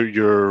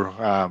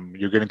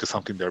 you're getting to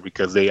something there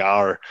because they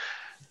are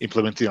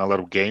implementing a lot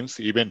of games,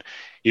 even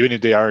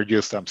if they are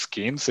just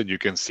skins and you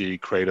can see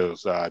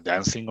Kratos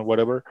dancing or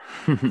whatever.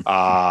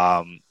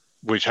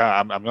 Which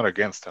I'm not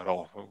against at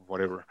all.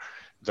 Whatever,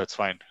 that's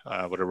fine.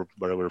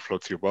 Whatever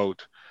floats your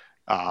boat.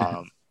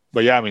 Um,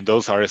 but yeah, I mean,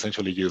 those are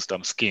essentially just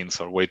skins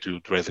or way to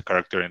dress the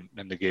character, and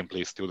the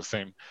gameplay is still the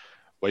same.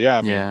 But yeah,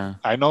 I mean, yeah.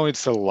 I know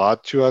it's a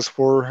lot to ask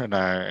for, and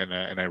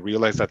I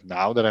realize that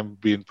now that I'm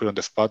being put on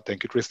the spot.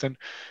 Thank you, Tristan.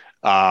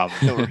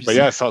 No But worries.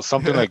 yeah, so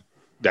something like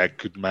that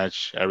could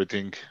match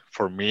everything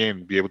for me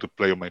and be able to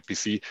play on my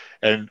PC,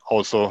 and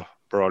also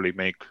probably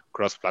make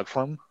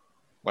cross-platform.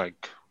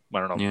 Like, I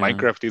don't know, Yeah.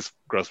 Minecraft is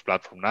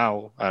cross-platform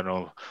now. I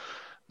know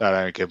that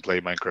I can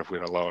play Minecraft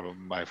with a lot of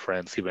my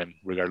friends, even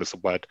regardless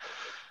of what.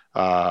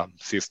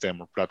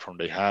 system or platform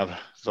they have.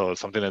 So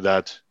something like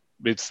that.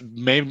 It's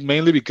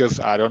mainly because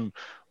I don't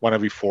want to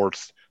be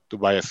forced to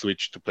buy a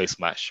Switch to play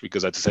Smash,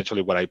 because that's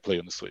essentially what I play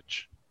on the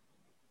Switch.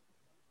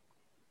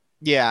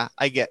 Yeah,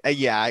 I get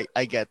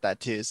that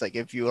too. It's like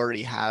if you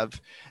already have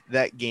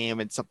that game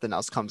and something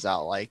else comes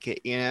out like it,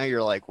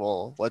 you're like,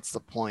 well, what's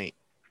the point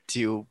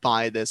to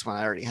buy this when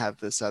I already have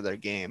this other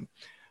game?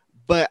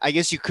 But I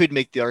guess you could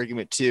make the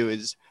argument too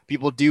is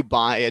people do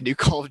buy a new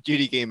Call of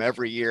Duty game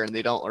every year and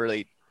they don't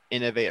really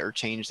innovate or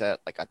change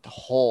that like a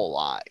whole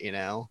lot.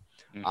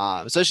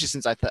 Mm-hmm. Especially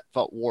since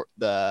felt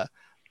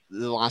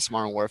the last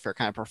Modern Warfare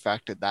kind of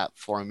perfected that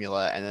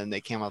formula, and then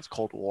they came out with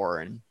Cold War,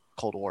 and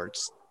Cold War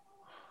just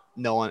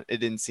it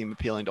didn't seem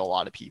appealing to a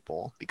lot of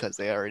people because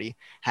they already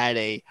had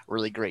a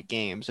really great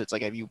game. So it's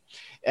like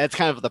that's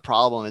kind of the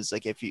problem is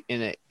like if you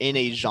in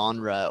a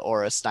genre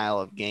or a style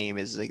of game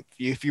is like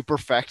if you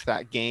perfect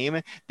that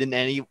game, then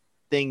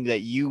anything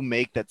that you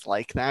make that's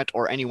like that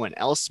or anyone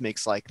else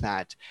makes like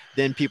that,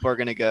 then people are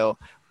gonna go,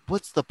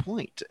 what's the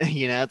point?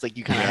 It's like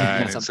you kind of Yeah,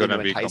 need and it's something gonna to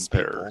be entice compared.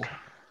 people.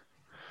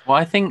 Well,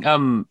 I think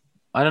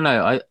I don't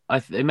know.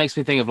 It makes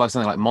me think of like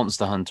something like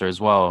Monster Hunter as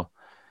well.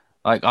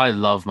 Like I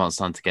love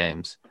Monster Hunter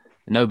games.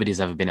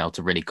 Nobody's ever been able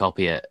to really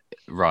copy it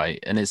right,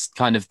 and it's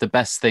kind of the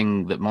best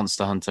thing that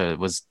Monster Hunter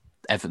was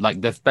ever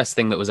like. The best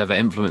thing that was ever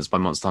influenced by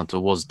Monster Hunter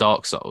was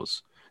Dark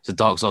Souls. So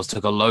Dark Souls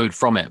took a load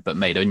from it, but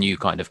made a new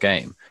kind of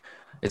game.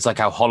 It's like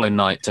how Hollow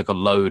Knight took a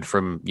load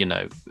from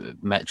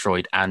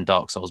Metroid and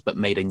Dark Souls, but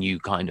made a new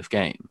kind of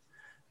game.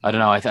 I don't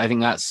know. I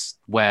think that's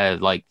where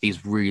like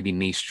these really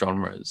niche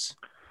genres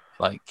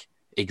like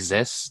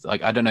exist.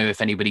 Like I don't know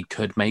if anybody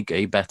could make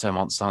a better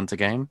Monster Hunter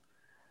game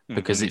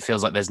because Mm-hmm. it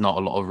feels like there's not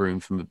a lot of room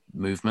for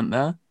movement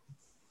there.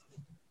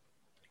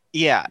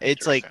 Yeah,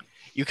 it's like Interesting.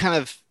 you kind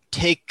of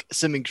take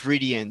some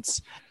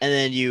ingredients and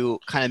then you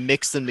kind of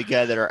mix them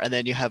together and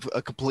then you have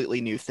a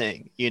completely new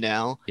thing.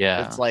 It's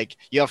Yeah, like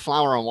you have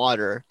flour and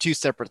water, two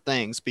separate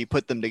things, but you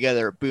put them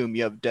together, boom,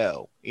 you have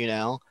dough.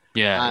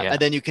 yeah, yeah, And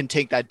then you can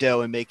take that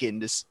dough and make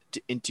it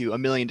into a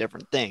million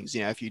different things.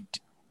 If you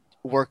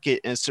work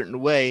it in a certain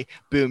way,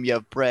 boom, you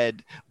have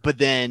bread, but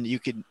then you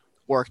can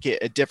work it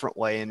a different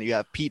way and you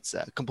have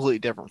pizza, completely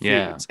different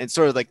yeah, foods. And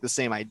sort of like the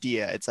same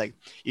idea. It's like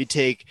you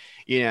take,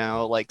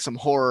 like some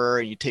horror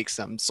and you take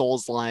some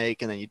Souls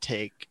like, and then you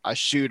take a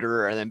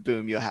shooter and then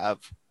boom, you have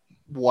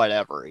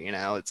whatever.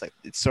 It's like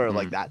it's sort of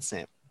like mm, that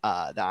same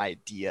the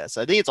idea.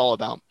 So I think it's all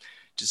about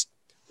just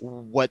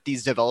what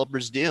these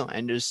developers do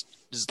and just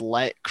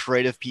let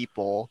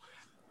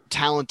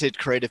talented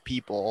creative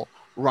people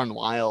run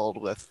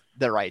wild with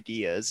their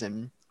ideas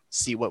and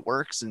see what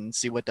works and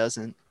see what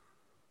doesn't.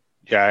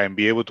 Yeah, and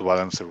be able to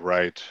balance it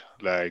right.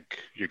 Like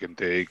you can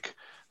take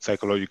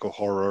psychological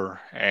horror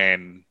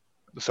and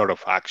sort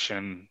of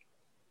action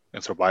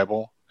and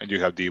survival, and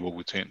you have the evil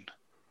within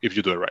if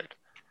you do it right.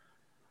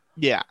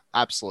 Yeah,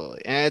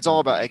 absolutely. And it's all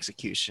about Mhm.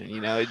 execution.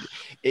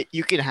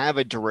 You can have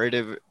a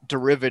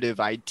derivative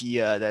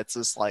idea that's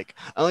just like,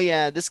 oh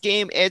yeah, this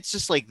game, it's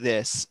just like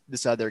this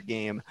other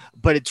game,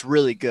 but it's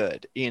really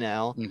good.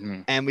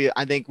 Mhm. And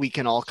I think we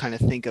can all kind of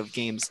think of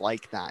games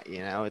like that.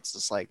 It's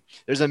just like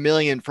there's a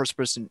million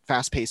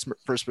fast-paced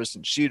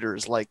first-person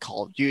shooters like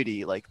Call of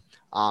Duty, like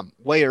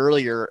way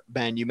earlier,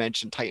 Ben, you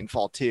mentioned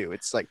Titanfall 2.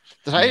 It's like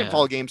the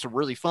yeah, Titanfall games are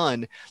really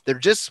fun. They're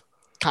just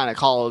kind of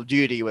Call of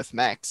Duty with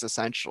mechs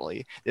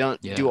essentially. They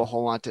don't do yeah, a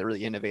whole lot to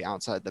really innovate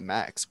outside the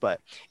mechs,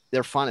 but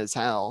they're fun as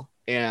hell.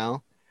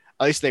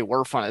 At least they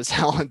were fun as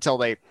hell until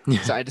they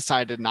yeah.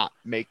 decided to not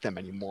make them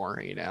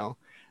anymore.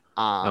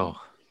 Um,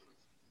 Oh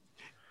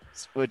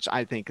which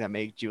I think that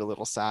made you a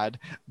little sad,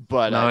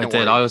 but no, I don't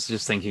did. I worry. was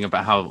just thinking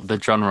about how the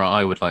genre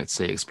I would like to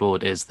see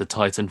explored is the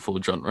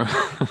Titanfall genre.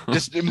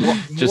 Just more,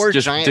 just more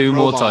just giant do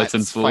more robots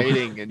Titanfall.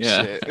 fighting and Yeah,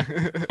 shit.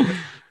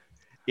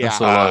 that's Yeah.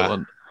 all I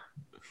want.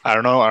 I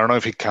don't know. I don't know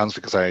if it counts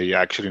because I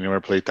actually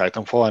never played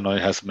Titanfall. I know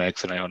it has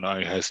mechs and I know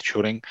it has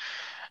shooting.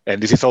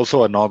 And this is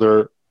also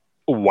another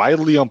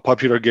widely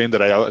unpopular game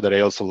that I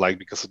also like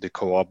because of the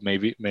co-op,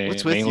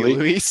 What's with you, mainly.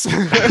 Luis?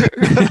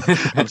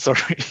 I'm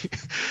sorry.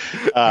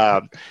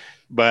 um,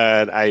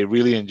 but I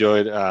really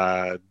enjoyed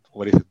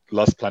what is it,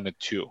 Lost Planet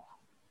 2.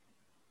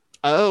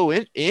 Oh,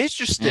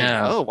 interesting.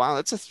 Yeah, Oh, wow,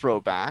 that's a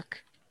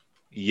throwback.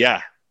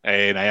 Yeah,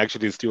 and I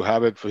actually still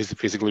have it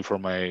physically for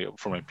my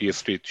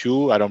PS3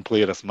 too. I don't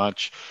play it as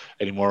much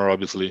anymore,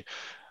 obviously,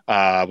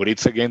 but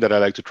it's a game that I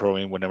like to throw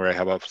in whenever I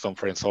have some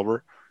friends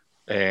over.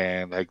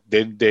 And like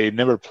they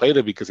never played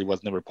it because it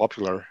was never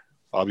popular,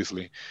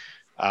 obviously.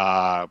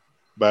 Uh,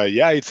 but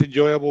yeah, it's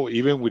enjoyable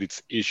even with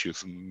its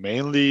issues.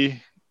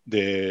 Mainly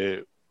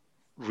the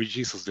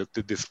Jesus,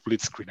 the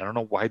split screen. I don't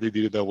know why they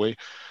did it that way.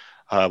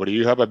 But if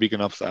you have a big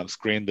enough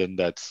screen, then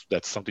that's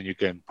something you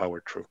can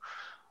power through.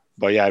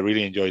 But yeah, I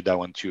really enjoyed that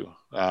one too.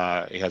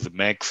 It has a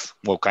mechs,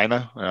 well,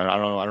 kinda. I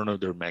don't know. I don't know if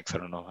they're mechs. I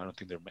don't know. I don't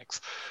think they're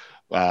mechs.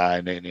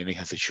 And then it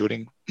has a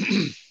shooting.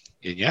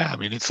 And yeah, I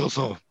mean, it's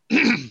also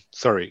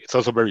sorry, it's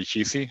also very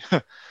cheesy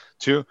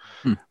too.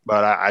 Hmm.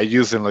 But I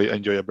usually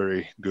enjoy a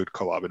very good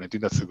co-op, and I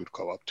think that's a good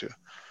co-op too.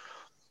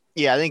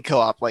 Yeah, I think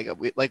co-op, like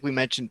we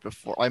mentioned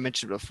before, I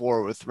mentioned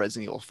before with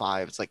Resident Evil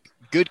 5, it's like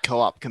good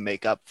co-op can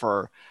make up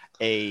for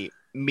a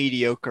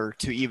mediocre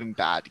to even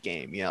bad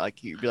game. You know,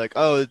 like you'd be like,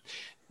 oh,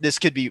 this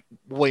could be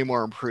way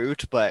more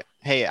improved, but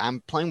hey,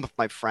 I'm playing with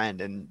my friend,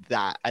 and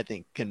that I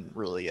think can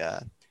really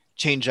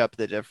change up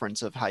the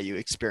difference of how you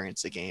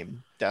experience a game. And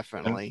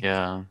Definitely.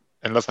 Yeah,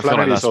 and Lost I feel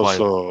Planet like is that's why.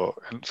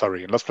 also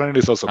sorry, and Lost Planet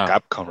is also Oh,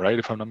 Capcom, right?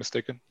 If I'm not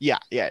mistaken. Yeah,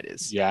 yeah, it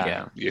is. Yeah,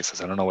 yeah.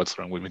 yes. I don't know what's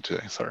wrong with me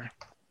today. Sorry.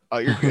 Oh,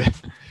 you're good.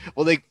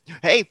 Well,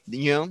 hey,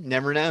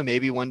 never know.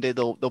 Maybe one day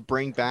they'll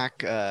bring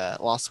back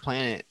Lost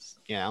Planet.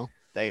 You know,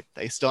 they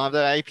still have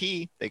that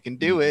IP. They can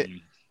do it.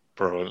 Mhm.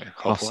 Probably,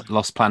 hopefully.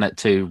 Lost Planet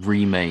 2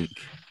 remake.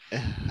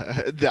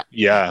 that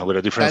Yeah, with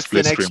a different that's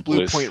the split next screen, Blue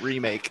please. Point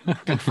remake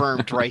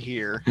confirmed right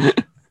here.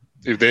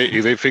 If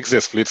they fix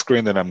the split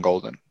screen, then I'm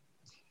golden.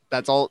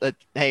 That's all.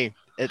 Hey,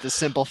 it's a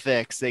simple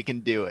fix. They can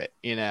do it.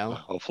 You know.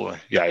 Hopefully.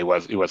 Yeah, it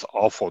was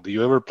awful. Do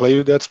you ever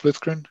play that split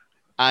screen?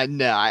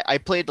 No, I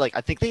played like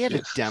I think they had a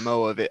Jesus.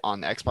 demo of it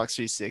on the Xbox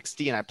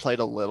 360, and I played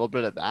a little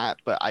bit of that,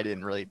 but I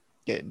didn't really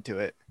get into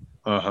it.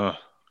 Uh-huh.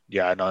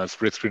 Yeah, no, the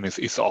split screen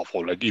is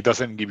awful. Like it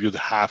doesn't give you the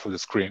half of the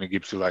screen. It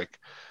gives you like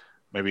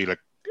maybe like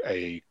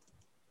a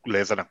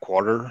less than a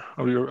quarter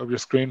of your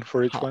screen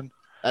for each Huh? one.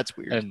 That's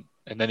weird.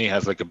 And then he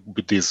has like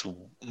with these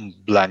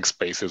blank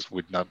spaces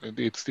with nothing.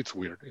 It's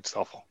weird. It's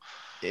awful.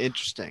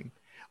 Interesting.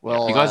 Yeah. You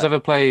Well, guys ever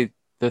play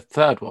the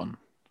third one,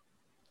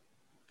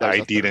 there's I a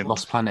third didn't. one.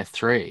 Lost Planet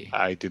 3?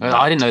 I did I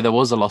not. didn't know there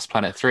was a Lost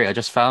Planet 3. I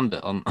just found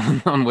it on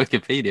on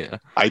Wikipedia.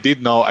 I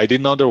did know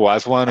there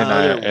was one, and Oh,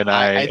 I there. and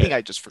I I think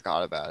I just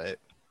forgot about it.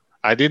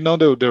 I did know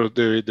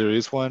there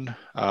is one.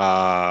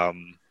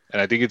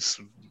 And I think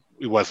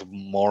it was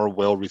more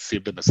well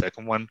received than the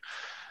second one.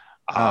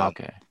 Oh, Um,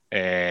 okay.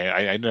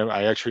 and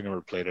I actually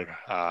never played it.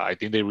 I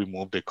think they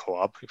removed the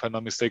co-op, if I'm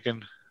not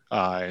mistaken,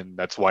 and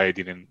that's why I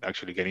didn't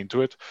actually get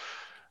into it.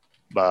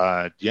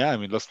 But yeah, I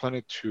mean, Lost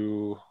Planet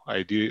 2,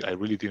 I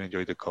really did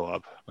enjoy the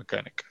co-op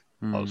mechanic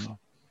also. Hmm.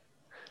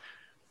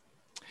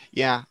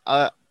 Yeah.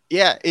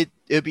 Yeah.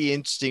 It'd be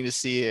interesting to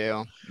see.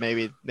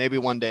 Maybe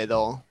one day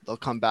they'll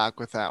come back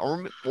with that,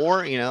 or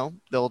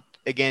they'll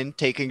again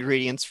take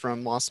ingredients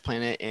from Lost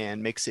Planet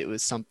and mix it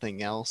with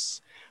something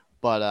else.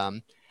 But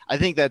I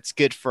think that's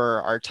good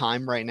for our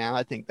time right now.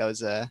 I think that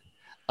was a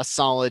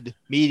solid,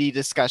 meaty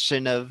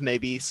discussion of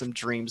maybe some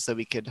dreams that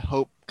we could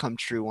hope come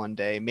true one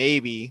day.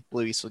 Maybe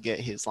Luis will get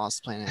his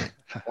Lost Planet,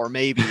 or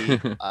maybe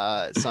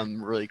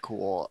some really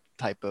cool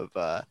type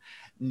of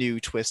new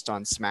twist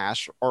on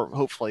Smash, or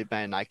hopefully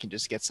Ben and I can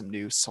just get some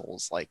new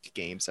Souls like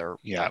games that are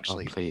Yeah. Oh,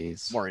 actually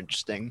please. more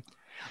interesting.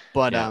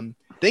 But Yeah.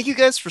 thank you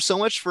guys for so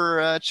much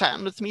for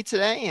chatting with me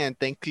today, and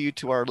thank you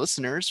to our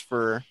listeners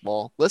for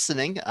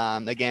listening.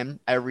 Again,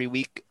 every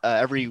week,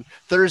 every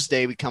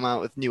Thursday, we come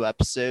out with new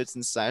episodes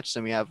and such,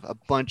 and we have a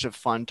bunch of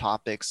fun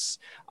topics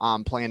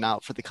planned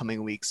out for the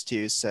coming weeks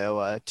too.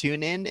 So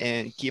tune in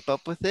and keep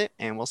up with it,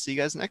 and we'll see you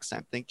guys next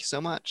time. Thank you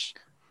so much.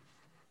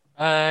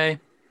 Bye.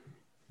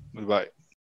 Bye.